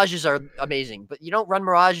mirages are amazing, but you don't run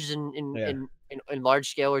mirages in large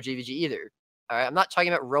scale or GVG either. All right, I'm not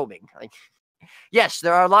talking about roaming. Like, yes,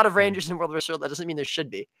 there are a lot of rangers in World vs. World. That doesn't mean there should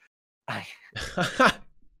be. I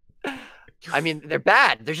mean, they're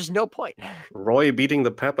bad. There's just no point. Roy beating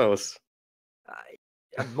the Peppos.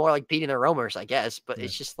 More like beating the roamers, I guess. But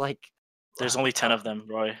it's just like there's only 10 of them,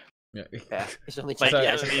 Roy. Yeah, it's only in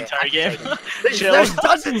the entire game. There's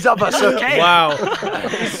dozens of us. Okay. Wow,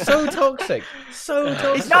 it's so toxic. So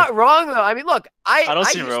toxic. It's not wrong though. I mean, look, I don't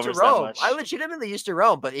see used to roam. I legitimately used to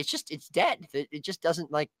roam, but it's dead. It just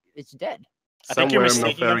doesn't it's dead. I think you're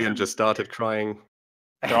mistaken. Malfarian just started crying.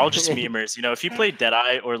 They're all just memers. If you play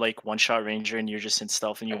Deadeye or like one-shot Ranger and you're just in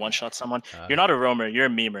stealth and you one-shot someone, you're not a roamer. You're a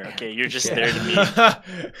memer. Okay, you're just there to meme.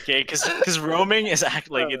 Okay, because roaming is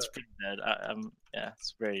it's pretty dead.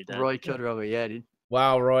 It's very dead. Roy killed roaming. Yeah, dude.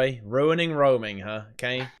 Wow, Roy, ruining roaming, huh?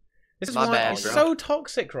 Okay. This is why it's so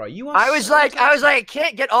toxic, Roy. You are. I was like, I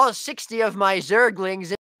can't get all 60 of my Zerglings in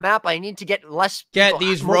the map. I need to get less. Get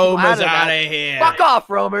these roamers out of here. Fuck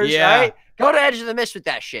off, roamers. Yeah. All right, go to Edge of the Mist with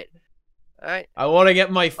that shit. All right. I want to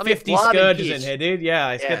get my 50 Scourges in here, dude. Yeah,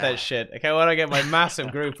 let's get that shit. Okay, I want to get my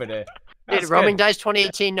massive group in here. Dude, roaming dies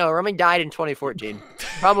 2018. No, roaming died in 2014.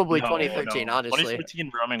 Probably 2013, honestly.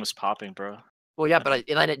 2013 roaming was popping, bro. Well, yeah, but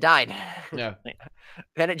then it died. Yeah.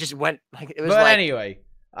 Then it just went like it was. But anyway,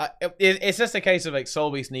 it's just a case of like Soul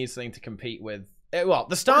Beast needs something to compete with. Well,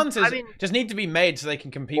 the stances just need to be made so they can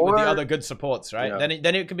compete with the other good supports, right? Yeah.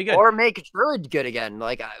 Then it can be good. Or make Druid good again,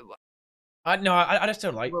 like. No, I just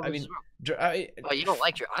don't like. I mean, you don't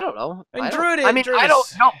like Druid. I don't know. I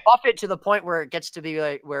don't buff it to the point where it gets to be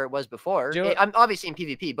like where it was before. I'm obviously in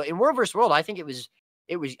PvP, but in World vs. World, I think it was.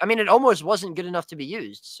 I mean, it almost wasn't good enough to be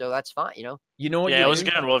used, so that's fine. You know what? Yeah, it was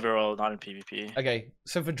good in World vs. World, not in PvP. Okay,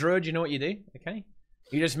 so for Druid, you know what you do? Okay,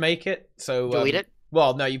 you just make it so delete it.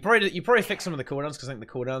 Well, no, you probably fix some of the cooldowns because I think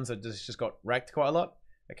the cooldowns have just got wrecked quite a lot.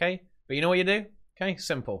 Okay, but you know what you do? Okay,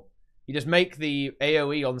 simple. You just make the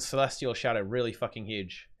AoE on Celestial Shadow really fucking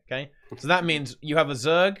huge. Okay, so that means you have a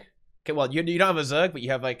Zerg. Okay, well, you don't have a Zerg, but you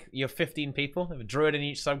have 15 people. You have a Druid in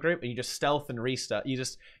each subgroup, and you just stealth and restart. You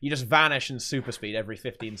just vanish and super speed every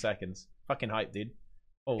 15 seconds. Fucking hype, dude.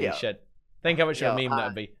 Holy shit. Think how much of a meme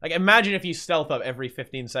that'd be. Like, imagine if you stealth up every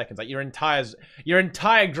 15 seconds. Like, your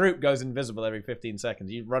entire group goes invisible every 15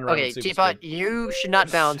 seconds. You run around. Okay, TeaTime, you should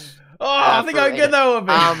not bounce. I think how good that would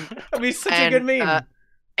be. That'd be such a good meme.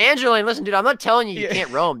 Angeline, listen, dude, I'm not telling you can't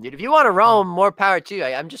roam, dude. If you want to roam, more power to you.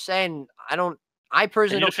 I'm just saying, I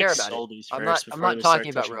personally don't care about it. I'm not talking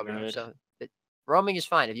about roaming. So roaming is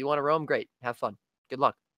fine. If you want to roam, great. Have fun. Good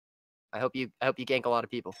luck. I hope you gank a lot of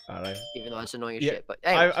people. All right. Even though it's annoying as shit. But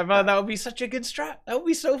anyways, that would be such a good strat. That would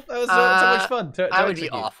be so much fun. That would be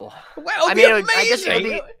awful. Well, I guess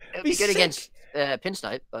it would be good against Pin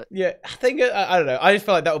Snipe, but yeah, I think I don't know. I just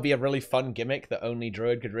feel like that would be a really fun gimmick that only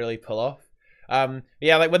Druid could really pull off.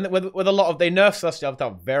 Yeah, like with a lot of they nerf Celestial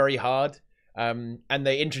Avatar very hard, and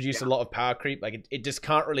they introduce a lot of power creep. Like it just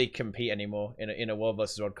can't really compete anymore in a World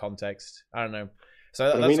versus World context. I don't know. So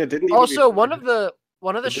I mean, it didn't. Also, one of the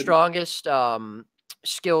strongest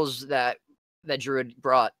skills that Druid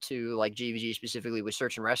brought to like GVG specifically was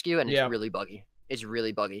Search and Rescue, and it's really buggy. It's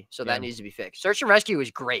really buggy, so that needs to be fixed. Search and Rescue is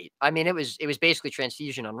great. I mean, it was basically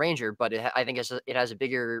Transfusion on Ranger, but I think it has a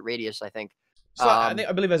bigger radius. I think. So I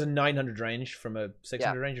believe there's a 900 range from a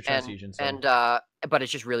 600 range of Transfusion. But it's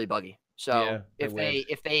just really buggy. So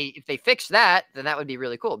if they fix that, then that would be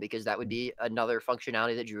really cool because that would be another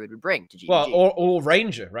functionality that Druid would bring to GVG. Well, or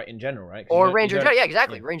Ranger, right? In general, right? Or Ranger, yeah,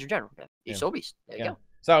 exactly. Ranger general. Yeah. Soul Beast. There you go.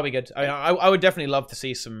 So that'll be good. I would definitely love to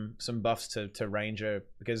see some buffs to Ranger,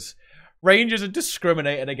 because Rangers are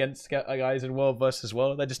discriminated against guys in World Bus as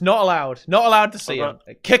well. They're just not allowed to see them.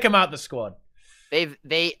 Kick them out the squad.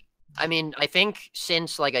 I mean, I think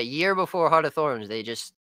since like a year before Heart of Thorns,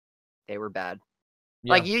 they were bad.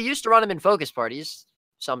 Yeah. Like, you used to run them in focus parties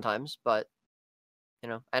sometimes, but you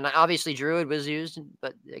know, and obviously Druid was used,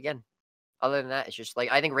 but again, other than that, it's just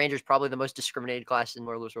like, I think Ranger's probably the most discriminated class in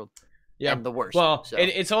World World. Yeah, and the worst. Well, so.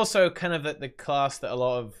 It's also kind of the class that a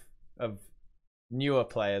lot of newer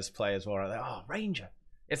players play as well. Like, oh, Ranger.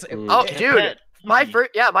 Dude.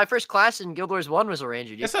 My first class in Guild Wars 1 was a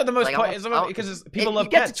Ranger. Dude. It's not the most because people love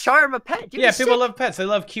pets. You get to charm a pet. Yeah, people love pets. They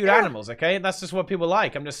love cute animals. Okay, that's just what people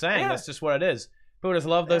like. I'm just saying. That's just what it is. People just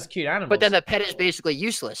love those cute animals. But then the pet is basically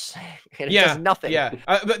useless. And it does nothing. Yeah,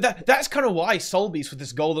 but that's kind of why Soul Beast with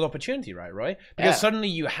this golden opportunity, right? Because suddenly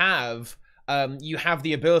you have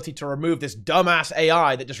the ability to remove this dumbass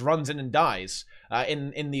AI that just runs in and dies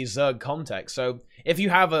in these Zerg contexts. So if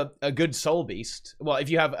you have a good Soul Beast, well, if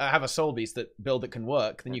you have a Soul Beast that can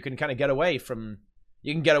work, then you can kind of get away from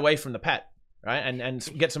the pet, right?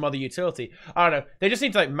 And get some other utility. I don't know. They just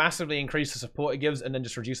need to like massively increase the support it gives, and then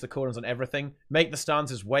just reduce the cooldowns on everything. Make the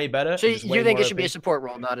stances way better. So you think it should be a support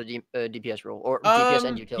role, not a DPS role, or DPS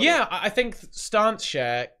and utility? Yeah, I think stance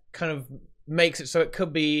share kind of makes it so it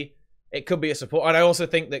could be a support, and I also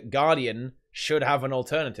think that Guardian should have an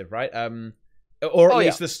alternative, right? Or at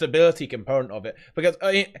least the stability component of it, because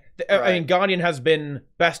I mean, Guardian has been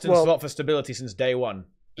best in slot for stability since day one.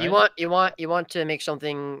 Right? You want to make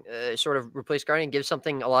something sort of replace Guardian, give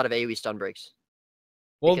something a lot of AoE stun breaks.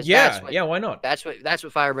 Well, why not? That's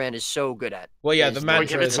what Firebrand is so good at. Well, yeah, the mantra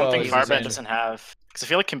give it something Firebrand doesn't have. Because I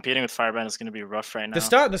feel like competing with Firebrand is going to be rough right now.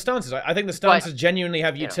 The stances, I think the stances genuinely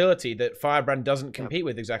have utility that Firebrand doesn't compete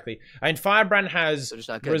with exactly. I mean, Firebrand has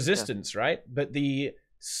resistance, right? But the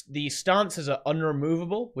stances are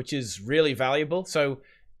unremovable, which is really valuable. So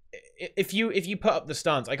if you put up the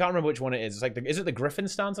stance, I can't remember which one it is. It's like is it the Griffin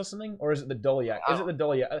stance or something, or is it the Dolyak? Is it the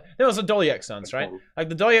Dolyak? No, it's a Dolyak stance, right? Like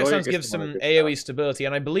the Dolyak stance gives some AoE stability,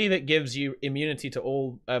 and I believe it gives you immunity to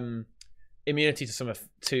all immunity to some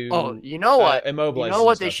you know what? Immobilize. You know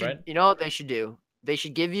what they should. You know what they should do? They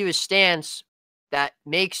should give you a stance that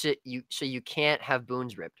makes it so you can't have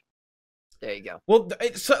boons ripped. There you go. Well,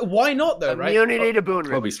 why not though, right? Immunity to boon rip.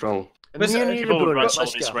 Probably strong. Immunity to boon rip.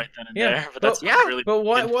 Right then and there, but that's really. But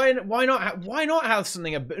why not have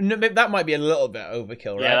something? That might be a little bit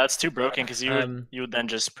overkill, right? Yeah, that's too broken because you would then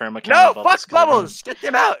just perma. No, fuck bubbles. Get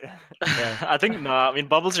them out. I think no. I mean,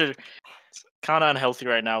 bubbles are kind of unhealthy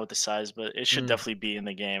right now with the size, but it should definitely be in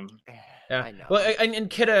the game. Yeah, I know. Well, and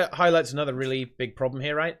Kidder highlights another really big problem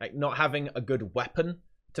here, right? Like not having a good weapon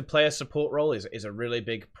to play a support role is a really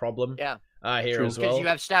big problem. Yeah. Here as well. Because you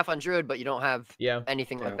have staff on Druid, but you don't have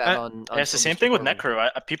anything like that on it's the same thing with Necro.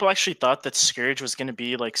 People actually thought that Scourge was going to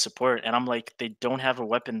be like support, and I'm like, they don't have a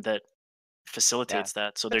weapon that facilitates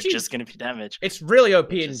that, so they're just going to be damage. It's really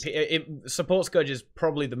OP, and support Scourge is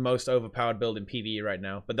probably the most overpowered build in PvE right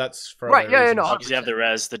now, but that's for right. Yeah, no, because you have the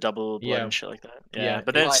res, the double blood and shit like that. Yeah,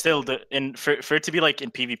 but then still, for it to be like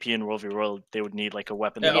in PvP and World v World, they would need like a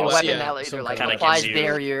weapon. That either like applies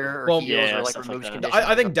barrier or heals or like removes conditions.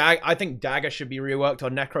 I think Dagger should be reworked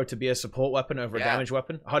on Necro to be a support weapon over a damage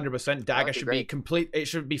weapon. 100%. Dagger should be complete. It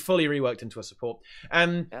should be fully reworked into a support.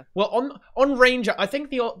 Well, on Ranger, I think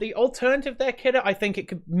the alternative there, Kidder, I think it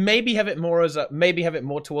could maybe have it more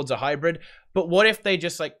towards a hybrid. But what if they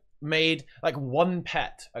just like made like one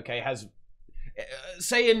pet, has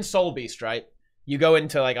say in Soul Beast, right? You go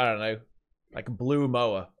into like, I don't know, like Blue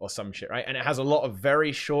Mower or some shit, right? And it has a lot of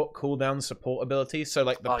very short cooldown support abilities. So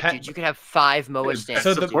like the pet, dude, you could have 5 Moa stands.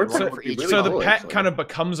 So the pet kind of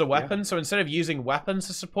becomes a weapon. Yeah. So instead of using weapons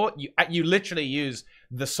to support, you literally use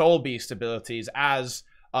the Soul Beast abilities as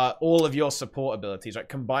all of your support abilities, right?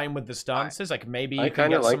 Combined with the stances, like maybe you can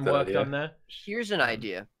get some work done there. Here's an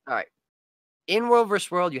idea. All right. In World vs.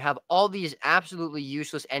 World, you have all these absolutely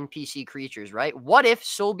useless NPC creatures, right? What if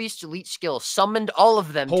Soul Beast's elite skill summoned all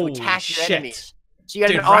of them to attack your enemies? So you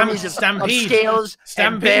had an armies of scales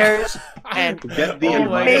and bears, and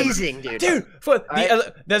amazing, dude.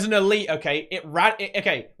 There's an elite,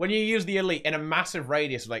 when you use the elite in a massive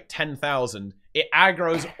radius of like 10,000, it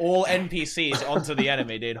aggroes all NPCs onto the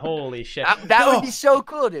enemy, dude. Holy shit. That would be so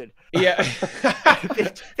cool, dude. Yeah.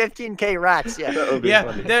 15k rats, yeah. You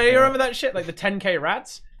remember that shit? Like the 10k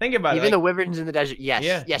rats? Think about it. Even the wyverns in the desert,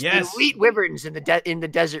 yes. The elite wyverns in the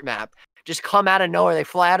desert map just come out of nowhere. They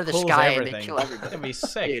fly out of the sky and they kill everybody. That'd be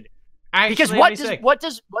sick. Dude. Because what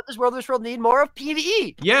does World vs. World need more of?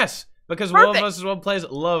 PvE. Yes. Because World vs. World players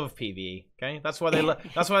love PvE. Okay, that's why they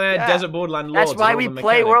that's why they're Desert Borderland lords. That's why we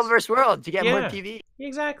play World vs. World, to get more PvE.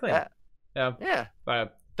 Exactly. Yeah.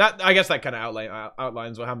 That I guess that kind of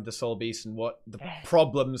outlines what happened to Soul Beast and what the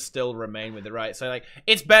problems still remain with it, right? So like,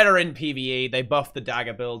 it's better in PvE. They buffed the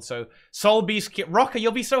dagger build, so Soul Beast Roca,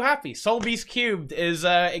 you'll be so happy. Soul Beast Cubed is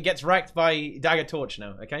it gets wrecked by Dagger Torch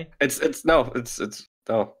now. Okay. It's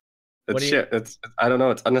shit. I don't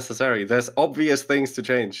know. It's unnecessary. There's obvious things to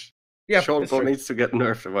change. Yeah, Short Bow needs to get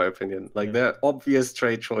nerfed, in my opinion. Like, there are obvious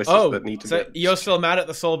trade choices that need to get... So you're still mad at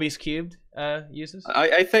the Soul Beast Cubed users?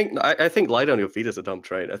 I think Light on Your Feet is a dumb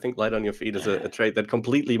trade. I think Light on Your Feet is a trade that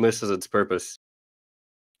completely misses its purpose.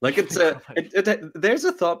 Like, it's there's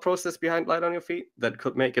a thought process behind Light on Your Feet that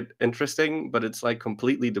could make it interesting, but it's like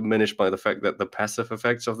completely diminished by the fact that the passive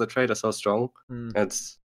effects of the trade are so strong.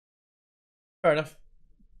 It's... Fair enough.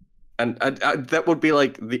 And that would be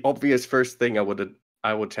like the obvious first thing I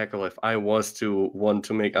would tackle if I was to want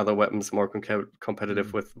to make other weapons more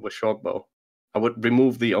competitive with short bow. I would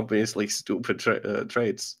remove the obviously stupid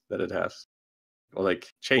traits that it has, or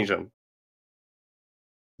like change them.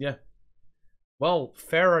 Yeah. Well,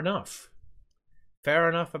 fair enough. Fair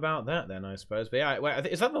enough about that then, I suppose. But yeah, wait,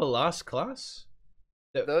 is that the last class?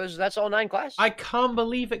 That's all 9 classes. I can't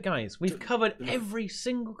believe it, guys. We've covered every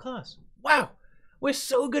single class. Wow. We're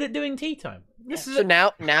so good at doing tea time.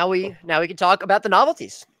 Now we can talk about the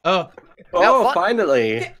novelties. Oh,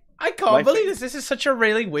 finally! I can't believe this. This is such a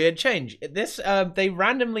really weird change. This they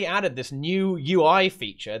randomly added this new UI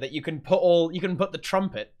feature that you can put the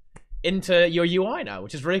trumpet into your UI now,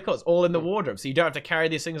 which is really cool. It's all in the wardrobe, so you don't have to carry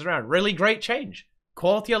these things around. Really great change.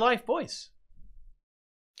 Quality of life, boys.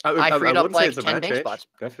 I freed up like 10 bank spots.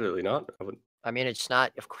 Definitely not. I mean, it's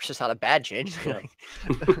not. Of course, it's not a bad change.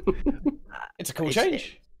 It's a cool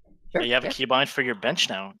change. Sure, you have a keybind for your bench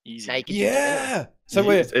now. Easy. Yeah. So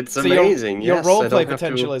it's amazing. Your roleplay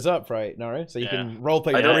potential is up, right, Naru? So you can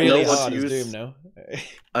roleplay really hard as Doom now.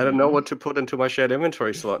 I don't know what to put into my shared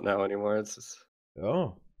inventory slot now anymore. It's just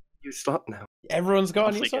new slot now. Everyone's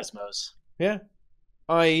got a new slot. Yeah.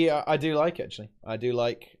 I do like it, actually. I do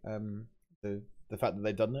like the fact that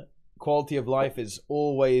they've done it. Quality of life is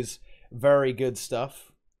always very good stuff.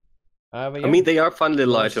 I mean, they are fun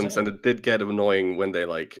little items, and it did get annoying when they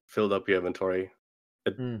like filled up your inventory.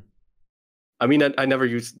 I mean, I never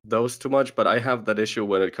use those too much, but I have that issue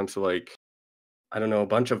when it comes to like, I don't know, a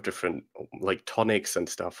bunch of different like tonics and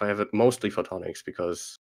stuff. I have it mostly for tonics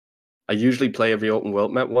because I usually play every open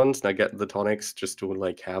world map once, and I get the tonics just to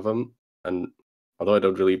like have them. And although I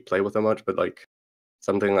don't really play with them much, but like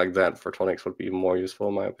something like that for tonics would be more useful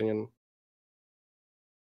in my opinion.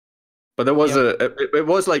 But there was it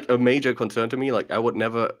was like a major concern to me. Like I would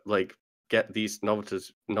never like get these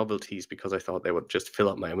novelties because I thought they would just fill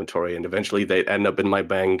up my inventory and eventually they'd end up in my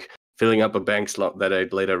bank, filling up a bank slot that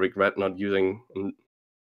I'd later regret not using. And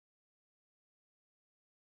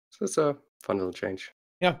so it's a fun little change.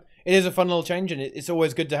 Yeah, it is a fun little change, and it's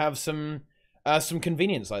always good to have some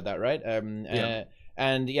convenience like that, right?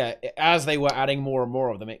 And yeah, as they were adding more and more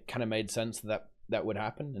of them, it kind of made sense that would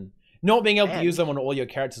happen. And not being able to use them on all your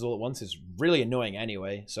characters all at once is really annoying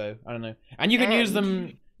anyway. So I don't know. And you can use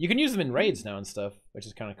them. You can use them in raids now and stuff, which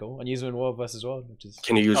is kind of cool. And use them in World vs. World, which is.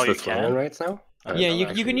 Can you use the throne in raids now? Yeah,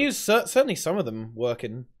 you can use certainly some of them work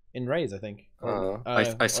in raids. I think.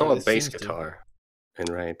 I saw a bass guitar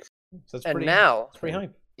in raids. So it's pretty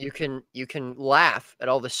hype. You can laugh at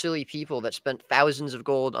all the silly people that spent thousands of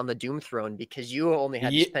gold on the Doom throne because you only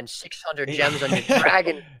had to spend 600 gems on your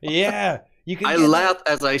dragon. Yeah. I laugh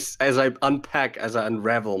as I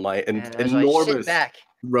unravel my enormous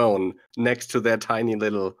throne next to their tiny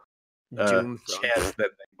little Doom chest that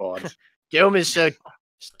they bought. Doom is so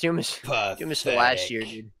last year,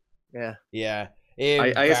 dude. Yeah. Yeah.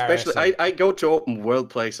 I go to open world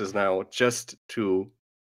places now just to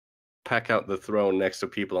pack out the throne next to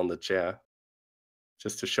people on the chair,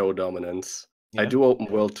 just to show dominance. Yeah. I do open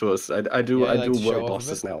world tours. I do world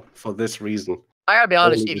bosses now for this reason. I gotta be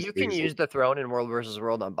honest, if you can use the throne in World vs.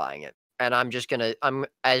 World, I'm buying it. And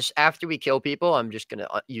after we kill people, I'm just gonna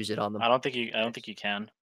use it on them. I don't think you can.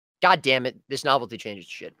 God damn it, this novelty changes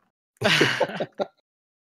shit. No,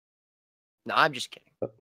 I'm just kidding.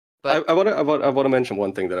 But I want to mention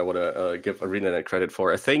one thing that I want to give ArenaNet credit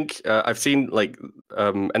for. I think I've seen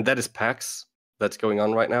and that is PAX that's going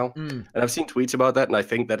on right now, and I've seen tweets about that, and I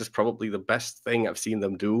think that is probably the best thing I've seen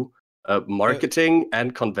them do, marketing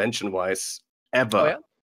and convention wise ever. Oh, yeah?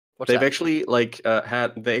 They've actually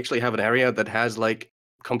they actually have an area that has like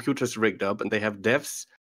computers rigged up, and they have devs.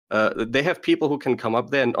 They have people who can come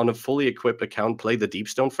up there and on a fully equipped account play the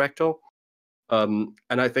Deepstone Fractal. And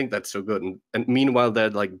I think that's so good. And meanwhile, they're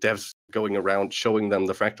like devs going around showing them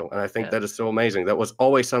the fractal, and I think that is so amazing. That was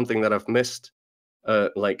always something that I've missed,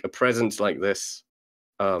 like a presence like this.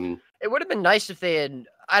 It would have been nice if they had.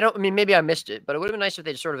 I mean, maybe I missed it, but it would have been nice if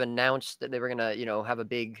they'd sort of announced that they were gonna, have a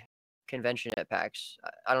big convention at PAX.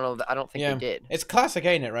 I don't know. I don't think they did. It's classic,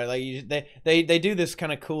 ain't it? Right? Like they do this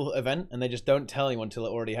kind of cool event, and they just don't tell anyone until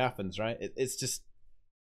it already happens. Right? It's just.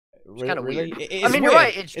 It's kind of weird. I mean, you're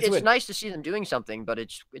right. It's nice to see them doing something, but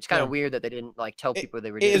it's kind of weird that they didn't like tell people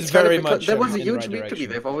they were doing. It is very much. There was a huge need to be.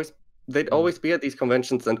 They'd always be at these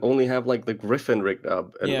conventions and only have like the Griffin rigged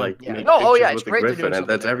up and make pictures with the Griffin, and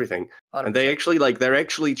that's everything. 100%. And they're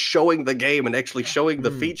actually showing the game and actually showing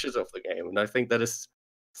the features of the game, and I think that is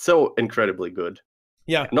so incredibly good.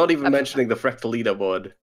 Yeah. Not even mentioning the fractal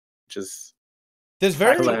leaderboard, which is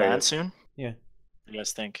hilarious. Soon. Yeah. What do you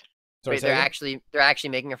guys think? Sorry, they're actually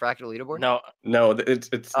making a fractal leaderboard? No,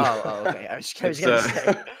 it's Oh, okay. I was gonna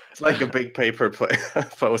say. It's like a big paper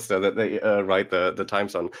poster that they write the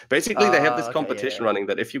times on. Basically, they have this competition running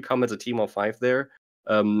that if you come as a team of 5 there,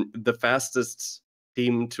 the fastest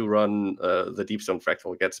team to run the Deepstone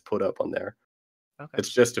fractal gets put up on there. Okay. It's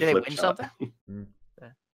just a flip shot. Something?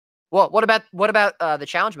 Well, what about the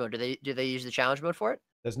challenge mode? Do they use the challenge mode for it?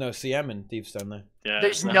 There's no CM in Deepstone though. Yeah.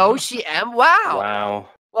 There's no CM. Wow. Wow.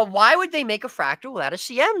 Well, why would they make a fractal without a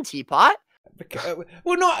CM, Teapot?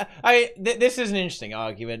 Well, this is an interesting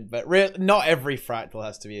argument, but not every fractal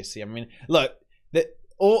has to be a CM. I mean, look,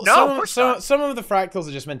 some of the fractals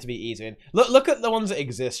are just meant to be easy. And look at the ones that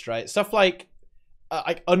exist, right? Stuff like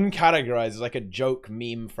uncategorized is like a joke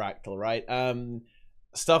meme fractal, right?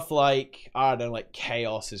 Stuff like, I don't know, like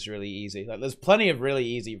Chaos is really easy. Like, there's plenty of really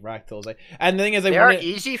easy fractals. Like, and the thing is, there are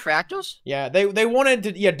easy fractals. Yeah, they wanted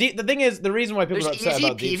to. Yeah, the thing is, the reason why people are upset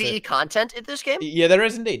about Deepstone. PvE content in this game. Yeah, there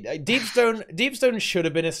is indeed. Deepstone should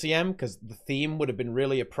have been a CM because the theme would have been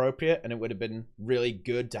really appropriate and it would have been really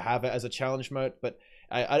good to have it as a challenge mode. But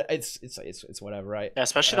it's whatever, right? Yeah,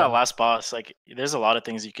 especially that last boss. Like, there's a lot of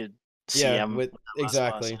things you could CM with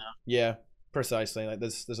exactly. Boss, Yeah, precisely. Like,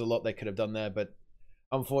 there's a lot they could have done there, but.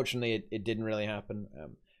 Unfortunately, it didn't really happen.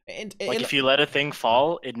 If you let a thing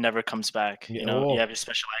fall, it never comes back. You know, you have your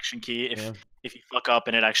special action key. If you fuck up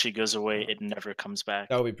and it actually goes away, it never comes back.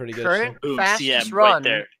 That would be pretty good. Current fastest CM run right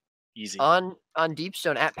there. Easy. On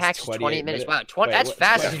Deepstone at PAX is 28 minutes. Wow, that's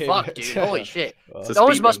fast as fuck, dude. Holy shit. Well,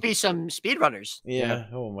 those must be some speedrunners. Yeah.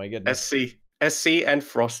 Oh my goodness. SC and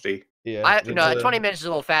Frosty. Yeah. 20 minutes is a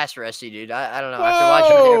little fast for SC, dude. I don't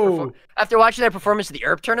know. After watching their performance at the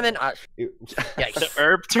Herb tournament, the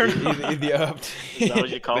Herb tournament. The Herb. Is that what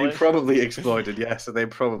you call it? They probably exploited. Yeah, so they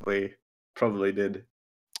probably did.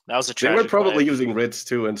 That was a tragic. They were probably using Ritz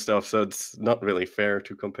too and stuff, so it's not really fair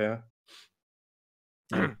to compare.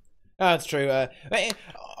 That's true.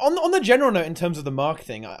 On the general note, in terms of the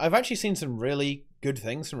marketing, I've actually seen some really good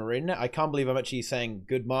things from ArenaNet. I can't believe I'm actually saying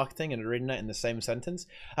good marketing and ArenaNet in the same sentence.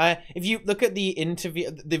 If you look at the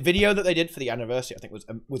video that they did for the anniversary, I think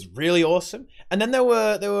was really awesome. And then there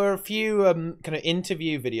were a few kind of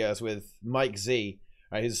interview videos with Mike Z.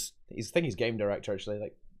 Right, I think he's game director actually.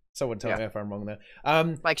 Like, someone tell me if I'm wrong there.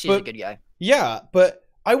 Mike Z's a good guy. Yeah, but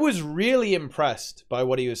I was really impressed by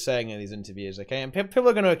what he was saying in these interviews. Okay, and people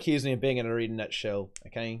are going to accuse me of being an ArenaNet shill.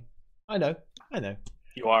 Okay, I know.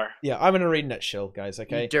 You are. Yeah, I'm an ArenaNet shill, guys.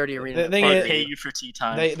 Okay. You dirty ArenaNet. They pay you for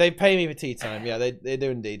TeaTime. They pay me for TeaTime. Yeah, they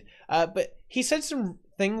do indeed. But he said some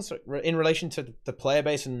things in relation to the player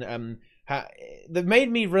base and that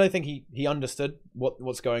made me really think he understood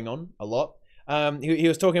what's going on a lot. He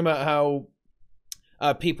was talking about how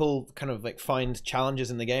people kind of like find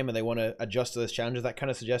challenges in the game and they want to adjust to those challenges. That kind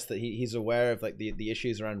of suggests that he's aware of like the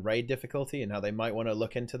issues around raid difficulty and how they might want to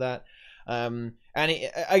look into that. And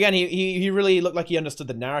he really looked like he understood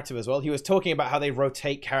the narrative as well. He was talking about how they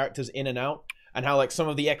rotate characters in and out and how like some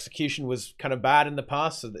of the execution was kind of bad in the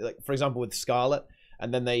past. So, like, for example, with Scarlet,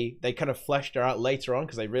 and then they kind of fleshed her out later on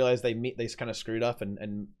because they realized they kind of screwed up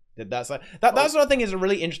and did that. So that sort of thing is a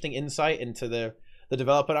really interesting insight into the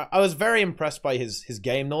developer. I was very impressed by his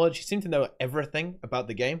game knowledge. He seemed to know everything about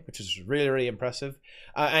the game, which is really, really impressive.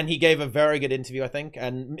 And he gave a very good interview, I think,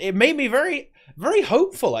 and it made me very, very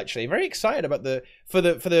hopeful. Actually, very excited about for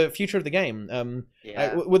the future of the game.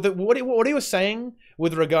 With what he was saying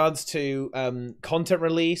with regards to content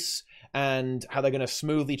release and how they're going to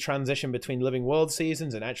smoothly transition between Living World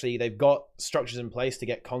seasons, and actually they've got structures in place to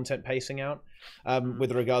get content pacing out.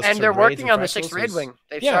 With regards and to they're working on the 6th raid wing.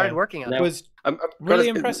 They've started working on it. It was really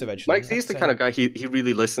impressive, actually. Mike Z's the kind of guy, he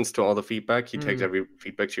really listens to all the feedback. He takes every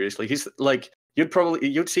feedback seriously. He's like,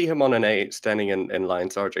 you'd see him on an A standing in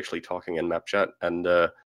Lion Sarge actually talking in map chat, and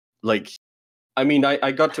like I mean,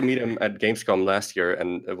 I got to meet him at Gamescom last year,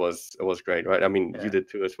 and it was great, right? I mean, you did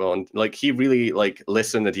too as well, and like he really like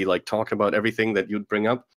listened and he like talked about everything that you'd bring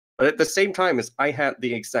up. But at the same time, as I had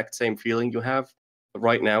the exact same feeling you have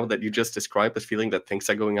right now that you just described, this feeling that things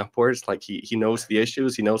are going upwards. Like he knows the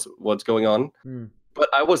issues, he knows what's going on. But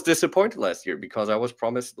I was disappointed last year because I was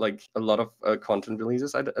promised like a lot of content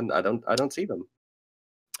releases, and I don't see them.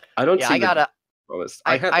 I don't see them promised.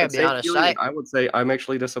 I had that same feeling, and I would say I'm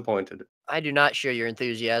actually disappointed. I do not share your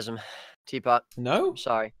enthusiasm, Teapot. No, I'm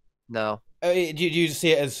sorry, no. Do you just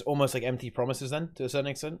see it as almost like empty promises then, to a certain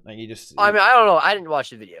extent? Like you just. I mean, I don't know. I didn't watch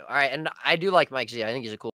the video. All right, and I do like Mike Z. I think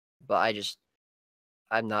he's a cool, but I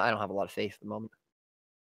don't have a lot of faith at the moment.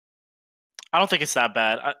 I don't think it's that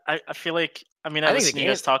bad. I feel like, I mean, I listen to you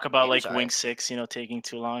guys talk about like Wing 6, you know, taking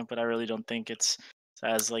too long, but I really don't think it's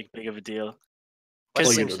as like big of a deal.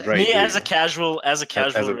 Because me as a casual raider,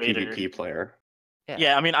 PvP player.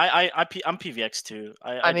 Yeah, I mean, I'm PvX too.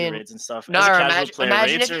 I do raids and stuff. No,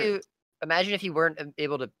 imagine if you weren't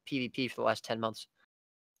able to PvP for the last 10 months.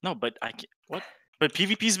 No, but what? But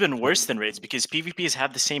PvP's been worse than raids because PvP has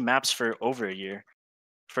had the same maps for over a year.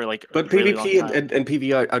 For like, but PvP and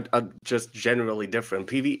PvE are just generally different.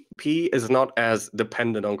 PvP is not as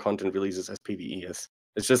dependent on content releases as PvE is.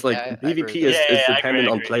 It's just like PvP is dependent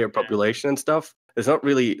on player population and stuff. It's not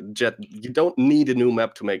really you don't need a new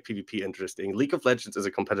map to make PvP interesting. League of Legends is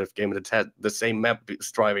a competitive game and it's had the same map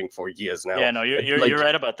striving for years now. Yeah, no, you're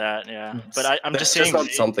right about that. Yeah, but I'm just saying that's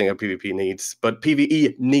not something a PvP needs. But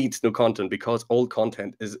PvE needs new content because old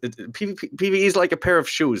content PvE is like a pair of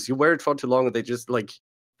shoes. You wear it for too long and they just like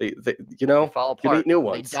they you know, they fall apart. You need new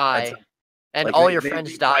ones. They die, and like, all your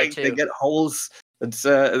friends die too. They get holes. It's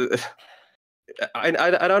I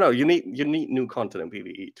don't know. You need new content in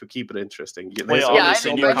PvE to keep it interesting.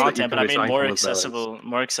 Obviously new content, but I mean more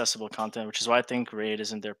accessible content, which is why I think raid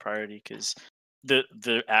isn't their priority because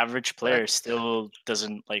the average player still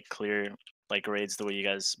doesn't like clear like raids the way you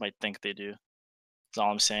guys might think they do. That's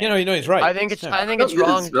all I'm saying. You know, he's right. I think it's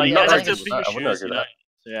wrong.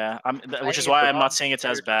 Which is why I'm not saying it's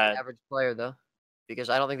as bad. Average player though, because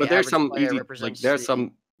I don't think. But there's some easy, like there's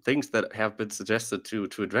some things that have been suggested to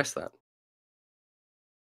address that.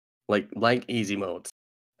 Like easy modes.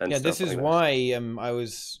 And this is why I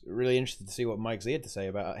was really interested to see what Mike Z had to say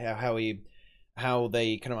about how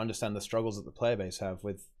they kind of understand the struggles that the player base have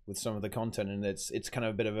with some of the content, and it's kind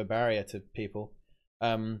of a bit of a barrier to people,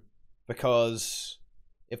 because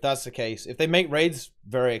if that's the case, if they make raids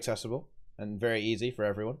very accessible and very easy for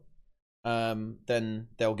everyone, then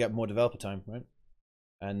they'll get more developer time, right?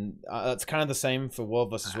 And that's kind of the same for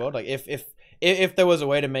World vs. World. Like if there was a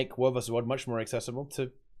way to make World vs. World much more accessible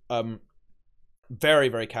to very,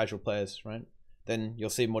 very casual players, right? Then you'll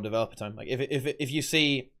see more developer time. Like if you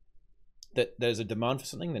see that there's a demand for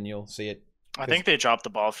something, then you'll see it. I think they dropped the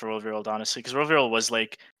ball for World World, honestly, because World World was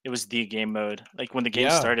like it was the game mode. Like when the game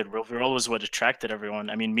started, World World was what attracted everyone.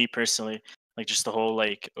 I mean, me personally, like just the whole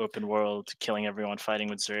like open world, killing everyone, fighting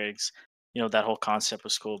with Zergs. You know, that whole concept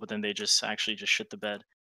was cool, but then they just shit the bed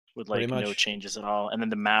with like no changes at all. And then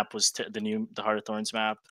the map was the Heart of Thorns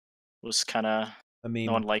map was kind of.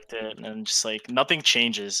 No one liked it, and just like nothing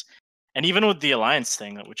changes. And even with the Alliance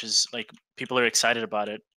thing, which is like people are excited about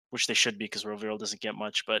it, which they should be because World World doesn't get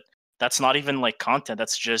much, but that's not even like content.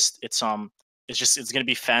 That's just it's gonna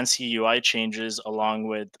be fancy UI changes along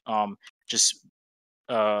with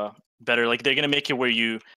better, like they're gonna make it where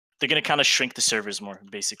they're gonna kind of shrink the servers more,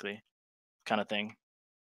 basically, kind of thing.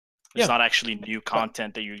 It's not actually new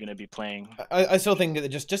content that you're gonna be playing. I still think that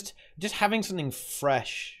just having something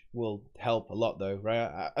fresh will help a lot, though,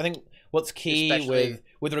 right? I think what's key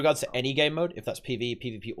with regards to any game mode, if that's PvE,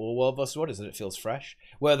 PvP, or World vs. World, is that it feels fresh.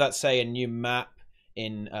 Whether that's, say, a new map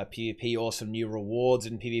in PvP, or some new rewards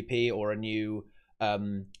in PvP, or a new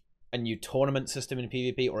tournament system in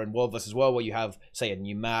PvP, or in World vs. World, where you have, say, a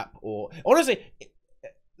new map, or honestly,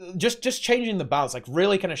 just changing the balance, like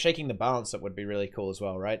really kind of shaking the balance, that would be really cool as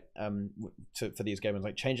well, right? For these games,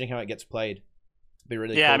 like changing how it gets played. Be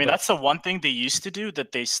really cool, I mean, that's the one thing they used to do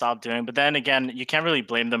that they stopped doing. But then again, you can't really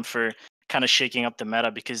blame them for kind of shaking up the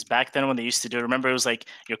meta, because back then when they used to do it, remember, it was like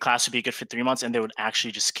your class would be good for 3 months and they would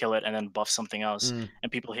actually just kill it and then buff something else.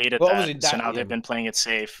 And people hated that. So now they've been playing it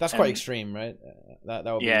safe. That's quite extreme, right? That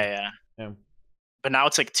would be, yeah. But now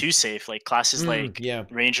it's like too safe. Like classes like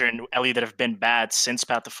Ranger and Ellie that have been bad since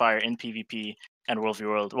Path of Fire in PvP and World v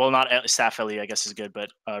World. Well, not Staff Ellie, I guess, is good,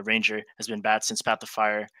 but Ranger has been bad since Path of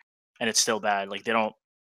Fire. And it's still bad. Like they're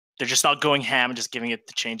just not going ham and just giving it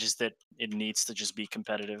the changes that it needs to just be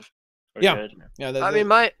competitive. Or good. I mean,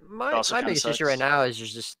 my biggest issue right now is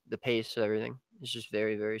just the pace of everything. It's just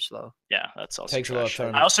very, very slow. Yeah, that's also Takes a lot of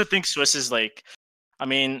time. I also think Swiss is like, I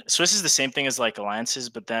mean, Swiss is the same thing as like alliances,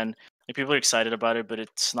 but then like, people are excited about it, but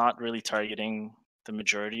it's not really targeting the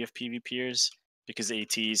majority of PvPers because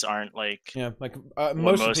ATs aren't like like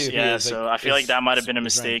most of PvP is so like, I feel like that might have been a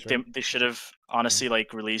mistake. Ranked, right? They should have honestly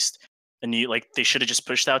like released a new, like they should have just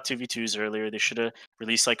pushed out 2v2s earlier. They should have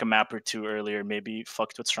released like a map or two earlier, maybe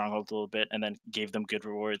fucked with Stronghold a little bit, and then gave them good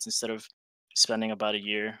rewards instead of spending about a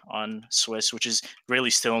year on Swiss, which is really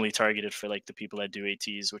still only targeted for like the people that do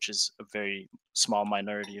ATs, which is a very small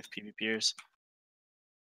minority of PvPers.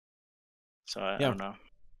 So I don't know.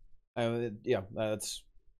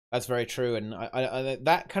 That's very true, and I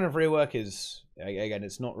that kind of rework is, again,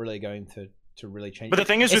 it's not really going to really change. But the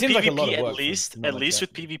thing is, with PvP, like at least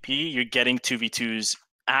with PvP, you're getting 2v2s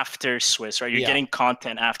after Swiss, right? You're getting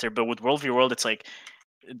content after. But with World v World, it's like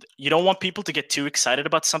you don't want people to get too excited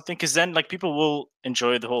about something, because then like people will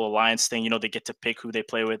enjoy the whole alliance thing. You know, they get to pick who they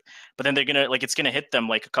play with, but then they're gonna like it's gonna hit them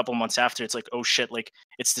like a couple months after. It's like, oh shit, like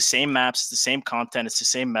it's the same maps, it's the same content, it's the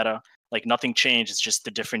same meta. Like nothing changed. It's just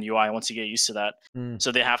the different UI. Once you get used to that,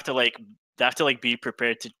 so they have to be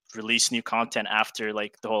prepared to release new content after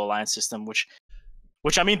like the whole alliance system, which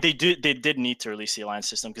I mean they did need to release the alliance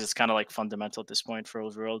system because it's kind of like fundamental at this point for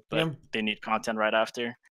Overworld, but they need content right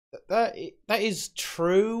after. That is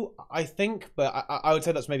true, I think, but I would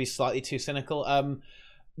say that's maybe slightly too cynical.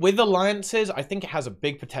 With alliances, I think it has a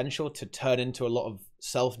big potential to turn into a lot of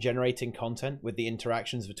self-generating content with the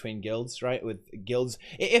interactions between guilds, right? With guilds,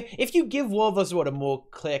 if you give World vs. World a more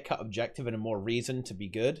clear-cut objective and a more reason to be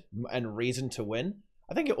good and reason to win,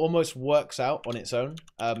 I think it almost works out on its own.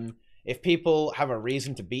 If people have a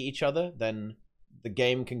reason to beat each other, then the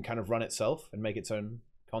game can kind of run itself and make its own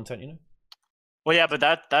content, you know? Well, yeah, but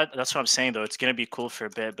that's what I'm saying, though. It's going to be cool for a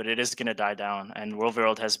bit, but it is going to die down. And World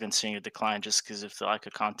World has been seeing a decline just because of the lack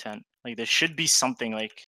of content. Like, there should be something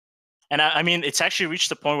like... And I mean, it's actually reached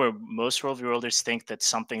the point where most World Worlders think that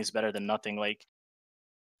something is better than nothing. Like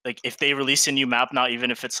if they release a new map now, even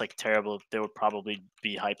if it's, like, terrible, they would probably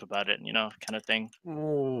be hype about it, you know, kind of thing.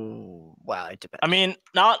 Ooh, wow, it depends. I mean,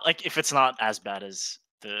 not, like, if it's not as bad as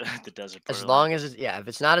the Desert Borderlands. As long as it's... Yeah, if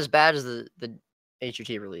it's not as bad as the HUT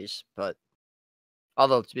release, but...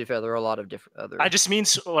 Although, to be fair, there are a lot of different other... I just mean,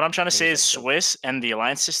 what I'm trying to say is Swiss and the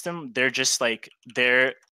Alliance system, they're just like,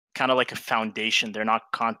 they're kind of like a foundation. They're not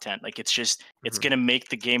content. Like, it's just, it's going to make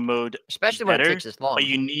the game mode especially better, when it takes this long. But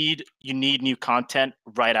you need new content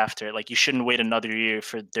right after. Like, you shouldn't wait another year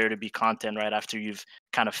for there to be content right after you've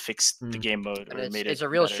kind of fixed the game mode. And or made it it's a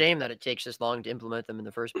real better. shame that it takes this long to implement them in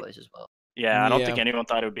the first place as well. Yeah, I don't think anyone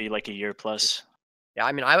thought it would be like a year plus. Yeah,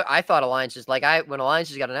 I mean, I thought Alliances, like when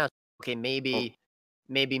Alliances got announced, okay, maybe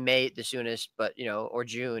May at the soonest, but you know, or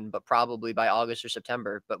June, but probably by August or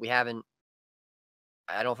September. But we haven't.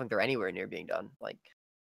 I don't think they're anywhere near being done. Like,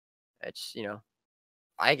 it's, you know,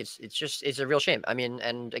 I think it's a real shame. I mean,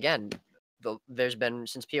 and again, there's been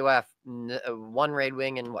since POF 1 raid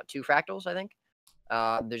wing and 2 fractals, I think.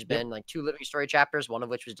 There's been like 2 living story chapters, one of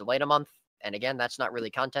which was delayed a month. And again, that's not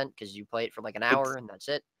really content because you play it for like an hour and that's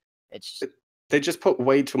it. They just put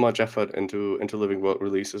way too much effort into Living World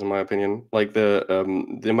releases, in my opinion. Like the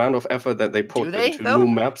amount of effort that they put into new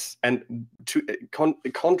maps, and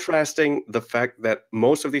contrasting the fact that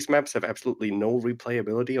most of these maps have absolutely no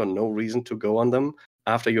replayability or no reason to go on them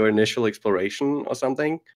after your initial exploration or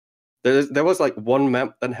something. There was like one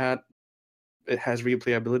map that has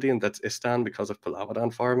replayability, and that's Istan because of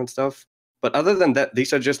Palawadan Farm and stuff. But other than that,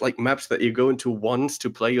 these are just like maps that you go into once to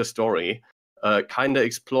play your story. Kind of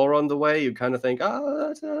explore on the way. You kind of think, oh,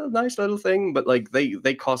 that's a nice little thing, but like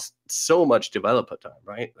they cost so much developer time,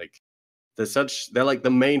 right? Like they're like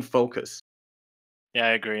the main focus. Yeah,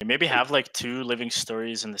 I agree. Maybe have like 2 living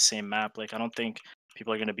stories in the same map. Like, I don't think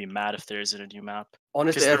people are going to be mad if there isn't a new map.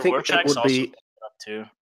 Honestly, I think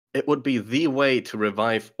it would be the way to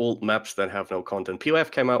revive old maps that have no content.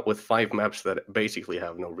 POF came out with 5 maps that basically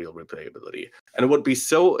have no real replayability, and it would be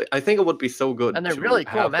so. I think it would be so good. And they're really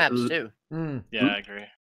cool maps too. Yeah, I agree.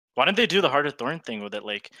 Why didn't they do the Heart of Thorn thing with it?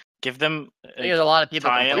 Like, give them a lot of people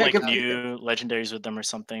tie in like new legendaries with them or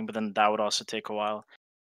something. But then that would also take a while.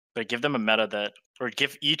 But give them a meta that, or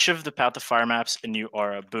give each of the Path of Fire maps a new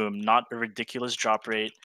aura. Boom, not a ridiculous drop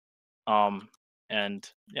rate. And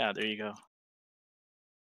yeah, there you go.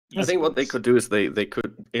 I think what they could do is they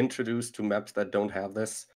could introduce to maps that don't have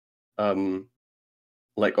this,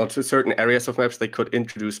 like, or to certain areas of maps, they could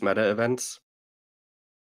introduce meta events.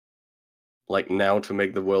 Like now to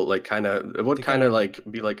make the world like it would kind of like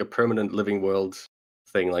be like a permanent living world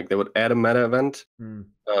thing. Like they would add a meta event.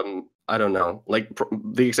 I don't know. Like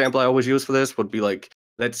the example I always use for this would be like,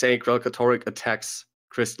 let's say Krelkatoric attacks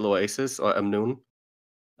Crystal Oasis or Amnoon.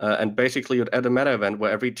 And basically, you'd add a meta event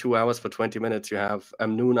where every 2 hours for 20 minutes you have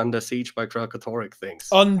Amnoon under siege by Krakatorik things.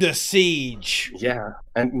 Under siege. Yeah,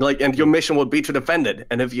 and your mission would be to defend it.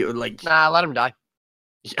 And if you like, let him die.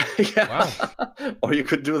 Yeah. Wow. Or you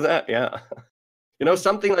could do that. Yeah,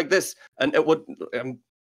 something like this, and it would.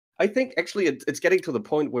 I think actually it's getting to the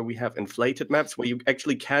point where we have inflated maps where you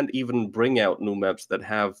actually can't even bring out new maps that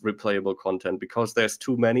have replayable content because there's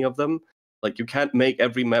too many of them. Like, you can't make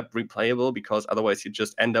every map replayable because otherwise you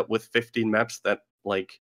just end up with 15 maps that,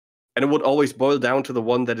 like... And it would always boil down to the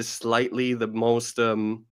one that is slightly the most...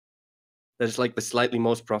 that is, like, the slightly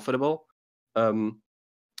most profitable. So,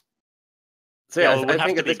 yeah, I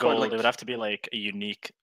think at this point... It would have to be, like, a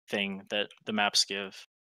unique thing that the maps give.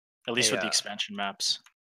 At least with the expansion maps.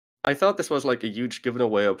 I thought this was, like, a huge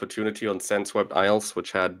given-away opportunity on Sandswept Isles,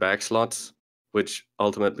 which had bag slots, which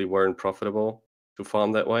ultimately weren't profitable to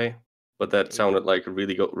farm that way. But that sounded like a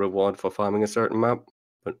really good reward for farming a certain map.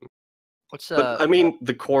 But I mean,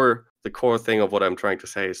 the core thing of what I'm trying to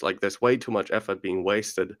say is, like, there's way too much effort being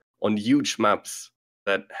wasted on huge maps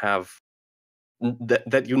that have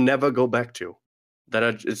that you never go back to.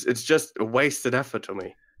 It's just a wasted effort to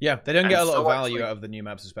me. Yeah, they don't get a lot of value out of the new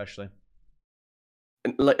maps, especially.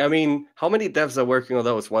 And, like, I mean, how many devs are working on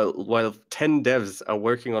those while 10 devs are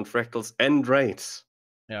working on Fractals and Raids?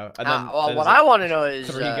 Yeah, and then what I want to know is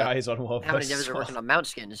 3 guys on Warfare. How many devs are working on mount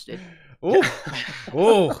skins, dude? Ooh,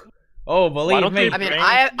 oh, believe me. I mean,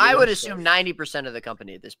 I would assume 90% of the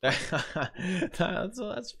company at this point.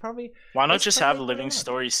 that's probably. Why not just have Living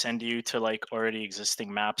Story send you to, like, already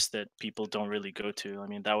existing maps that people don't really go to? I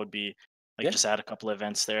mean, that would be like, just add a couple of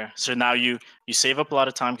events there. So now you save up a lot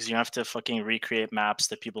of time because you have to fucking recreate maps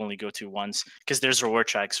that people only go to once. Because there's reward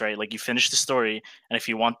tracks, right? Like, you finish the story, and if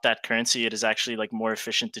you want that currency, it is actually, like, more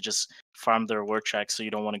efficient to just farm the reward tracks, so you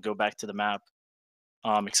don't want to go back to the map.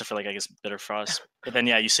 Except for, like, I guess Bitter Frost. But then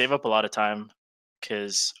you save up a lot of time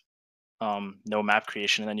because no map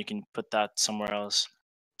creation, and then you can put that somewhere else.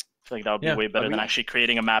 I feel like that would be way better than actually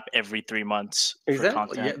creating a map every 3 months. Exactly. For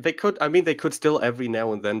content. Yeah, they could. I mean, they could still every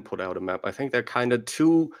now and then put out a map. I think they're kind of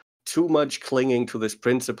too much clinging to this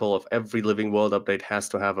principle of every Living World update has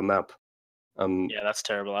to have a map. Yeah, that's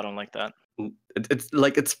terrible. I don't like that. It's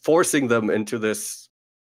like it's forcing them into this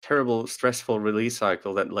terrible, stressful release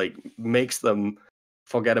cycle that, like, makes them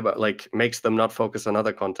forget about, like, makes them not focus on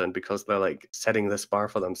other content because they're, like, setting this bar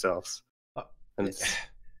for themselves. And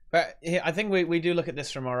but I think we do look at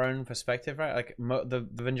this from our own perspective, right? Like, the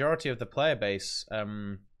majority of the player base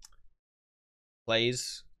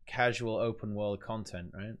plays casual open world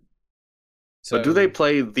content, right? So, but do they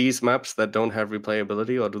play these maps that don't have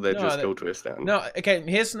replayability, or do they just go to a stand? No, okay.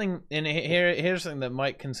 Here's something. Here's something that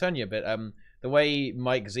might concern you a bit. The way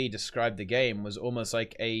Mike Z described the game was almost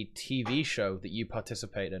like a TV show that you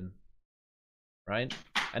participate in, right?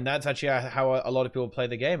 And that's actually how a lot of people play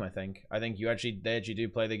the game. I think they actually do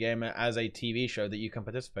play the game as a TV show that you can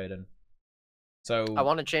participate in. So I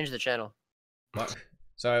want to change the channel. What?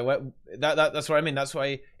 So that's what I mean. That's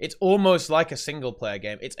why it's almost like a single player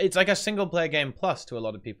game. It's like a single player game plus to a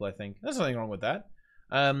lot of people. I think there's nothing wrong with that.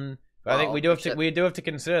 But I think we do have to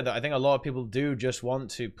consider that. I think a lot of people do just want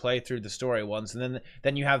to play through the story once, and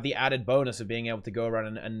then you have the added bonus of being able to go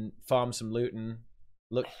around and farm some loot and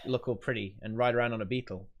look all pretty and ride around on a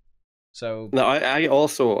beetle. So no, I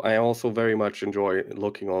also very much enjoy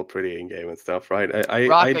looking all pretty in game and stuff, right?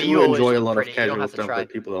 I do enjoy a lot of casual stuff that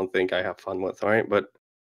people don't think I have fun with, all right? But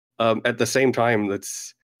at the same time,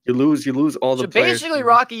 you lose all the. So basically,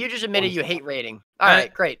 Rocky, you just admitted you hate raiding. All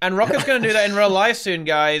right, great. And Rocky's gonna do that in real life soon,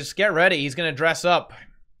 guys. Get ready. He's gonna dress up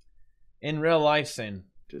in real life soon.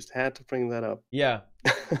 Just had to bring that up. Yeah.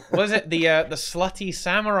 Was it the slutty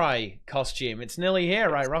samurai costume? It's nearly here,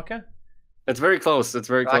 right, Rocker? It's very close. It's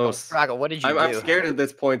very close. Rocco, what did you do? I'm scared at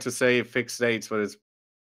this point to say fixed dates, but it's.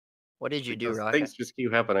 What did you do, Rocco? Things just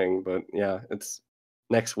keep happening, but yeah, it's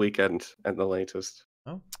next weekend at the latest.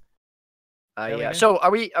 Oh. Yeah. So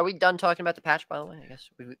are we done talking about the patch? By the way, I guess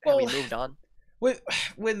have we moved on. With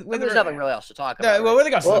there's nothing really else to talk about. Yeah, well, with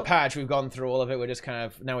regards to the patch, we've gone through all of it. We're just now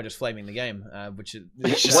we're just flaming the game, which is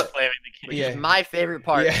flaming the game. Which is my favorite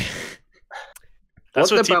part. Yeah.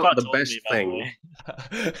 What about the best thing?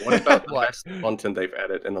 What about the best content they've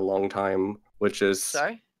added in a long time? Which is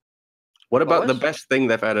sorry. What about the best thing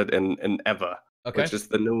they've added in ever? Okay. Which is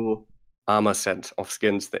the new armor set of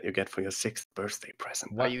skins that you get for your 6th birthday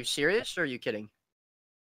present. Are you serious or are you kidding?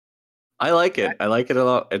 I like it. I like it a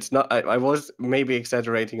lot. It's not. I was maybe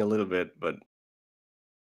exaggerating a little bit, but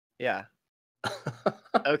yeah.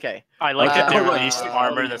 Okay. I like that they released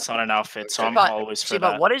armor that's not an outfit, so I'm always for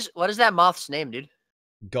that. What is that moth's name, dude?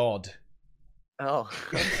 God. Oh.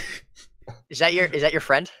 Is that your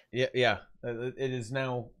friend? Yeah. It is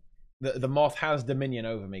now. The moth has dominion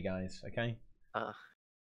over me, guys. Okay.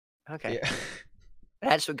 Okay. Yeah.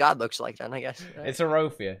 That's what God looks like, then, I guess. It's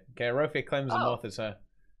Arophia. Okay, Arophia claims the moth as her.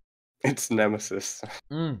 It's Nemesis.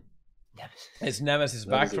 It's Nemesis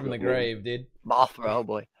back from the grave, dude. Mothra, oh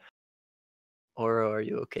boy. Or are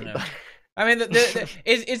you okay? No. I mean,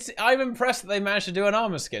 I'm impressed that they managed to do an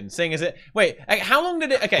armor skin. Seeing as it, wait, how long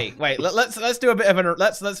did it? Okay, wait, let's do a bit of an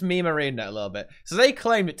let's meme ArenaNet a little bit. So they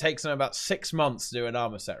claim it takes them about 6 months to do an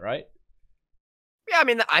armor set, right? Yeah,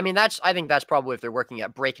 I mean I think that's probably if they're working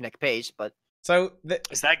at breakneck pace, but. So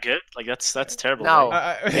is that good? Like that's terrible. No.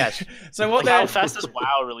 Right? Yes. So what? Like how fast does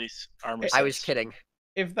WoW release armor sets? I was kidding.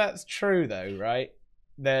 If that's true though, right?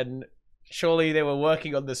 Then surely they were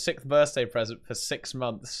working on the 6th birthday present for 6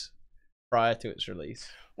 months prior to its release.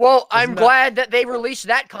 Well, I'm glad that they released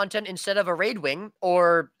that content instead of a raid wing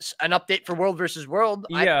or an update for World versus World.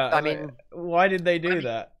 Yeah, I mean, why did they do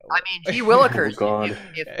that? I mean, gee willikers. Oh, God.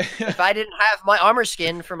 If I didn't have my armor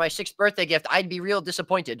skin for my 6th birthday gift, I'd be real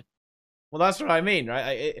disappointed. Well, that's what I mean,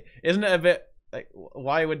 right? Isn't it a bit like,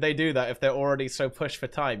 why would they do that if they're already so pushed for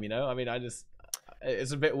time, you know? I mean,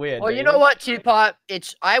 it's a bit weird. Well, you know what, Teapot?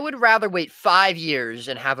 I would rather wait 5 years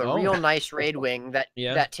and have a real nice raid wing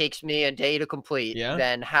that takes me a day to complete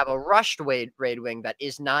than have a rushed raid wing that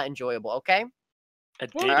is not enjoyable, okay? A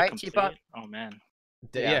day to complete? Teapot? Oh, man.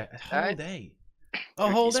 Yeah, a whole day.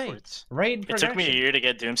 A whole day. Raid it took me a year to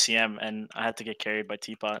get Doom CM, and I had to get carried by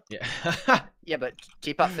Teapot. Yeah. Yeah, but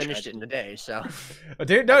Teapot finished it in a day, so.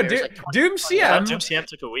 Dude, no, Doom CM. Doom CM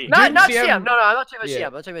took a week. Not CM. No, I'm not talking about CM.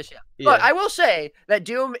 I'm not talking about CM. But I will say that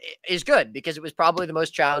Doom is good because it was probably the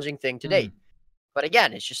most challenging thing to date. But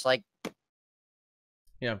again, it's just like.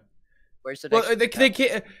 Yeah. Where's the next? Well,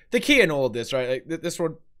 the key in all of this, right? Like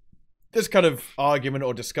this kind of argument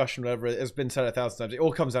or discussion, whatever, has been said 1,000 times. It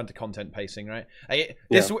all comes down to content pacing, right?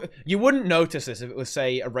 You wouldn't notice this if it was,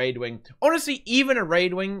 say, a raid wing. Honestly, even a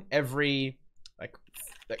raid wing every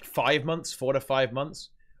like 5 months, 4 to 5 months,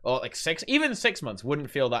 or like 6, even 6 months wouldn't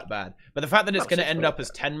feel that bad. But the fact that it's going to end up as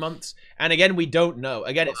 10 months, and again, we don't know.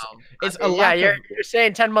 Again, it's a lack. Yeah, you're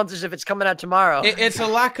saying 10 months as if it's coming out tomorrow. It's a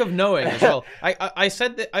lack of knowing as well. I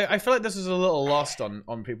said that I feel like this is a little lost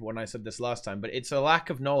on people when I said this last time, but it's a lack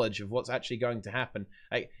of knowledge of what's actually going to happen.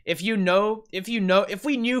 Like if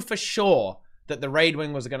we knew for sure that the raid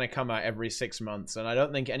wing was going to come out every 6 months, and I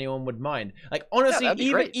don't think anyone would mind. Like honestly,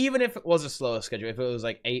 even if it was a slower schedule, if it was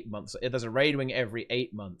like 8 months, if there's a raid wing every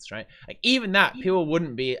 8 months, right? Like even that, people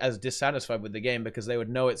wouldn't be as dissatisfied with the game because they would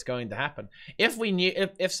know it's going to happen. If we knew,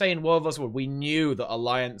 if say in World vs. World, we knew that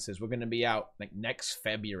alliances were going to be out like next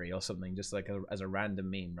February or something, just like as a random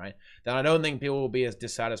meme, right? Then I don't think people will be as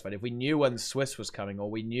dissatisfied. If we knew when Swiss was coming, or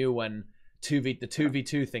we knew when the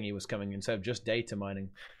 2v2 thingy was coming instead of just data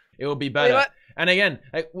mining, it will be better. And again,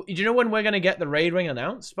 do you know when we're going to get the raid wing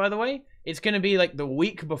announced, by the way? It's going to be like the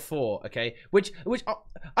week before, okay? Which I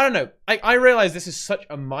don't know. I realize this is such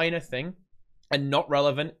a minor thing and not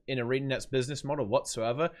relevant in ArenaNet's business model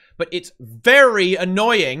whatsoever, but it's very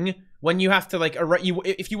annoying when you have to like,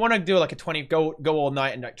 if you want to do like a 20, go all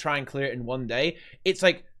night and like try and clear it in one day, it's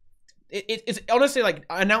like, it's honestly like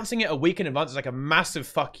announcing it a week in advance is like a massive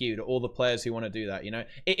fuck you to all the players who want to do that, you know?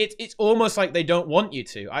 It's almost like they don't want you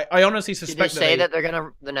to. I honestly suspect Did they say that they're going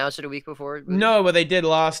to announce it a week before? No, but they did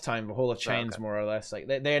last time for Hall of Chains, more or less. Like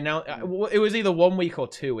they announced, it was either 1 week or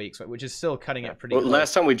 2 weeks, which is still cutting it pretty close.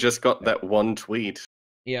 Last time we just got that one tweet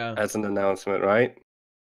as an announcement, right?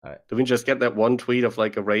 Did we just get that one tweet of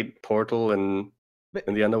like a raid portal and...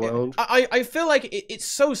 in the underworld? I feel like it's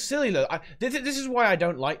so silly though. This is why I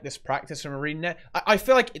don't like this practice from ArenaNet. I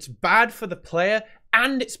feel like it's bad for the player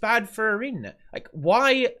and it's bad for ArenaNet. Like,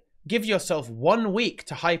 why give yourself 1 week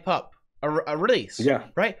to hype up a release? Yeah,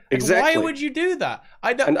 right. Like, exactly. Why would you do that?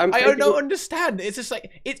 I don't understand. It's just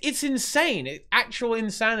like it's insane. It's actual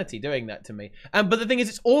insanity doing that to me. But the thing is,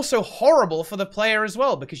 it's also horrible for the player as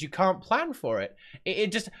well because you can't plan for it.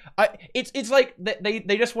 It's like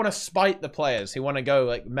they just want to spite the players who want to go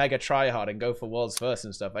like mega try hard and go for worlds first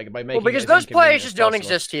and stuff, like by making. Well, because those players just don't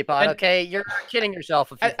exist, Teapot. Okay, you're kidding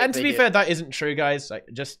yourself. And to be fair, that isn't true, guys. Like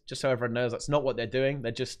just so everyone knows, that's not what they're doing.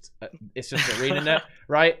 They're just it's just ArenaNet,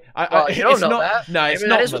 right? You don't know that. No, it's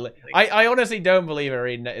not. I honestly don't believe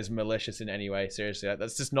ArenaNet is malicious in any way. Seriously,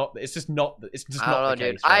 that's just not. It's just not. It's just not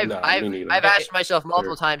the case. Dude. I've asked myself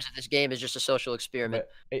multiple times if this game is just a social experiment.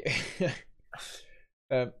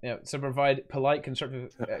 So provide polite,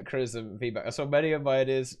 constructive criticism, feedback. So many of my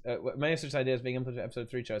ideas, many such ideas being implemented in episode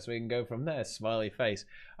 3 chat, so we can go from there. Smiley face.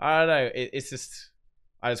 I don't know. It's just.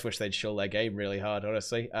 I just wish they'd shill their game really hard,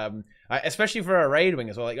 honestly. Especially for a raid wing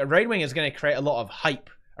as well. Like a raid wing is going to create a lot of hype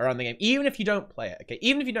around the game, even if you don't play it. Okay,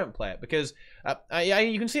 even if you don't play it, because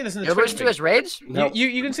you can see this in the Twitch. Twitch raids.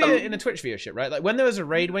 You can see it in the Twitch viewership, right? Like when there was a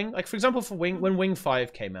raid wing, like for example, for when Wing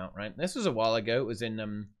 5 came out, right? This was a while ago. It was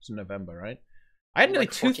in November, right? I had nearly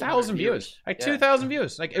 2,000 viewers. Like 2,000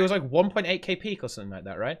 viewers. Like it was like 1.8k peak or something like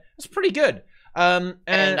that, right? That's pretty good. And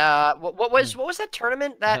what was that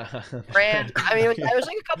tournament that ran? I mean, it was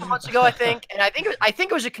like a couple months ago, I think, and I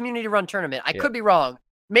think it was a community run tournament. I could be wrong.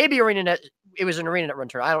 Maybe ArenaNet. It was an ArenaNet run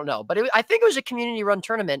tournament. I don't know, but I think it was a community run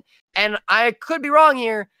tournament, and I could be wrong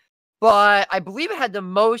here, but I believe it had the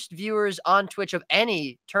most viewers on Twitch of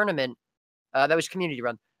any tournament that was community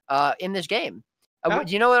run in this game.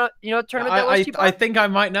 Do you know what tournament that was? I think I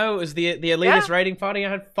might know. It was the elitist raiding party.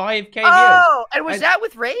 I had 5k viewers. Oh, and was that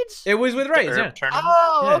with raids? It was with raids. Yeah.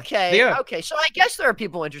 Oh, okay. Okay, so I guess there are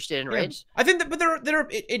people interested in raids. I think that, but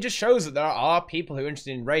it just shows that there are people who are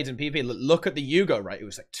interested in raids, and people look at the Yugo, right? It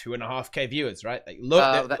was like 2.5k viewers, right? Like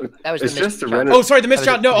look. That was it's the just Mist. Oh, sorry, the Mist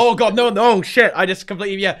Challenger. No, oh god, no, shit! I just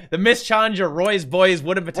completely the Mist Challenger, Roy's Boys,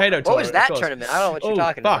 Wood and Potato. What was that tournament? I don't know what you're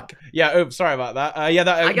talking about. Yeah. Oh, sorry about that. I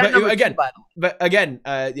got number again. But again,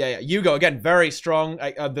 Yugo again, very strong.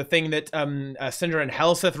 The thing that Syndra and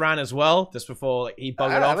Helseth ran as well, just before he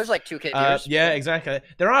bugged off. It was like 2k viewers. Yeah, exactly.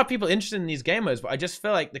 There are people interested in these game modes, but I just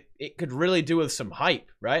feel like it could really do with some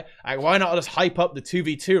hype, right? Like, why not just hype up the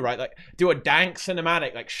 2v2, right? Like, do a dank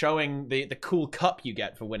cinematic, like showing the cool cup you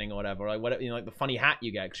get for winning or whatever, like whatever, like the funny hat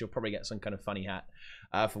you get, because you'll probably get some kind of funny hat.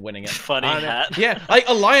 For winning it. Funny hat. Yeah, like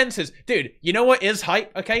alliances. Dude, you know what is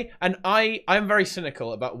hype, okay? And I'm very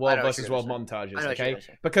cynical about world versus world montages, okay?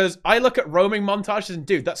 Because I look at roaming montages and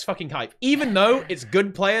dude, that's fucking hype. Even though it's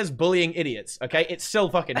good players bullying idiots, okay? It's still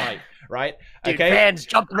fucking hype, right? Dude, okay? fans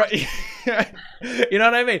jump. Right. You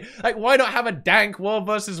know what I mean? Like, why not have a dank world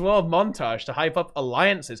versus world montage to hype up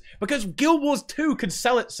alliances? Because Guild Wars 2 could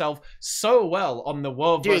sell itself so well on the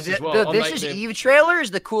world versus world. This is Eve trailer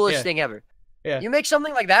is the coolest thing ever. Yeah. You make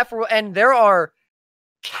something like that and there are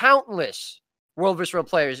countless World vs. World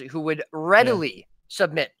players who would readily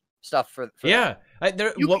submit stuff for that. Like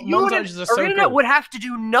montages are so cool. ArenaNet would have to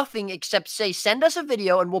do nothing except say, send us a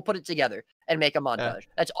video and we'll put it together and make a montage.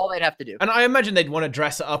 That's all they'd have to do. And I imagine they'd want to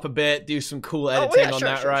dress it up a bit, do some cool editing on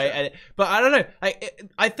that, right? Sure. But I don't know.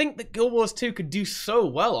 I think that Guild Wars 2 could do so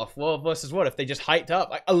well off World vs. World if they just hyped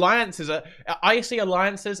up. Like alliances I see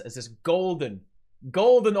alliances as this golden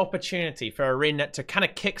opportunity for ArenaNet to kind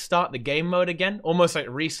of kickstart the game mode again, almost like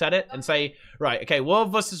reset it and say, right, okay,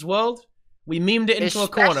 world versus world, we memed it into a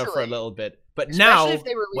corner for a little bit, but now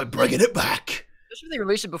we're bringing it back. Especially if they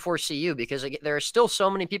release it before CU, because there are still so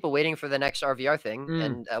many people waiting for the next RVR thing,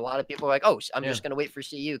 and a lot of people are like, oh, I'm just going to wait for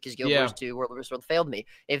CU because Guild Wars 2 World vs. World failed me.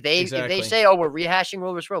 If they say, oh, we're rehashing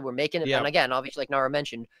World vs. World, we're making it, and again, obviously, like Naru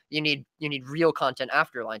mentioned, you need real content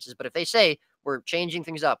after alliances, but if they say, we're changing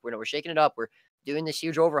things up, we're shaking it up, we're doing this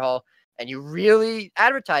huge overhaul, and you really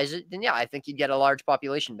advertise it, then I think you'd get a large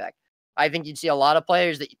population back. I think you'd see a lot of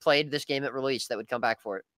players that played this game at release that would come back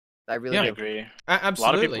for it. I really do. Agree. Absolutely. A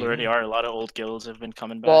lot of people already are. A lot of old guilds have been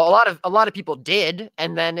coming back. Well, a lot of people did,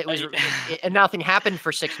 and then it was and nothing happened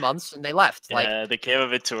for 6 months, and they left. Yeah, they came a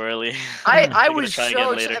bit too early. I was so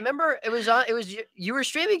excited. I remember it was you were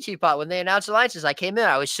streaming TeaPot when they announced alliances. I came in,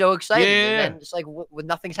 I was so excited, and then it's like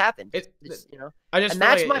nothing's happened. It's and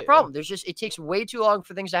that's my problem. There's just it takes way too long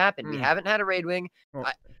for things to happen. We haven't had a raid wing.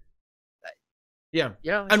 Yeah,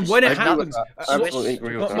 and when it happens, I absolutely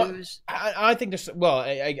agree with that. I think this. Well,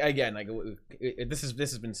 again, like this has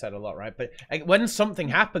been said a lot, right? But when something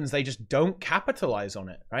happens, they just don't capitalize on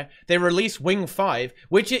it, right? They release Wing 5,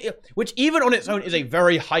 which even on its own is a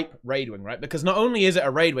very hype raid wing, right? Because not only is it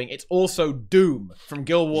a raid wing, it's also Doom from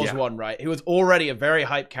Guild Wars 1, right? Who was already a very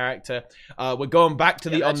hype character. We're going back to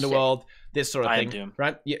the underworld. This sort of thing,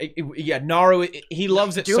 right? Yeah, Naru, he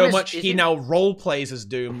loves it so much, he now role plays as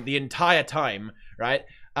Doom the entire time, right?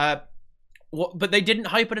 But they didn't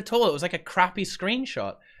hype it at all. It was like a crappy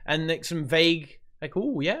screenshot and like some vague, like,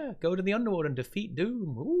 oh yeah, go to the underworld and defeat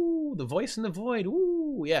Doom. Ooh, the voice in the void.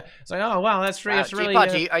 Ooh, yeah. It's like, oh wow, that's really.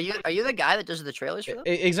 TeaPot, are you the guy that does the trailers for them?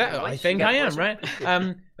 Exactly. I think I am, right?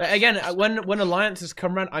 But again, when alliances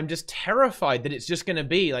come around, I'm just terrified that it's just going to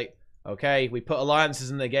be like, okay, we put alliances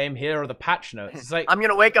in the game. Here are the patch notes. It's like I'm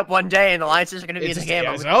gonna wake up one day and alliances are gonna be in the game.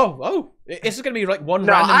 It's gonna be like one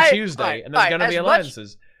random Tuesday, and there's gonna be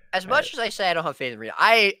alliances. As much as I say I don't have faith in Arena,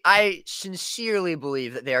 I sincerely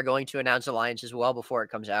believe that they are going to announce alliances well before it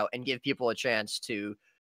comes out and give people a chance to,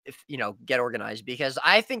 get organized, because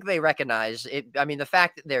I think they recognize it. I mean, the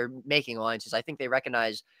fact that they're making alliances, I think they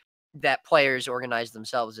recognize that players organize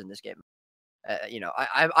themselves in this game.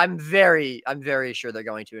 I'm very sure they're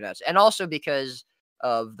going to announce it. And also because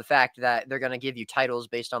of the fact that they're going to give you titles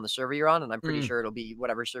based on the server you're on, and I'm pretty sure it'll be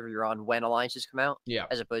whatever server you're on when alliances come out. Yeah.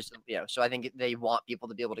 As opposed to so I think they want people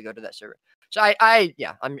to be able to go to that server. So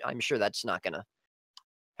I'm sure that's not going to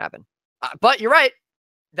happen. But you're right.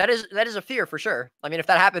 That is a fear for sure. I mean, if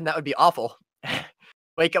that happened, that would be awful.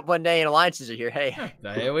 Wake up one day and alliances are here. Hey,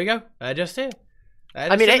 here we go. Just here.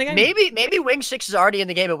 I mean, maybe Wing 6 is already in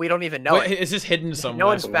the game, but we don't even know it. It's just hidden somewhere. No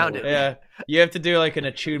one's found it. Yeah, you have to do like an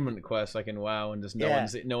attunement quest, like in WoW, and just no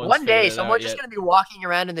one's. One day, someone's just gonna be walking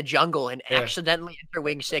around in the jungle and accidentally enter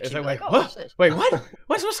Wing 6. It's and like, be like, what's this? Wait, what?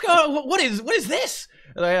 What's going on? What is this?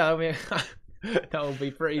 Like, I mean, that would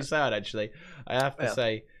be pretty sad, actually. I have to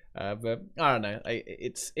say. But I don't know.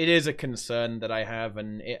 It is a concern that I have,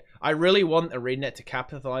 and I really want ArenaNet to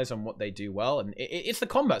capitalize on what they do well, and it's the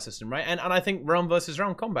combat system, right? And I think realm versus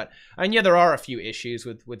realm combat. And yeah, there are a few issues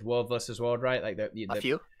with world versus world, right? Like a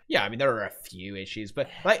few. Yeah, I mean there are a few issues, but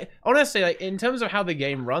like honestly, like in terms of how the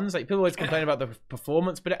game runs, like people always complain about the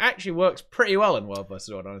performance, but it actually works pretty well in world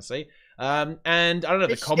versus world, honestly. And I don't know,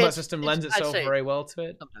 the combat system lends itself very well to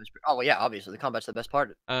it. Sometimes, well, yeah, obviously the combat's the best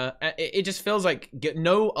part. It just feels like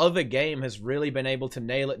no other game has really been able to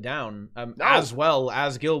nail it down as well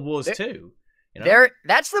as Guild Wars 2.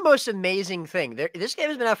 That's the most amazing thing. This game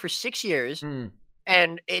has been out for 6 years,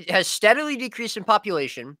 and it has steadily decreased in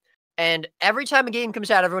population. And every time a game comes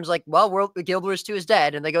out, everyone's like, well, Guild Wars 2 is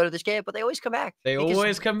dead, and they go to this game, but they always come back. Guild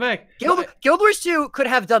Wars 2 could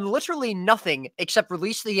have done literally nothing except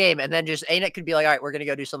release the game, and then just ArenaNet could be like, all right, we're going to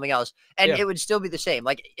go do something else. And it would still be the same.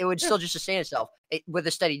 Like, it would still just sustain itself with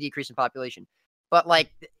a steady decrease in population. But, like,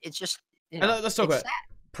 it's just, let's talk about it.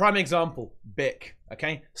 Prime example, Bick,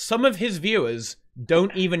 okay? Some of his viewers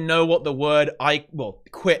don't even know what the word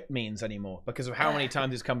quit means anymore because of how many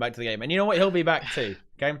times he's come back to the game. And you know what? He'll be back too,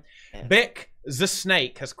 okay? Bick the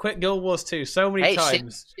Snake has quit Guild Wars 2 so many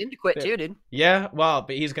times. Sin to quit too, dude. Yeah, well,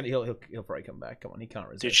 but he'll probably come back. Come on, he can't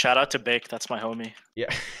resist. Dude, shout out to Bick. That's my homie.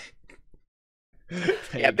 Yeah.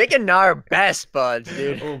 Yeah, Bick and Naru are best buds,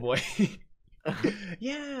 dude. Oh boy.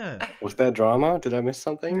 Yeah. Was that drama? Did I miss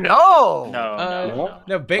something? No.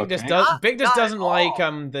 No. Bick just doesn't like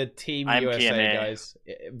the Team USA guys.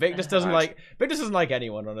 Bick just doesn't like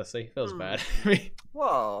anyone. Honestly, feels bad.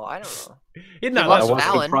 Whoa, I don't know. He likes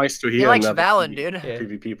Valen. He likes Valen, dude.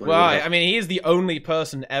 PvP player. Well, I mean, he is the only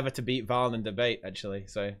person ever to beat Valen in debate, actually.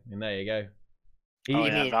 So, I mean, there you go.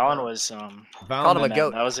 Valen was called him a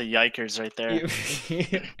goat. That was a yikers right there.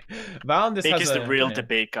 Valen just Bick is the real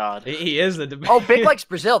debate god. He is the debate. Oh, Bick likes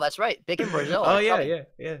Brazil. That's right. Bick in Brazil. Oh yeah.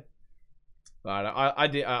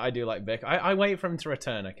 I do like Bick. I wait for him to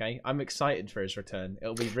return. Okay, I'm excited for his return.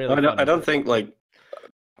 It'll be really. Fun. I don't think like.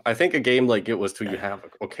 I think a game like Guild Wars 2, you have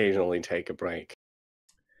occasionally take a break.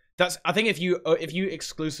 I think if you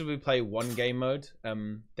exclusively play one game mode,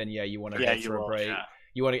 then yeah, you want to go for a break. Yeah.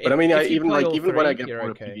 You want to, but I mean, even when I get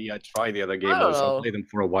bored of PvE, I try the other game modes. I'll play them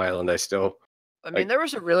for a while, and I still. I mean, there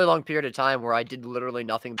was a really long period of time where I did literally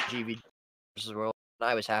nothing but GV versus World, and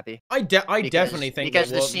I was happy. I definitely think because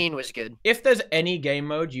the scene was good. If there's any game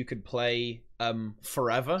mode you could play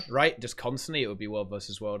forever, right, just constantly, it would be World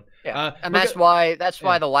versus World. Yeah, and that's why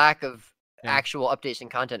the lack of actual updates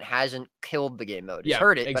and content hasn't killed the game mode. It's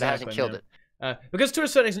hurt it, but it hasn't killed it. Because to a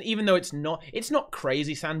certain extent, even though it's not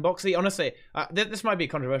crazy sandboxy. Honestly, this might be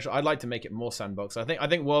controversial. I'd like to make it more sandbox. I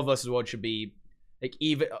think World versus World should be like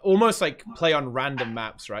even almost like play on random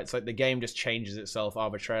maps, right? It's like the game just changes itself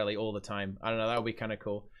arbitrarily all the time. I don't know. That would be kind of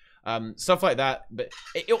cool. Stuff like that. But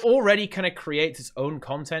it already kind of creates its own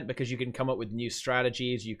content because you can come up with new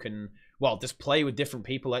strategies. You can just play with different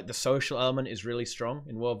people. Like the social element is really strong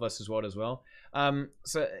in World versus World as well.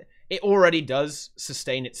 So it already does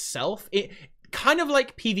sustain itself. It kind of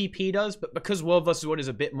like PvP does, but because World vs. World is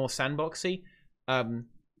a bit more sandboxy,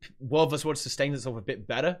 World vs. World sustains itself a bit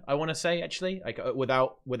better, I want to say, actually, like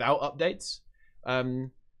without updates.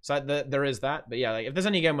 So there is that. But yeah, like if there's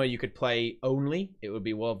any game where you could play only, it would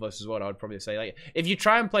be World vs. World, I would probably say. Like if you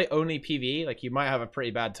try and play only PvE, like you might have a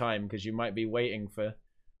pretty bad time because you might be waiting for...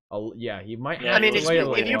 you might. I mean,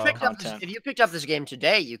 if you picked up this game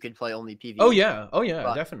today, you could play only PvE. Oh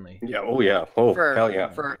yeah, definitely. Yeah, hell yeah.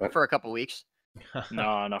 For a couple weeks.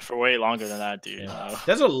 No, for way longer than that, dude. Yeah.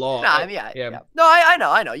 There's a lot. No, I mean, yeah. No,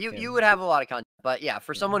 I know. You would have a lot of content, but yeah,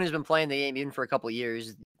 for someone who's been playing the game even for a couple of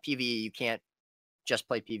years, PvE, you can't just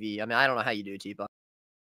play PvE. I mean, I don't know how you do it, TeaTime.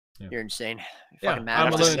 Yeah. You're insane. You're fucking mad.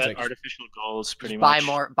 I'm a set artificial goals, pretty much.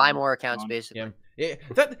 Buy more accounts, basically. Yeah,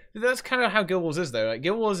 that's kind of how Guild Wars is, though. Like,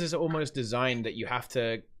 Guild Wars is almost designed that you have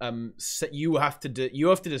to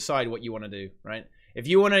decide what you want to do, right? if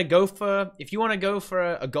you want to go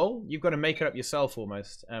for a goal, you've got to make it up yourself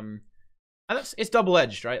almost. And it's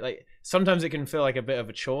double-edged, right? Like sometimes it can feel like a bit of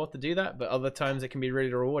a chore to do that, but other times it can be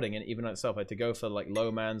really rewarding, and even on itself, like to go for like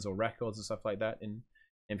low mans or records and stuff like that in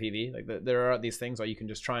PV. Like there are these things where you can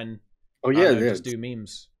just try and just do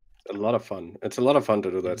memes. A lot of fun. It's a lot of fun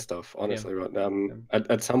to do that stuff, honestly. But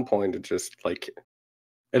at some point, it just like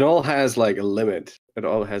it all has like a limit. It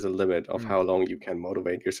all has a limit of how long you can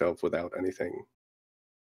motivate yourself without anything.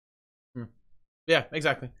 Yeah,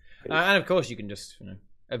 exactly. And of course, you can just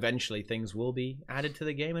eventually things will be added to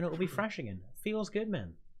the game and it will be fresh again. Feels good,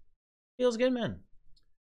 man. Feels good, man.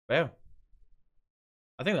 Well,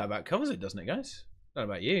 I think that about covers it, doesn't it, guys? Not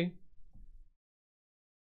about you.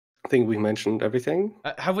 I think we mentioned everything.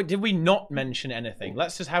 Did we not mention anything?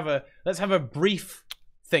 Let's have a brief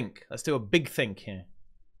think. Let's do a big think here.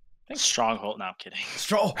 Stronghold. No, I'm kidding.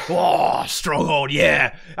 Stronghold.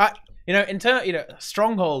 Yeah.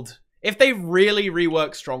 Stronghold. If they really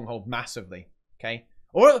rework Stronghold massively, okay.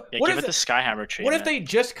 Or give it the Skyhammer tree. What if they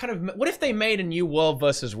just what if they made a new world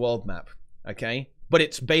versus world map, okay? But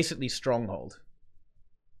it's basically Stronghold.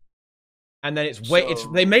 And then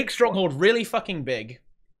they make Stronghold really fucking big,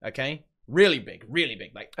 okay? Really big,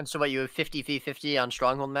 like. And so what, you have 50v50 on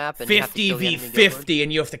Stronghold map, and 50v50,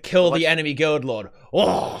 and you have to kill the enemy guild lord.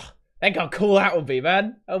 Oh, think how cool that would be,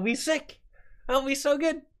 man. That would be sick. That would be so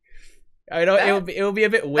good. I know it will be a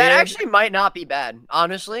bit weird. That actually might not be bad,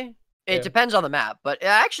 honestly. It depends on the map, but it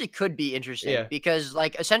actually could be interesting because,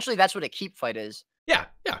 like, essentially that's what a keep fight is. Yeah.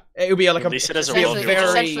 It would be like essentially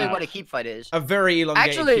what a keep fight is. A very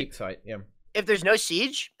elongated keep fight. Yeah. If there's no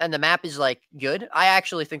siege and the map is like good, I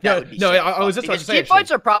actually think that would be. No, I was just about to say keep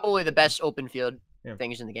fights are probably the best open field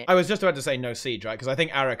things in the game. I was just about to say no siege, right? Because I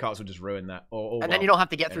think arrow carts would just ruin that. And then you don't have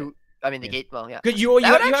to get through. I mean, the gate. Well, yeah. Because you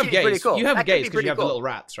have gates. Cool. You have gates because you have the little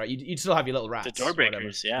rats, right? You still have your little rats. The door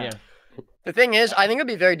breakers, yeah. The thing is, I think it'd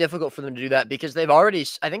be very difficult for them to do that because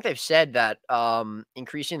I think they've said that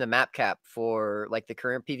increasing the map cap for like the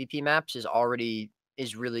current PvP maps is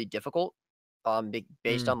really difficult.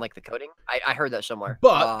 Based on like the coding. I heard that somewhere.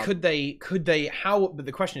 But could they but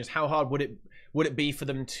the question is, how hard would it be for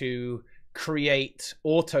them to create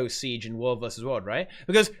auto siege in world versus world, right?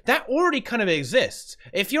 Because that already kind of exists.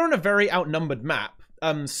 If you're on a very outnumbered map,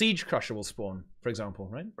 Siege Crusher will spawn, for example,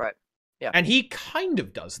 right? Right. Yeah. And he kind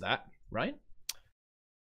of does that, right?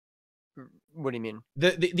 What do you mean?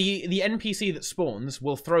 The NPC that spawns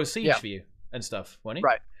will throw siege for you and stuff, won't he?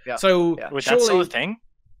 Right. Yeah. So was that still a thing?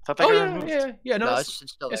 No, it's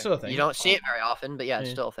still a thing. You don't see it very often, but it's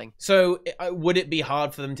still a thing. So would it be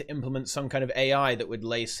hard for them to implement some kind of AI that would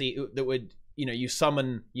you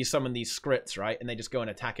summon these scripts, right, and they just go and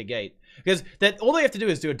attack a gate? Because all they have to do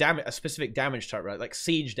is do a specific damage type, right? Like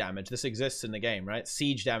siege damage. This exists in the game, right?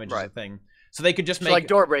 Siege damage is a thing. So they could just make like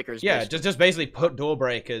door breakers. Yeah, just basically put door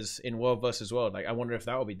breakers in world versus world. Like I wonder if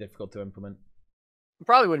that would be difficult to implement. It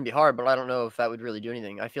probably wouldn't be hard, but I don't know if that would really do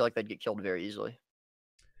anything. I feel like they'd get killed very easily.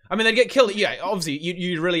 I mean, they'd get killed. Yeah, obviously,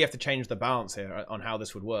 you really have to change the balance here on how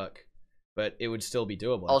this would work, but it would still be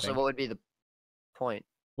doable. Also, what would be the point?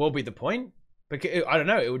 What would be the point? Because I don't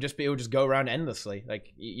know. It would just go around endlessly.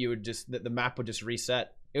 Like you would just the map would just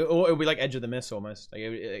reset. It would be like Edge of the Mist almost.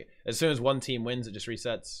 Like as soon as one team wins, it just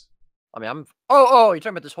resets. I mean, you're talking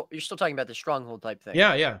about this. You're still talking about the Stronghold type thing.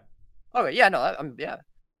 Yeah. Okay, yeah, no, I don't know.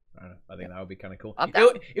 I think that would be kind of cool.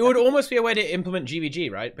 It would almost be a way to implement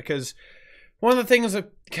GVG, right? Because one of the things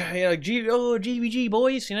that GVG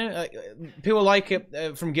boys, people like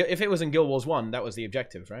it from if it was in Guild Wars 1, that was the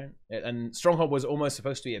objective, right? And Stronghold was almost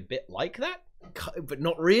supposed to be a bit like that, but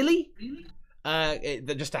not really.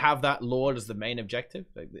 Just to have that lord as the main objective,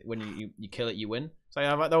 like when you kill it, you win. So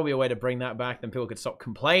that would be a way to bring that back. Then people could stop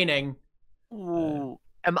complaining. Ooh.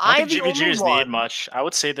 I think GVGers need much. I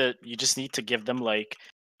would say that you just need to give them like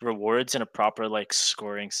rewards and a proper like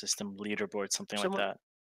scoring system, leaderboard, something like that.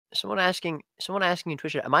 Someone asking in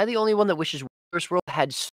Twitch, am I the only one that wishes Warriors World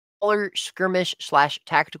had smaller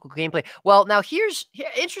skirmish/tactical gameplay? Well, now here's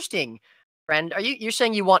interesting, friend. You're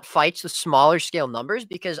saying you want fights with smaller scale numbers?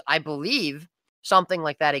 Because I believe something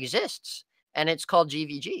like that exists, and it's called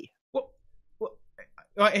GVG.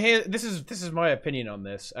 Here, this is my opinion on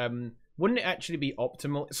this. Wouldn't it actually be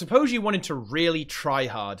optimal? Suppose you wanted to really try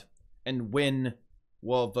hard and win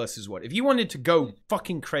world versus world. If you wanted to go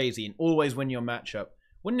fucking crazy and always win your matchup,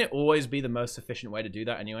 wouldn't it always be the most efficient way to do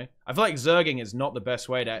that anyway? I feel like zerging is not the best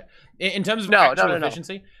way to, in terms of actual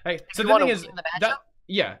efficiency. Like, so the thing is that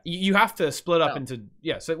you have to split up into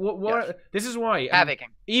So this is why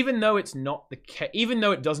even though it's not even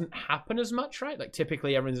though it doesn't happen as much, right? Like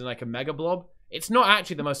typically everyone's in like a mega blob. it's not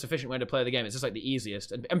actually the most efficient way to play the game. It's just like the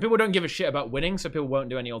easiest, and people don't give a shit about winning, so people won't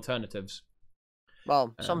do any alternatives.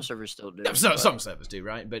 Well, some servers still do. Yeah, some servers do,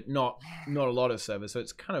 right? But not a lot of servers. So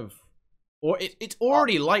it's kind of, or it's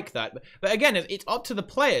already like that. But again, it's up to the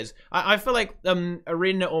players. I feel like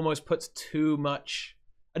ArenaNet almost puts too much.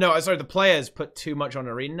 No, sorry, the players put too much on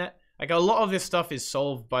ArenaNet. Like a lot of this stuff is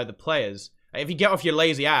solved by the players. If you get off your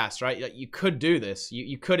lazy ass, right, like, you could do this.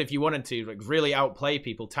 You could, if you wanted to, like really outplay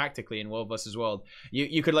people tactically in World vs. World.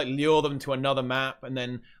 You could like lure them to another map and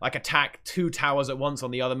then like attack 2 towers at once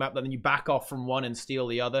on the other map. Then you back off from one and steal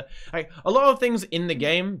the other. Like a lot of things in the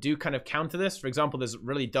game do kind of counter this. For example, there's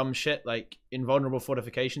really dumb shit like invulnerable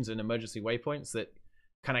fortifications and emergency waypoints that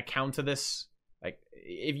kind of counter this. Like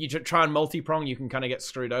if you try and multi-prong, you can kind of get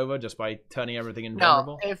screwed over just by turning everything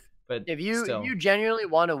invulnerable. No, if you genuinely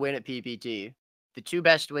want to win at PPT, the 2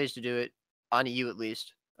 best ways to do it, on EU at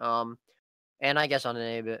least, and I guess on an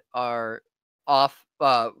A bit, are off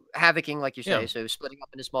havocing, like you say, so splitting up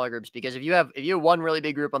into smaller groups. Because if you have one really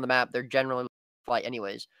big group on the map, they're generally fly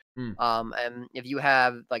anyways. And if you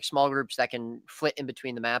have like small groups that can flit in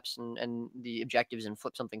between the maps and the objectives and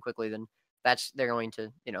flip something quickly, then they're going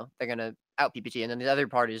to out PPT. And then the other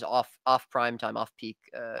part is off prime time, off peak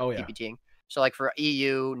PPTing. So like for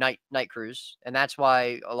EU night crews, and that's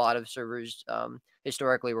why a lot of servers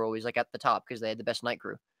historically were always like at the top because they had the best night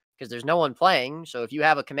crew because there's no one playing. So if you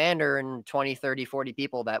have a commander and 20, 30, 40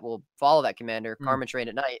 people that will follow that commander, Karma train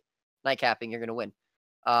at night capping, you're going to win.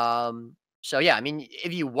 So yeah, I mean,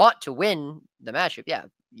 if you want to win the matchup, yeah,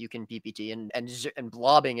 you can PPT and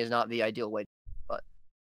blobbing is not the ideal way, but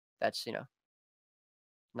that's,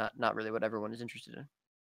 not really what everyone is interested in.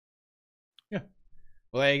 Yeah.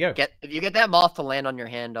 Well, there you go. If you get that moth to land on your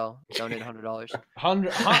hand, I'll donate $100.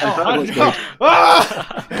 $100.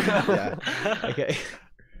 Yeah. Okay.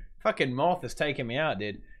 Fucking moth is taking me out,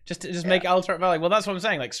 dude. Just make Ultra Valley. Well, that's what I'm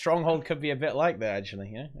saying. Like Stronghold could be a bit like that,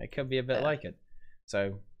 actually. Yeah, it could be a bit like it.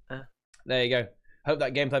 So there you go. Hope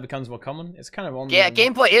that gameplay becomes more common. It's kind of on. Yeah,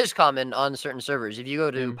 gameplay is common on certain servers. If you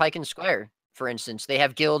go to Pike and Square, for instance, they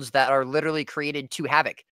have guilds that are literally created to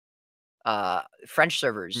havoc. French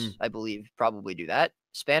servers, I believe, probably do that.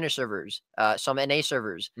 Spanish servers, some NA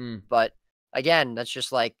servers. But again, that's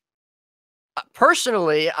just like,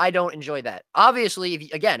 personally, I don't enjoy that. Obviously,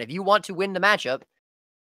 if you want to win the matchup,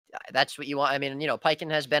 that's what you want. I mean,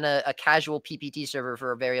 Piken has been a casual PPT server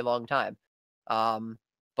for a very long time.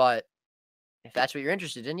 But if that's what you're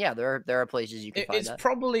interested in, yeah, there are places you can find that. It's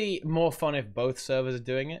probably more fun if both servers are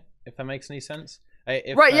doing it, if that makes any sense.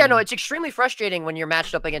 Yeah, no, it's extremely frustrating when you're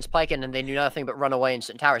matched up against Piken and they do nothing but run away and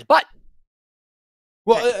sit in towers. But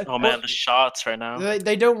the shots right now.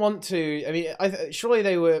 They don't want to. I mean, surely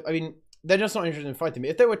they were. I mean, they're just not interested in fighting.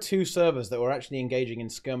 If there were 2 servers that were actually engaging in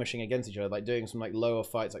skirmishing against each other, like doing some like lower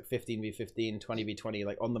fights, like 15v15, 20v20,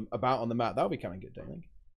 like on the map, that would be kind of good, don't you think?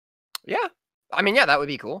 Yeah, I mean, yeah, that would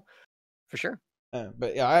be cool, for sure.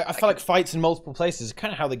 But yeah, I feel like fights in multiple places is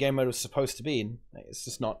kind of how the game mode was supposed to be. It's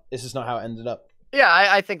just not how it ended up. Yeah,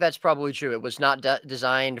 I think that's probably true. It was not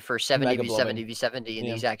designed for 70v70v70 in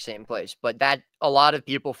the exact same place. But that a lot of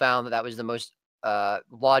people found that was the most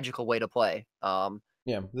logical way to play.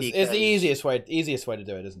 Yeah, it's the easiest way to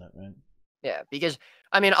do it, isn't it? Right? Yeah, because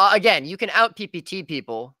I mean, again, you can out PPT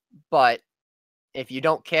people, but if you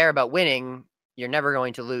don't care about winning, you're never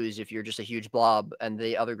going to lose if you're just a huge blob and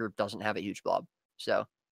the other group doesn't have a huge blob. So,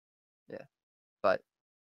 yeah, but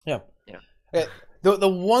yeah. The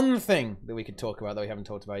one thing that we could talk about that we haven't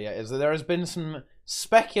talked about yet is that there has been some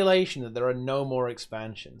speculation that there are no more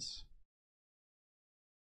expansions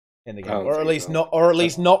in the game, or at least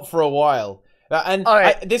not for a while. And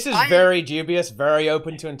this is very dubious, very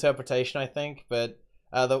open to interpretation, I think. But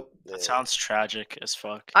that sounds tragic as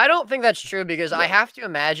fuck. I don't think that's true because I have to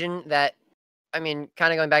imagine that. I mean,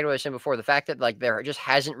 kind of going back to what I was saying before, the fact that like there just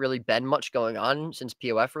hasn't really been much going on since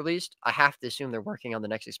POF released. I have to assume they're working on the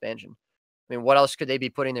next expansion. I mean, what else could they be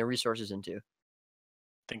putting their resources into? I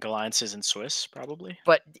think alliances in Swiss, probably.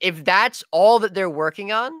 But if that's all that they're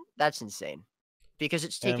working on, that's insane. Because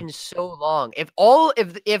it's taken so long. If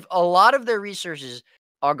a lot of their resources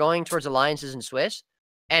are going towards alliances in Swiss,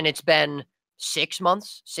 and it's been 6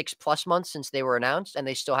 months, 6+ months since they were announced, and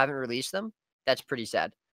they still haven't released them, that's pretty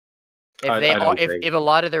sad. If a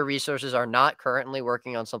lot of their resources are not currently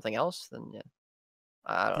working on something else, then yeah,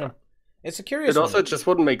 I don't know. It's a curious. It also just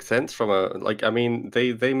wouldn't make sense from a I mean,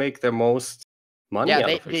 they make their most money.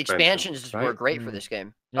 Yeah, the expansions were great for this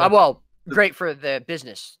game. Yeah. Well, great for the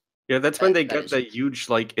business. Yeah, that's when they get the huge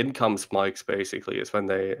income spikes. Basically, is when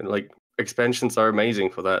they expansions are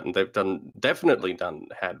amazing for that, and they've definitely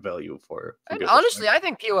had value for. And honestly, I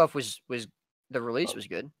think POF was the release was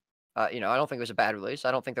good. I don't think it was a bad release.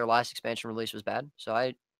 I don't think their last expansion release was bad. So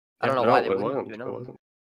I don't know why they wouldn't do another one.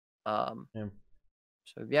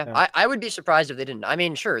 So yeah, I would be surprised if they didn't. I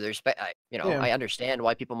mean, sure, there's I understand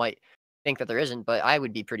why people might think that there isn't, but I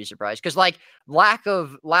would be pretty surprised because like lack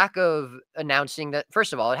of announcing that.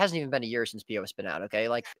 First of all, it hasn't even been a year since PO has been out. Okay,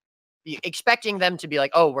 like expecting them to be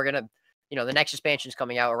like, oh, we're gonna, the next expansion's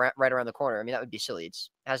coming out right around the corner. I mean, that would be silly. It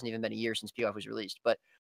hasn't even been a year since POF was released, but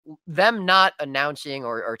them not announcing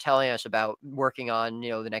or telling us about working on,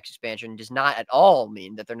 the next expansion does not at all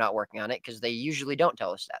mean that they're not working on it because they usually don't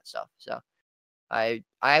tell us that stuff. So I'd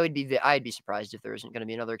be surprised if there isn't going to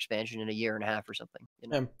be another expansion in a year and a half or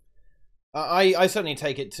something. I certainly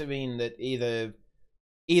take it to mean that either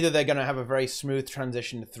they're going to have a very smooth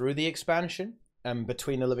transition through the expansion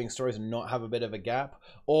between the living stories and not have a bit of a gap,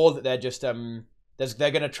 or that they're just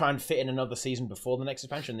they're going to try and fit in another season before the next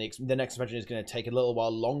expansion. The next expansion is going to take a little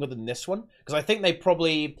while longer than this one because I think they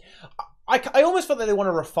probably I almost felt that they want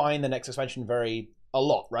to refine the next expansion a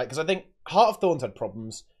lot, right? Because I think Heart of Thorns had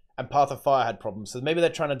problems and Path of Fire had problems, so maybe they're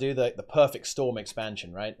trying to do the perfect storm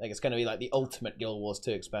expansion, right? Like it's going to be like the ultimate Guild Wars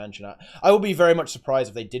 2 expansion. I would be very much surprised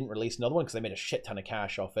if they didn't release another one because they made a shit ton of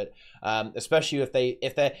cash off it. Especially if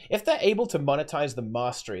they're able to monetize the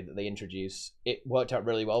mastery that they introduce, it worked out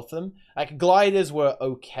really well for them. Like gliders were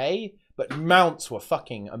okay, but mounts were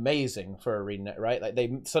fucking amazing for ArenaNet, right? Like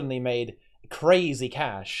they suddenly made crazy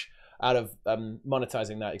cash out of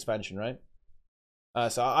monetizing that expansion, right?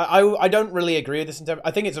 So I don't really agree with this.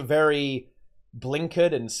 I think it's a very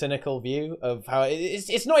blinkered and cynical view of how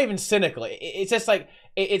it's not even cynical. It's just like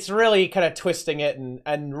it's really kind of twisting it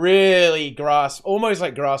and really almost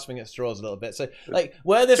like grasping at straws a little bit. So like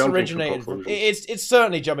where this originated, it's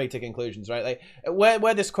certainly jumping to conclusions, right? Like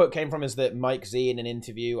where this quote came from is that Mike Z in an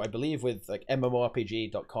interview, I believe with like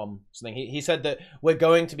MMORPG.com something, he said that we're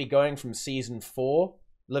going to be going from season 4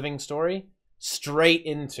 Living Story straight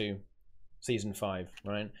into Season 5,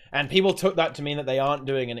 right? And people took that to mean that they aren't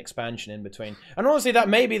doing an expansion in between. And honestly, that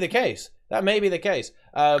may be the case. There might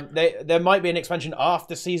be an expansion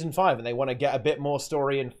after Season 5, and they want to get a bit more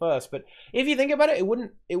story in first. But if you think about it,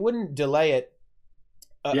 it wouldn't delay it.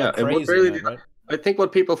 It would really. Right? I think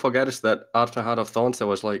what people forget is that after Heart of Thorns, there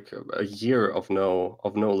was like a year of no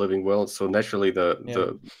Living World. So naturally,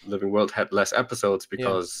 the Living World had less episodes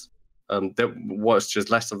because there was just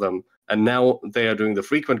less of them. And now they are doing the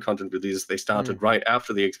frequent content releases. They started right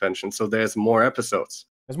after the expansion, so there's more episodes.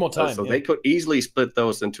 There's more time. So they could easily split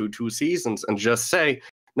those into 2 seasons and just say.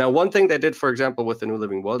 Now, one thing they did, for example, with the new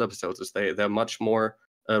Living World episodes is they're much more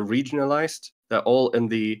regionalized. They're all in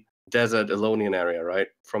the desert Elonian area, right,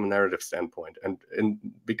 from a narrative standpoint. And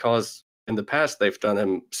because in the past they've done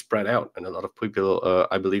them spread out, and a lot of people,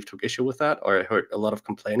 I believe, took issue with that, or I heard a lot of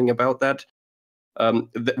complaining about that.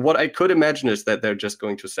 What I could imagine is that they're just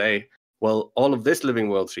going to say, well, all of this Living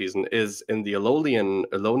World season is in the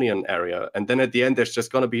Elonian area, and then at the end there's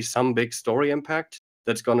just going to be some big story impact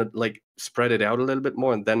that's going to like spread it out a little bit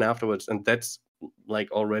more, and then afterwards, and that's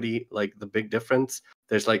like already like the big difference.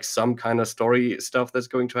 There's like some kind of story stuff that's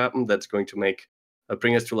going to happen that's going to make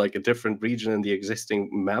bring us to like a different region in the existing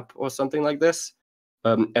map or something like this,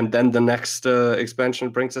 and then the next expansion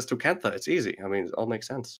brings us to Kantha. It's easy. I mean, it all makes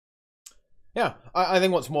sense. Yeah, I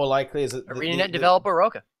think what's more likely is that ArenaNet developer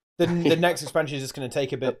Roca. The next expansion is just going to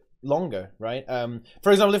take a bit longer, right?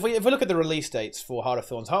 For example, if we look at the release dates for Heart of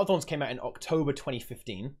Thorns came out in October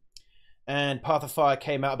 2015, and Path of Fire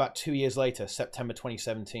came out about 2 years later, September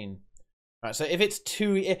 2017. Right, so if it's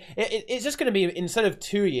it's just going to be, instead of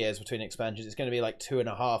 2 years between expansions, it's going to be like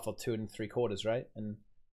 2.5 or 2 3/4, right? And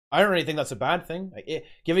I don't really think that's a bad thing. Like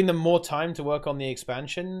giving them more time to work on the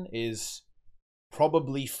expansion is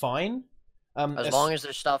probably fine. As long as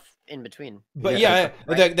there's stuff in between. But yeah,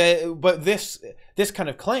 right? But this kind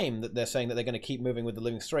of claim that they're saying that they're going to keep moving with the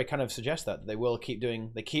living story kind of suggests that they will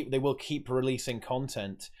keep releasing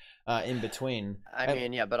content in between. I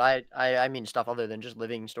mean, yeah, but I mean stuff other than just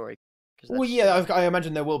living story. Well, yeah, I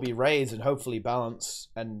imagine there will be raids and hopefully balance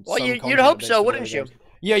and. Well, you'd hope so, wouldn't you?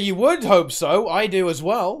 Yeah, you would hope so. I do as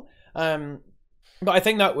well. But I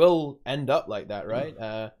think that will end up like that,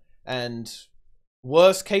 right? And.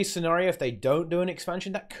 Worst case scenario, if they don't do an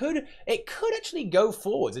expansion, it could actually go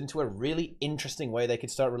forwards into a really interesting way. They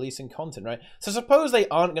could start releasing content, right? So suppose they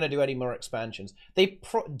aren't going to do any more expansions.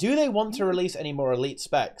 Do they want to release any more elite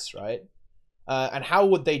specs, right? And how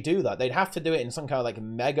would they do that? They'd have to do it in some kind of like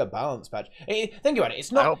mega balance patch. Think about it. It's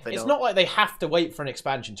not like they have to wait for an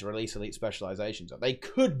expansion to release elite specializations. They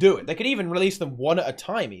could do it. They could even release them one at a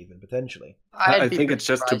time, even potentially. I think it's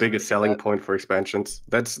just too big a selling point for expansions.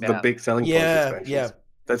 That's the big selling point of expansions.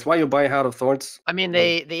 That's why you buy Heart of Thorns. I mean,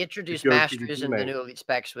 they introduced you're a Masters PvP and the main. new Elite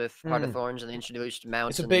specs with Heart of Thorns, and they introduced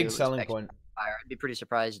mounts. It's a and the new big Elite selling specs point. with Fire. I'd be pretty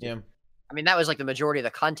surprised. Yeah. I mean, that was like the majority of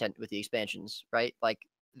the content with the expansions, right? Like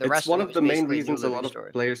the It's rest one of, of the main reasons a lot of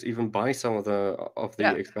players even buy some of the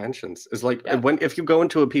expansions. It's like if you go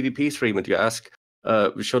into a PvP stream and you ask,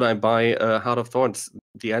 should I buy Heart of Thorns?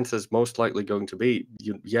 The answer is most likely going to be,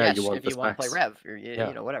 yes, you want if the you want to play specs. Rev, or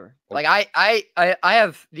you know, whatever. Like I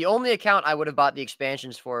have the only account I would have bought the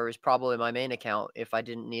expansions for is probably my main account if I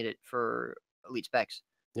didn't need it for Elite specs.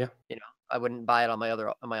 Yeah, you know, I wouldn't buy it on my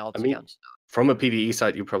alt accounts. From a PvE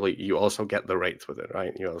side, you also get the raids with it,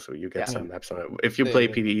 right? You get some maps on it. If you play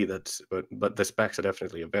PvE, that's but the specs are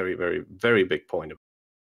definitely a very, very, very big point.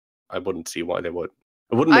 I wouldn't see why they would.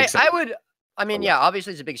 It wouldn't make sense. I mean, yeah,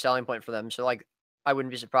 obviously it's a big selling point for them. So like, I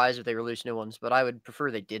wouldn't be surprised if they release new ones, but I would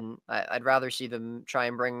prefer they didn't. I'd rather see them try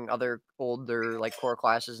and bring other older like core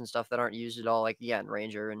classes and stuff that aren't used at all, like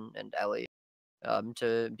Ranger and Ellie,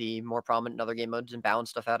 to be more prominent in other game modes and balance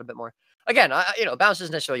stuff out a bit more. Again, balance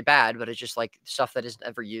isn't necessarily bad, but it's just like stuff that isn't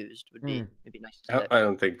ever used would be it'd be nice to see. I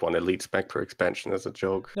don't think one Elite spec per expansion is a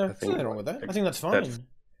joke. No, I think nothing wrong with that. I think that's fine.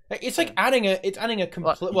 It's like adding a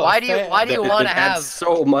complete. Why do you want to have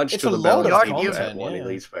so much to the balance?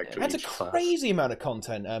 Elite spec. That's a crazy amount of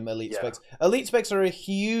content. Elite specs. Elite specs are a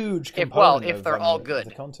huge component. If they're all good,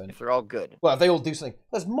 the content. If they're all good. Well, if they all do something.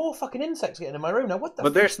 There's more fucking insects getting in my room now. What the?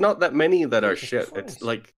 But there's not that many that are shit.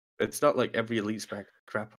 It's not like every Elite spec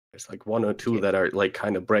crap. There's like one or two that are like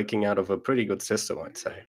kind of breaking out of a pretty good system, I'd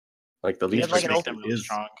say. Like the Elite spec system is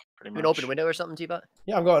strong. An open window or something, TeaTime?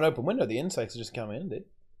 Yeah, I've got an open window. The insects are just coming in, dude.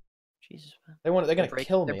 Jesus, man. They're gonna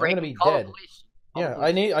kill me. I'm gonna be dead. Yeah,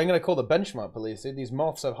 I'm gonna call the benchmark police, dude. These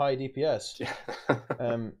moths have high DPS.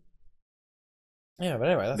 Yeah, but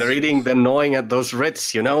anyway, they're gnawing at those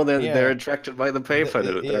Ritz, they're attracted by the paper.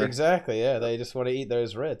 Exactly, yeah. They just want to eat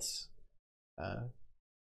those Ritz.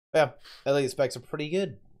 Yeah, Elite specs are pretty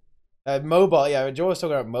good. Mobile, yeah. Joe was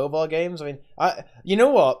talking about mobile games. I mean, you know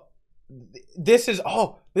what? This is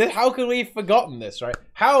how could we have forgotten this, right?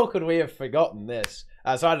 How could we have forgotten this?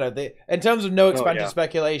 So I don't know. In terms of no expansion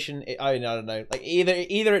speculation, I don't know. Like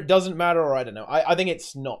either it doesn't matter, or I don't know. I think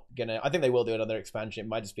it's not gonna. I think they will do another expansion. It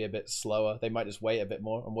might just be a bit slower. They might just wait a bit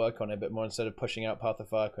more and work on it a bit more instead of pushing out Path of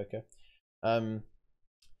Fire quicker.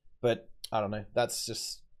 But I don't know. That's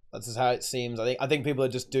just how it seems. I think people are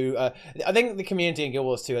just I think the community in Guild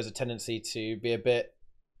Wars 2 has a tendency to be a bit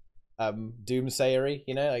doomsayery.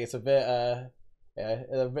 Like it's a bit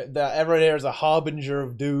everyone here is a harbinger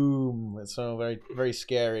of doom. It's so very, very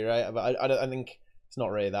scary, right? But I think it's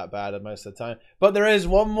not really that bad most of the time. But there is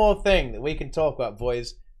one more thing that we can talk about,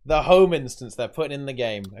 boys. The home instance they're putting in the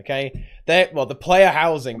game, okay? The player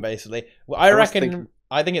housing, basically. Well,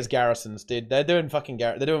 I think it's garrisons, dude. They're doing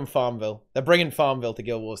they're doing Farmville. They're bringing Farmville to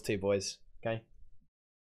Guild Wars 2, boys. Okay?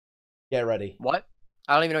 Get ready. What?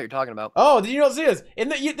 I don't even know what you're talking about. Oh, did you not see this?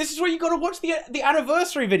 This is where you got to watch the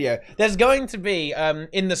anniversary video. There's going to be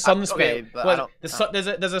in the sun sphere.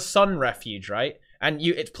 There's a sun refuge, right? And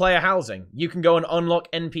it's player housing. You can go and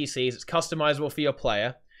unlock NPCs. It's customizable for your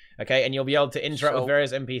player, okay? And you'll be able to interact with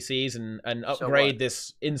various NPCs and upgrade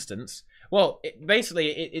this instance. Well,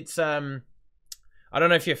 it's I don't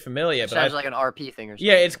know if you're familiar, but sounds like an RP thing or something.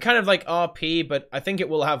 Yeah, it's kind of like RP, but I think it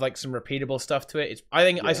will have like some repeatable stuff to it.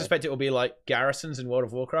 I suspect it will be like garrisons in World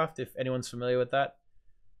of Warcraft, if anyone's familiar with that.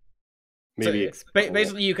 Maybe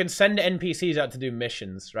basically you can send NPCs out to do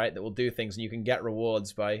missions, right? That will do things, and you can get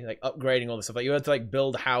rewards by like upgrading all this stuff. Like you have to like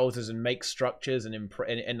build houses and make structures and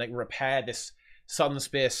like repair this Sun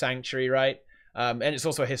Spear sanctuary, right? And it's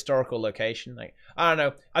also a historical location. Like I don't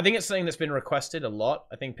know. I think it's something that's been requested a lot.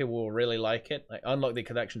 I think people will really like it. Like unlock the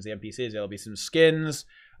collections, the NPCs. There'll be some skins,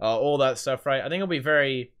 all that stuff, right? I think it'll be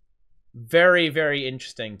very, very, very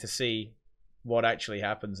interesting to see what actually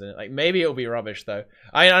happens in it. Like maybe it'll be rubbish though.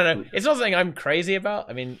 I don't know. It's not something I'm crazy about.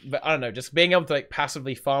 I mean, but I don't know. Just being able to like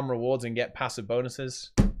passively farm rewards and get passive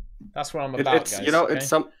bonuses. That's what I'm about, guys.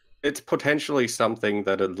 Okay? It's potentially something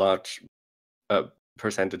that a large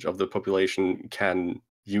percentage of the population can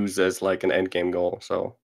use as like an end game goal.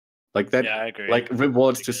 So like that, I agree. Like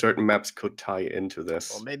rewards to certain maps could tie into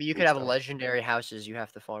this. Well, maybe you could have legendary houses you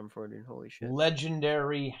have to farm for, dude. Holy shit.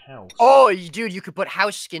 Legendary house. Oh, dude, you could put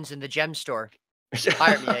house skins in the gem store.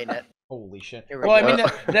 Hire me, ArenaNet. Holy shit. Well, I mean,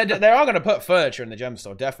 they are going to put furniture in the gem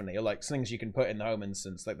store, definitely. Or like things you can put in the home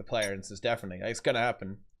instance, like the player instance, definitely. Like, it's going to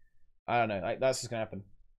happen. I don't know. Like, that's just going to happen.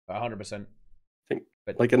 100%.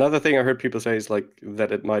 But like another thing I heard people say is like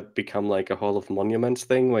that it might become like a Hall of Monuments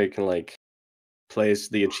thing where you can like place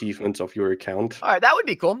the achievements of your account. All right, that would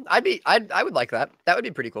be cool. I would like that. That would be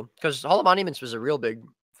pretty cool because Hall of Monuments was a real big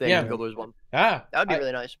thing in Guild Wars 1. That would be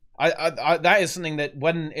really nice. That is something that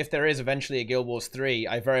if there is eventually a Guild Wars 3,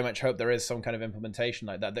 I very much hope there is some kind of implementation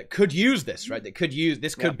like that could use this, right? That could use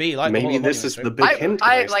this could be like maybe this is the big hint.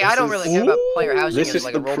 I don't really care about player housing as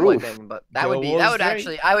like a roleplay thing, but that would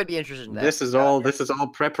actually I would be interested in that. This is all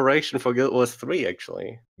preparation for Guild Wars 3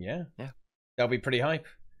 actually. Yeah. That'll be pretty hype.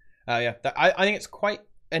 I think it's quite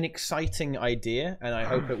an exciting idea, and I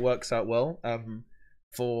hope it works out well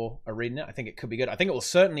for ArenaNet. I think it could be good. I think it will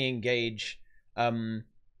certainly engage kind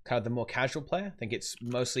of the more casual player. I think it's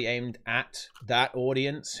mostly aimed at that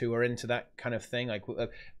audience who are into that kind of thing, like a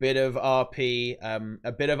bit of RP,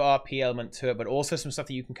 a bit of RP element to it, but also some stuff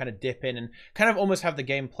that you can kind of dip in and kind of almost have the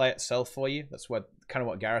game play itself for you. That's what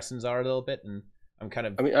garrisons are a little bit, and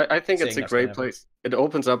I think it's a great place. It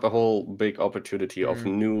opens up a whole big opportunity of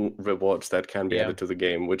new rewards that can be added to the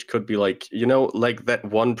game, which could be like, like that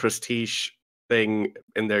one prestige thing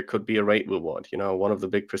in there could be a raid reward, one of the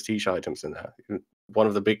big prestige items in there. One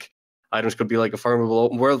of the big items could be like a farmable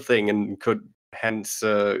open world thing, and could hence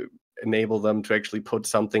enable them to actually put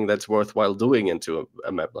something that's worthwhile doing into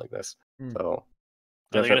a map like this. So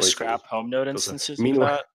are they going to scrap home node instances with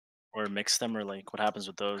that, or mix them, or like what happens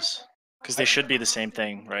with those? Because they should be the same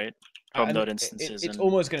thing, right? Home node instances. It's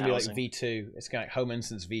almost going to be like V2. It's kind of like home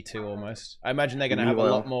instance V2 almost. I imagine they're going to have a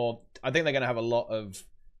lot more. I think they're going to have a lot of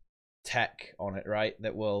tech on it, right?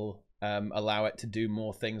 That will allow it to do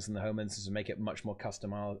more things in the home instance and make it much more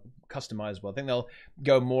customizable. I think they'll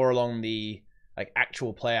go more along the like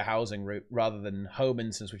actual player housing route rather than home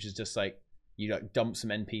instance, which is just like you like dump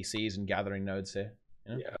some NPCs and gathering nodes here.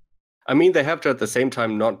 Yeah. I mean, they have to at the same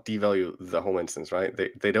time not devalue the home instance, right?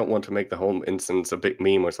 They don't want to make the home instance a big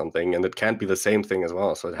meme or something, and it can't be the same thing as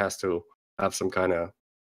well. So it has to have some kind of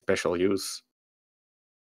special use.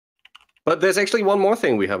 But there's actually one more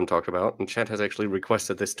thing we haven't talked about, and chat has actually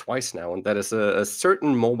requested this twice now, and that is a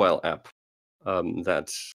certain mobile app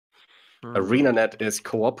that ArenaNet is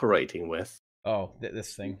cooperating with. Oh,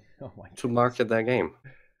 this thing! Oh my! To market their game.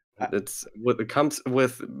 It comes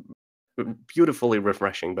with beautifully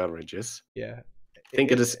refreshing beverages. Yeah. I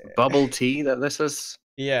think it is bubble tea that this is.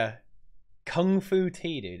 Yeah. Kung Fu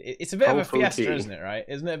tea, dude. It's a bit of a fiesta, isn't it, right?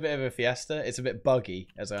 Isn't it a bit of a fiesta? It's a bit buggy,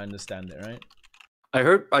 as I understand it, right? I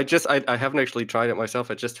heard, I haven't actually tried it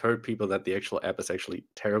myself. I just heard people that the actual app is actually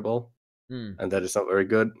terrible. And that is not very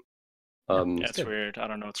good. Yeah, it's weird. I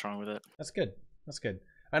don't know what's wrong with it. That's good. That's good.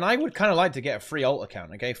 And I would kind of like to get a free alt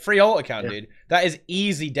account, okay? Free alt account, dude. That is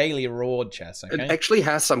easy daily reward, Chess, okay? It actually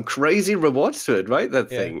has some crazy rewards to it, right? That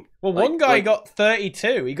thing. Well, one guy got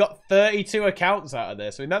 32. He got 32 accounts out of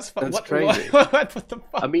this. I mean, that's crazy. What the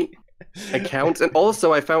fuck? I mean, accounts. And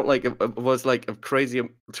also, I found like it was like a crazy...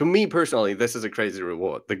 To me, personally, this is a crazy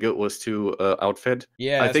reward. The Guild Wars 2 outfit.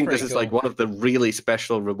 Yeah, I think this is like one of the really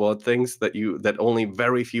special reward things that only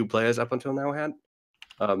very few players up until now had.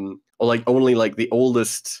 Or like only like the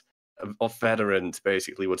oldest of veterans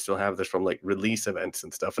basically would still have this from like release events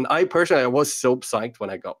and stuff. And I personally, I was so psyched when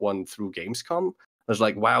I got one through Gamescom. I was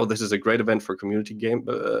like, wow, this is a great event for community game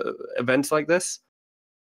events like this.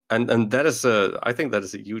 And that is I think that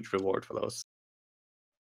is a huge reward for those.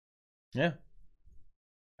 Yeah,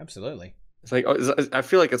 absolutely. It's like I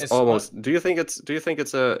feel like it's almost. Do you think it's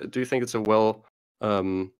a well?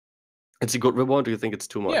 It's a good reward. Do you think it's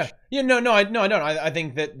too much? Yeah. No, I don't. I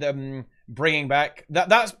think that bringing back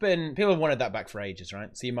that's been, people have wanted that back for ages,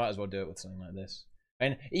 right? So you might as well do it with something like this.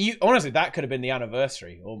 And honestly, that could have been the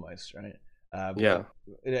anniversary almost, right? Yeah.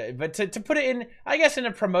 But to put it in, I guess in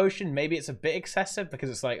a promotion, maybe it's a bit excessive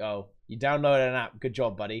because it's like, oh, you downloaded an app, good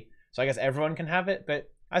job, buddy. So I guess everyone can have it.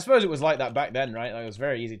 But I suppose it was like that back then, right? Like it was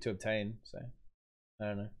very easy to obtain. So I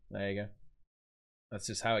don't know. There you go. That's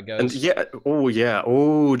just how it goes.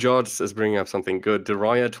 And George is bringing up something good.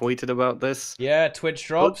 Deraya tweeted about this. Yeah, Twitch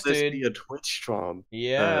drops, Could this dude. be a Twitch drop?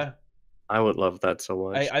 Yeah. I would love that so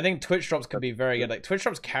much. I think Twitch drops could be very good. Like Twitch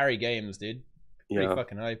drops carry games, dude. Pretty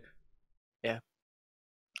fucking hype. Yeah.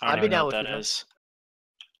 I'd be down with that. It's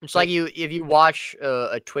like if you watch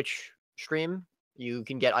a Twitch stream, you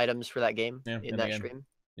can get items for that game in that stream.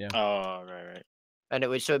 Yeah. Oh, right. And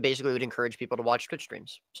it basically would encourage people to watch Twitch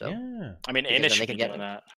streams. So yeah. I mean, ArenaNet should be doing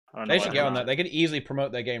that. They should get on that. They could easily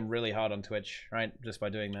promote their game really hard on Twitch, right? Just by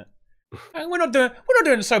doing that. And we're not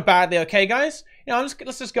doing so badly, okay, guys? You know,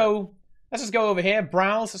 let's just go over here,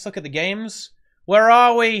 browse. Let's look at the games. Where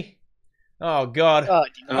are we? Oh God.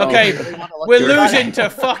 Okay, we're losing to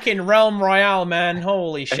fucking Realm Royale, man.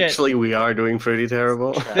 Holy shit. Actually, we are doing pretty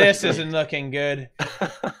terrible. This isn't looking good.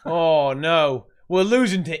 Oh no. We're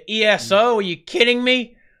losing to ESO. Are you kidding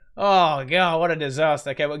me? Oh god, what a disaster.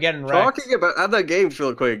 Okay, we're getting wrecked. Talking about other games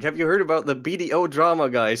real quick, have you heard about the BDO drama,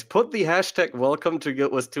 guys? Put the hashtag welcome to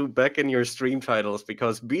Guild Wars 2 back in your stream titles,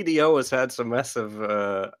 because BDO has had some massive,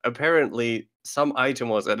 apparently some item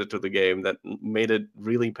was added to the game that made it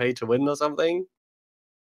really pay to win or something.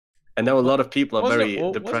 I know a lot of people are very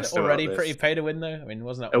depressed about this. Wasn't it already pretty pay to win though? I mean,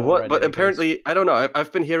 wasn't that already but apparently, I don't know,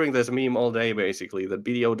 I've been hearing this meme all day basically, that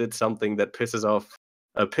BDO did something that pissed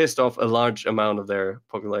off a large amount of their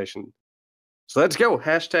population. So let's go.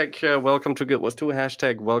 Hashtag welcome to Guild Wars 2.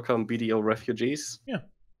 Hashtag welcome BDO refugees. Yeah.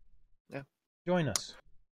 Join us.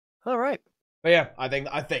 All right. But yeah, I think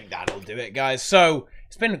that'll do it, guys. So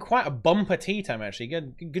it's been quite a bumper tea time, actually.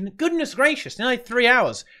 Goodness gracious, nearly 3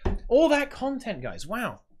 hours. All that content, guys.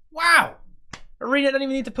 Wow. Arena don't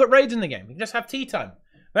even need to put raids in the game. You can just have tea time.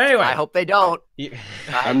 But anyway, I hope they don't.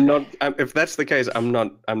 I'm not. If that's the case, I'm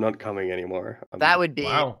not coming anymore. That would be.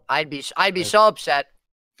 Wow. I'd be so upset.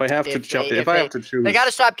 If I have to choose, they got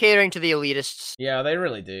to stop catering to the elitists. Yeah, they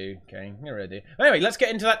really do. Okay, they really do. Anyway, let's get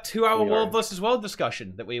into that 2-hour world versus world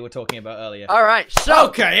discussion that we were talking about earlier. All right, so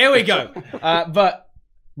okay, here we go. But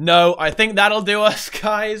no, I think that'll do us,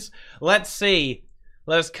 guys. Let's see.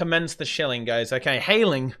 Let's commence the shilling, guys. Okay,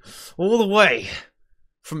 hailing all the way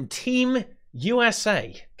from Team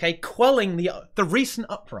USA. Okay, quelling the recent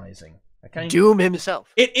uprising. Okay, Doom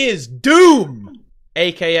himself. It is Doom,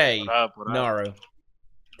 aka what up? Naru.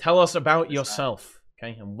 Tell us about yourself,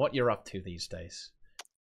 okay, and what you're up to these days.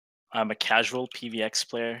 I'm a casual PvX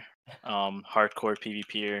player, hardcore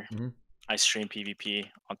PvPer. Mm-hmm. I stream PvP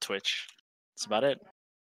on Twitch. That's about it.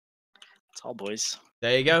 That's all, boys.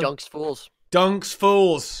 There you go. Dunks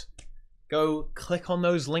Fools. Go click on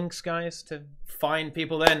those links, guys, to find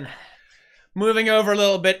people then. Moving over a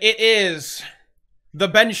little bit, it is the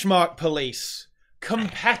Benchmark Police,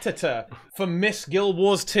 competitor for Miss Guild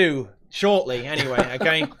Wars 2. Shortly, anyway,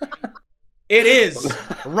 okay? It is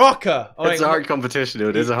Roca. It's a hard competition,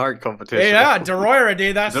 dude. It's a hard competition. Yeah, Deroira,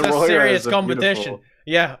 dude. That's a serious Beautiful. competition.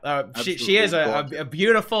 Yeah, she is a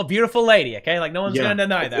beautiful, beautiful lady, okay? Like, no one's going to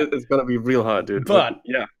deny that. It's going to be real hard, dude. But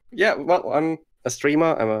yeah, well, I'm a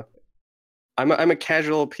streamer. I'm a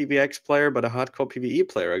casual PvX player, but a hardcore PvE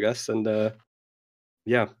player, I guess. And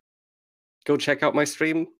yeah, go check out my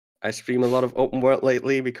stream. I stream a lot of open world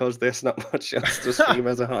lately because there's not much else to stream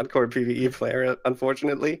as a hardcore PvE player,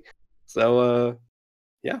 unfortunately. So,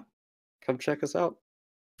 yeah, come check us out.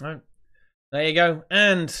 All right. There you go.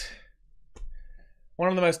 And one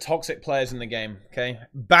of the most toxic players in the game, okay?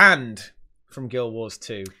 Banned from Guild Wars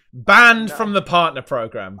 2. Banned from the partner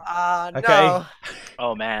program. Okay? No.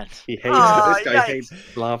 Oh, man. He hates it. This guy hates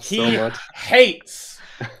laughs so much.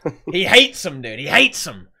 He hates him, dude. He hates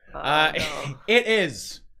him. No. It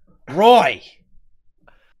is Roy.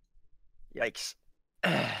 Yikes.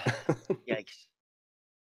 Yikes.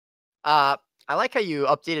 I like how you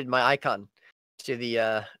updated my icon to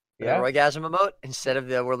the Roygasm emote instead of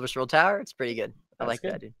the World vs. World Tower. It's pretty good. I like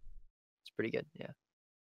that, dude. It's pretty good, yeah.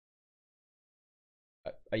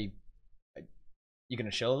 Are you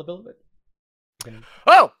gonna chill a little bit?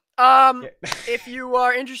 If you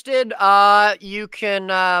are interested, you can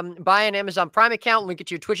buy an Amazon Prime account, link it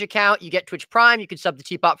to your Twitch account. You get Twitch Prime. You can sub to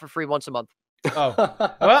TeaPot for free once a month. Oh,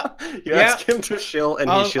 well, you ask him to shill, and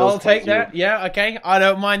he shills. I'll take that. Yeah, okay. I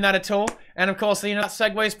don't mind that at all. And of course, that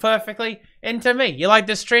segues perfectly into me. You like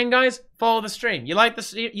this stream, guys? Follow the stream. You like the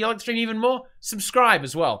stream even more? Subscribe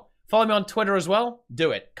as well. Follow me on Twitter as well.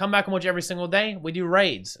 Do it. Come back and watch every single day. We do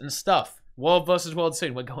raids and stuff. World versus world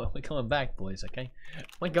soon. We're going back, boys. Okay,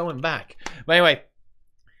 we're going back. But anyway,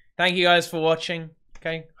 thank you guys for watching.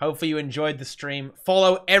 Okay, hopefully you enjoyed the stream.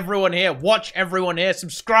 Follow everyone here. Watch everyone here.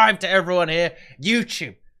 Subscribe to everyone here.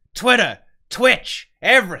 YouTube, Twitter, Twitch,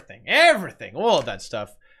 everything, all of that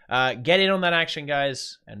stuff. Get in on that action,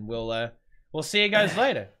 guys, and we'll see you guys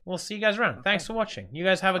later. We'll see you guys around. Thanks for watching. You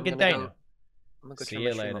guys have a good day now. See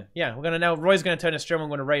you later. Yeah, Roy's gonna turn his stream. I'm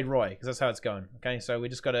gonna raid Roy because that's how it's going. Okay, so we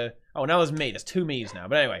just gotta. Oh, now there's me. There's two me's now.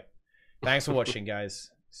 But anyway, thanks for watching, guys.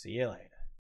 See you later.